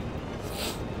flying.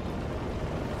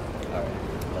 Alright,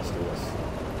 let's do this.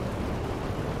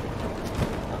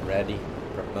 I'm ready.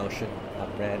 Promotion.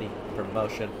 I'm ready.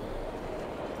 Promotion.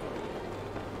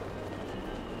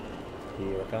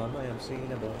 Here I come, I am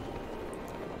seeing a boy.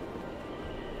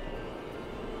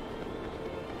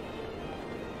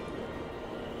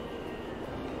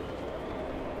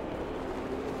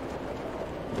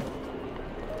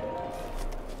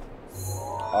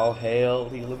 All hail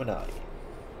the Illuminati.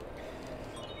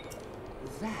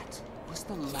 That was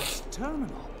the last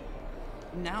terminal.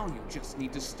 Now you just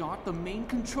need to start the main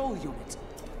control unit.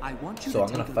 I want you So to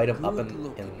I'm gonna take fight a him up good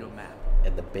look at your map.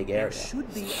 in the big area. There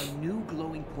should be a new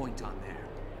glowing point on there.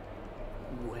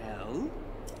 Well,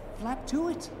 flap to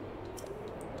it.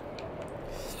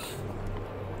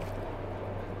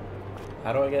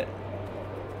 How do I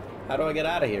get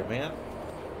out of here, man?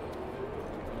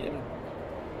 You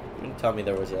didn't tell me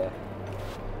there was a...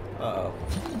 Uh-oh.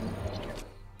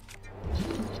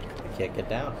 I can't get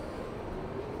down.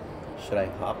 Should I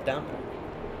hop down?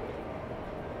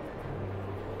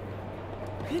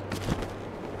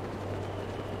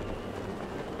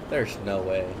 There's no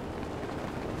way.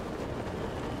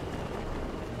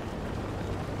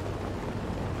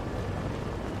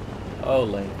 Oh,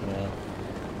 Link, man.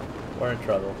 We're in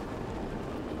trouble.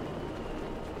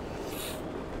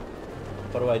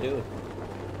 What do I do?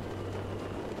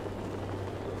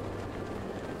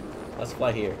 Let's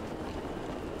fly here.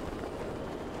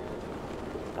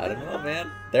 I don't know,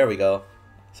 man. There we go.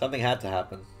 Something had to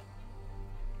happen.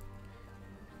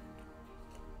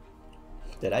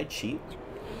 Did I cheat?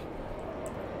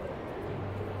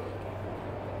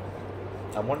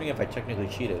 I'm wondering if I technically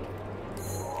cheated.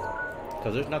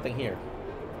 Because there's nothing here.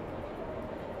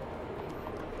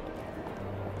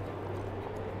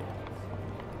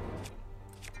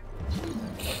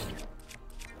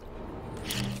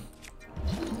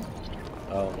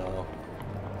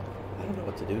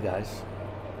 do, guys.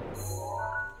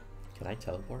 Can I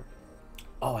teleport?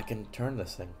 Oh, I can turn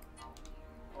this thing.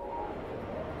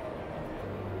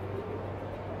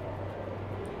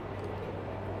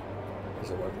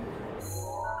 Does it work?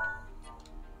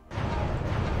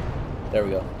 There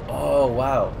we go. Oh,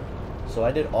 wow. So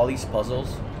I did all these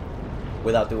puzzles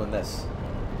without doing this.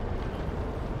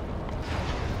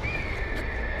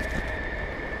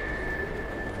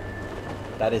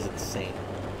 That is insane.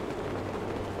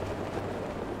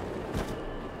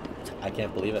 I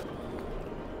can't believe it.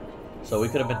 So we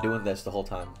could have been doing this the whole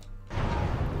time.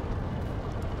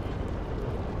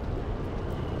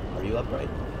 Are you upright?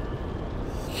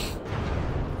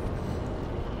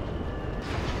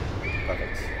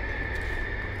 Perfect.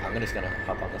 I'm just gonna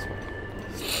hop on this one.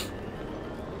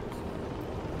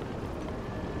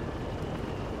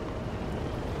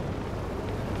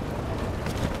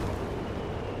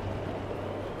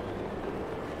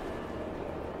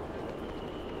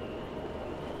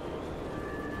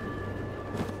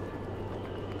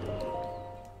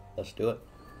 Let's do it.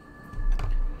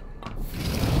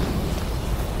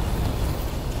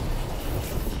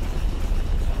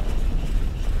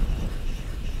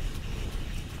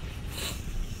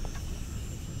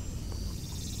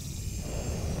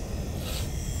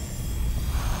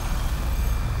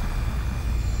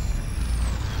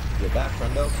 You're back,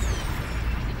 friendo.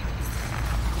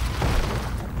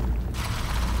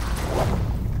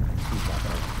 He's not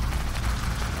back.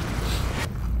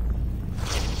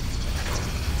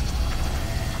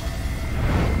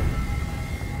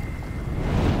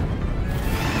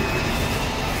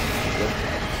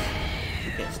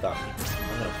 You can't stop me.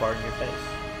 I'm gonna fart in your face.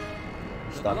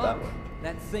 Stop that one.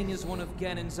 That thing is one of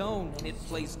Ganon's own, and it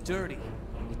plays dirty.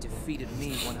 It defeated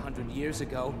me 100 years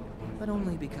ago, but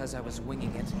only because I was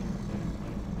winging it.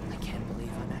 I can't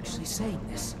believe I'm actually saying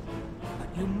this, but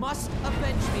you must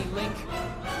avenge me, Link.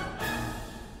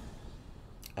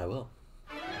 I will.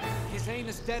 His aim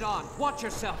is dead on. Watch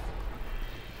yourself.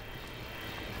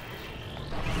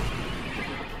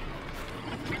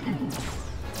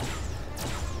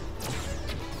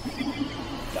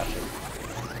 Gotcha.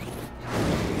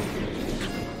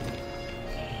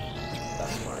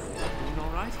 That's smart. Doing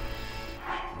all right?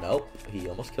 Nope, he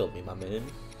almost killed me, my man.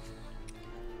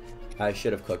 I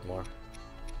should have cooked more.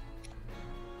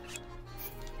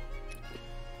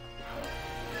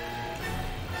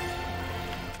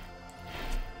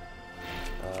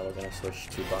 We're gonna switch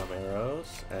to bomb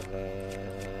arrows, and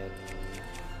then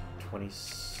 15.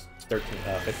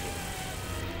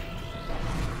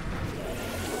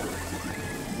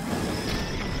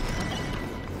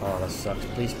 Oh, that sucks.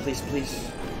 Please, please,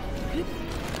 please.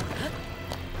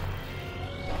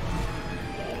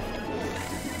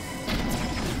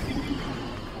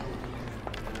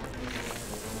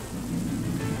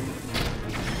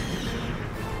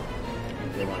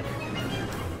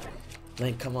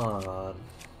 Link, come on.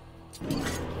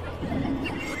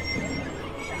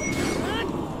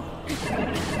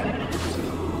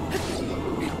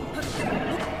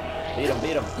 Beat him,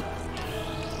 beat him.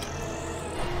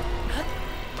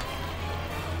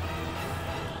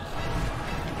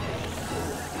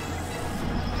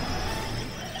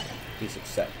 He's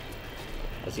upset,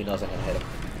 because he knows I'm gonna hit him.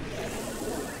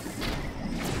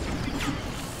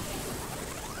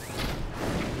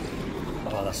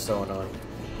 Oh, that's so annoying.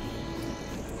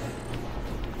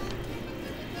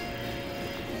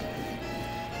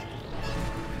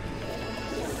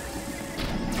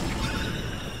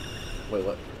 Wait,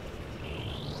 what?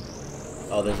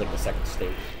 Oh, there's like the second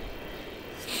stage.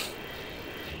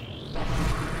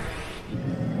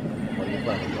 What are you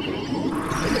planning to do?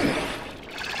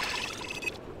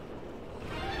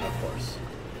 Of course.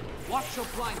 Watch your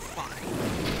blind spot.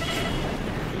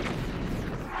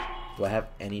 Do I have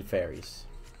any fairies?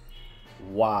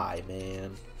 Why,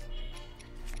 man?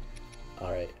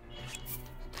 Alright.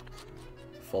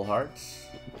 Full hearts?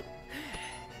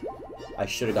 I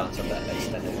should have gotten some that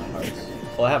extended my hearts.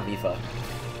 Well, I have Mipha.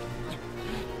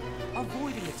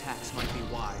 Avoiding attacks might be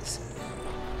wise.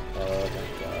 Oh my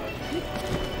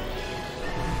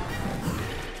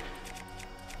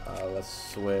god. Let's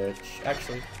switch.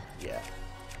 Actually, yeah.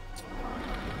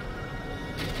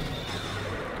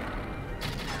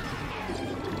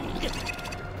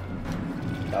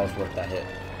 That was worth that hit.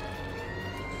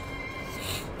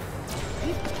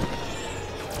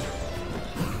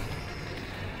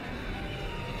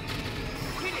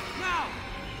 Hit it now!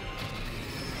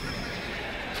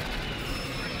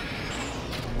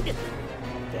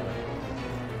 Damn it.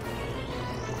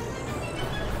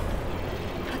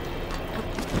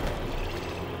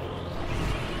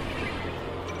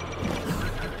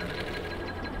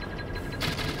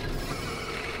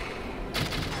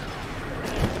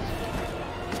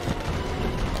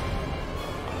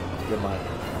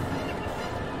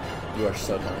 You are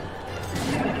so done.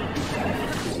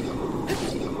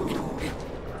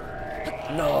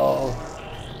 No.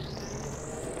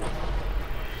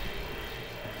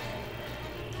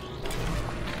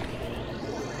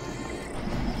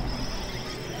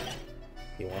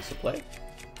 He wants to play.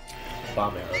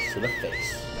 Bomb arrows to the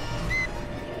face.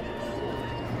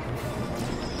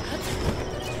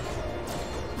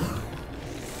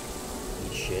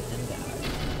 Eat shit and die.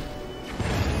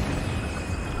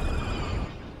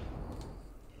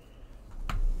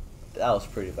 That was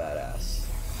pretty badass.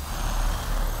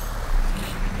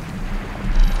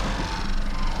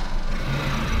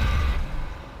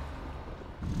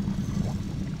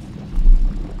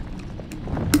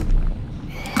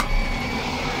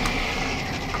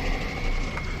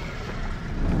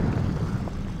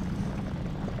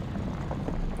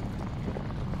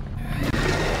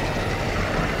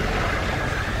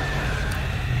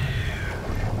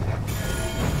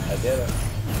 I did it.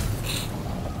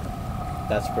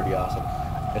 That's pretty awesome.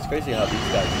 It's crazy how these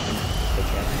guys the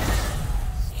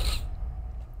champions.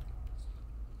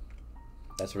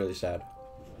 That's really sad.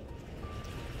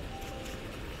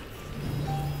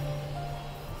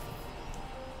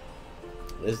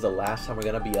 This is the last time we're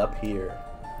gonna be up here.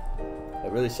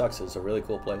 It really sucks. It's a really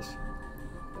cool place.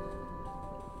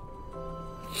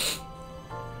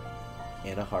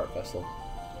 And a heart vessel.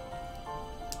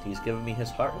 He's giving me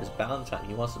his heart, his Valentine.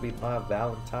 He wants to be my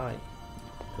Valentine.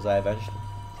 Because I avenged him.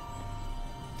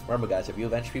 Remember guys, if you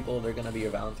avenge people, they're gonna be your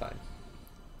Valentine.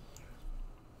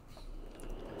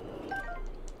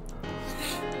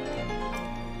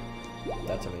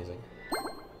 That's amazing.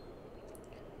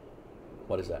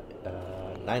 What is that?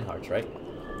 9 hearts, right?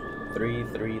 3,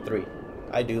 3, 3.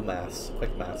 I do maths.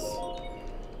 Quick maths.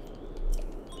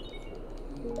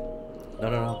 No, no,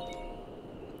 no.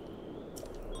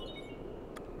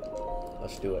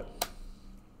 Let's do it.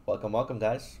 Welcome, welcome,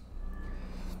 guys.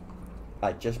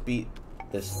 I just beat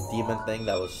this demon thing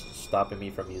that was stopping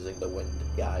me from using the wind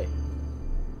guy.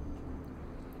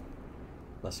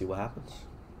 Let's see what happens.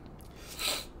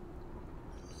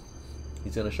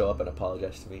 He's gonna show up and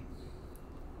apologize to me.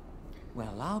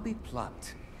 Well, I'll be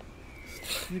plucked.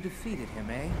 You defeated him,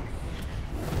 eh?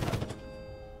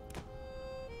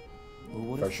 Who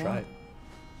would have First try. thought?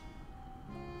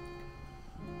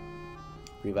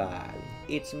 Rivali.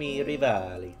 It's me,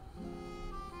 Rivali.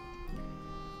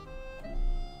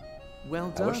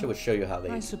 Well I done. wish it would show you how I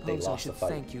they suppose I lost the should fight.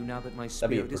 thank you now that my That'd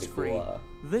be a spirit is pretty free. cool,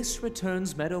 This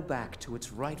returns Meadow back to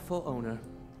its rightful owner.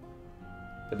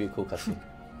 That'd be a cool cutscene.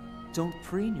 Don't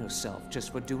preen yourself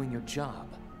just for doing your job.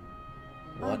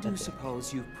 I What the do heck?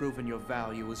 suppose you've proven your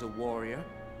value as a warrior.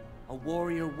 A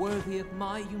warrior worthy of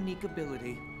my unique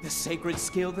ability. The sacred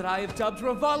skill that I have dubbed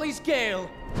Rivali's Gale.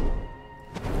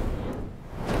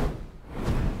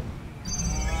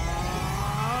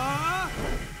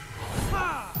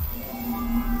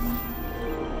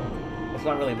 It's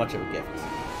not really much of a gift.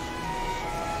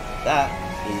 That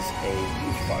is a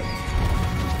huge part.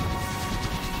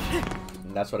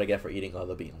 And that's what I get for eating all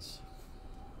the beans.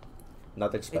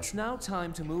 Nothing special. It's now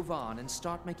time to move on and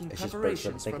start making It's just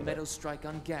preparations person for thinking Meadow's strike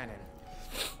on Ganon.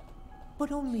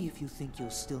 But only if you think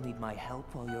you'll still need my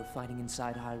help while you're fighting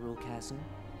inside Hyrule Castle.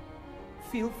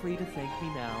 Feel free to thank me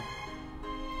now.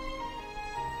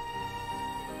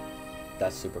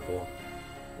 That's super cool.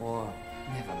 Or,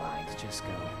 never mind, just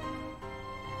go.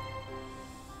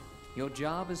 Your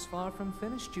job is far from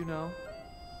finished, you know.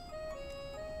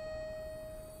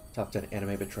 Top 10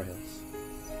 anime betrayals.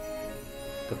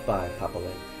 Goodbye, Papa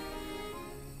Link.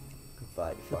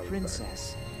 Goodbye, The Fire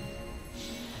princess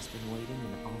has been waiting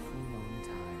an awful long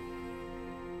time.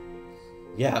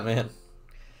 Yeah, man.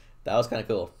 That was kind of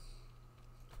cool.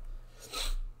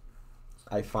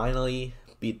 I finally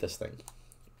beat this thing.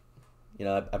 You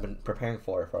know, I've been preparing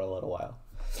for it for a little while.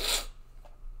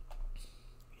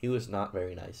 He was not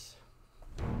very nice.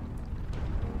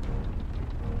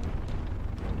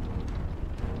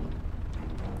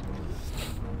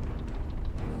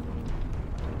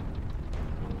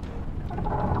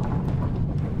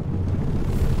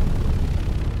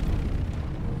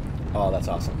 Oh, that's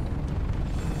awesome.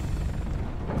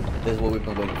 This is what we've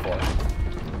been waiting for.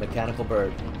 Mechanical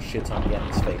bird shits on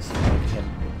Ganon's face and makes him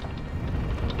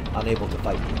unable to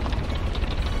fight.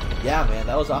 Yeah, man,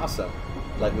 that was awesome.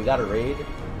 Like, we got a raid.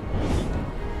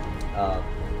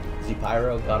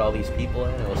 Z-Pyro got all these people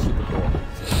in. It was super cool.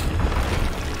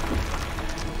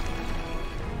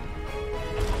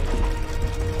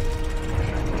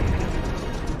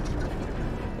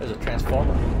 There's a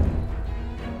transformer.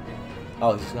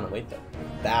 Oh, he's just gonna wait there.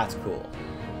 That's cool.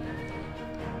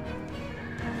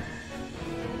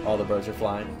 All the birds are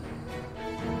flying.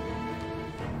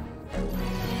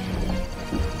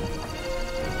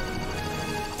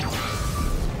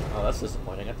 that's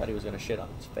disappointing. I thought he was gonna shit on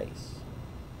his face.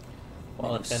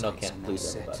 Well, Nintendo can't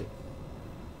please everybody.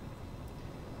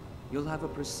 You'll have a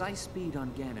precise speed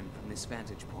on Ganon from this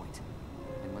vantage point.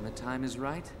 And when the time is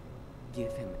right,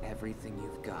 give him everything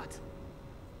you've got.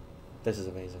 This is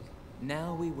amazing.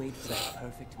 Now we wait for that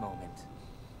perfect moment.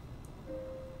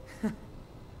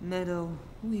 Meadow,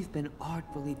 we've been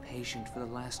artfully patient for the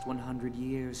last 100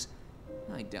 years.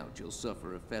 I doubt you'll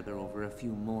suffer a feather over a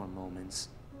few more moments.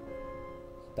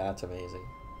 That's amazing.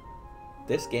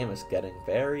 This game is getting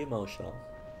very emotional.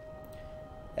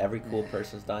 Every cool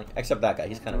person's dying, except that guy.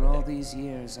 He's kind of After all ridiculous. these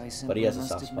years, I But simply he has a must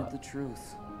soft admit spot. the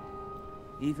truth.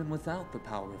 Even without the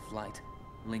power of flight,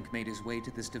 Link made his way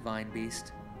to this divine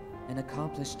beast and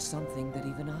accomplished something that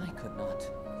even I could not.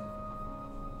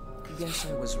 Guess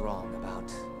I was wrong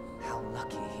about how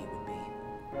lucky he would be.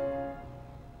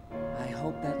 I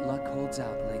hope that luck holds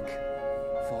out, Link,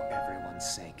 for everyone's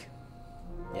sake.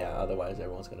 Yeah, otherwise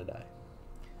everyone's gonna die.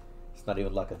 It's not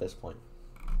even luck at this point.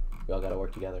 We all gotta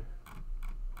work together.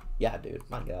 Yeah, dude,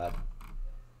 my god.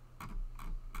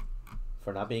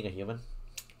 For not being a human,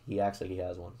 he acts like he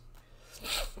has one.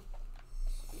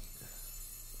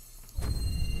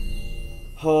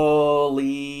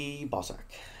 Holy Bossack.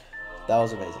 That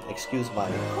was amazing. Excuse my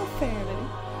profanity.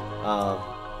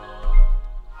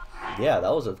 Yeah,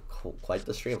 that was quite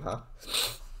the stream, huh?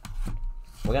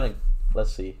 We're gonna,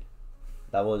 let's see.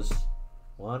 That was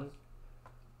 1,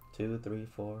 2, 3,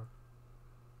 4,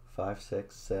 5,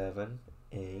 6, 7,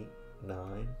 8,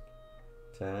 9,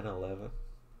 10, 11,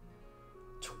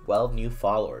 12 new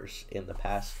followers in the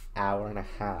past hour and a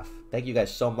half. Thank you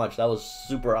guys so much. That was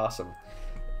super awesome.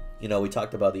 You know, we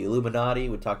talked about the Illuminati,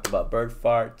 we talked about bird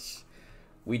farts.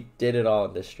 We did it all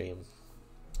in this stream.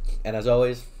 And as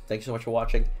always, thanks so much for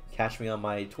watching. Catch me on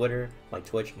my Twitter, my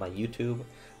Twitch, my YouTube.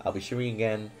 I'll be streaming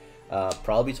again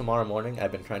probably tomorrow morning.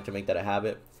 I've been trying to make that a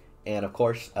habit. And of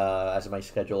course, as my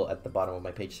schedule at the bottom of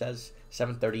my page says,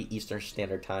 7:30 Eastern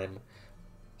Standard Time,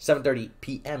 7:30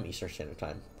 p.m. Eastern Standard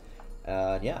Time.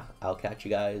 Yeah, I'll catch you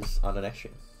guys on the next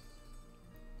stream.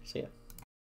 See ya.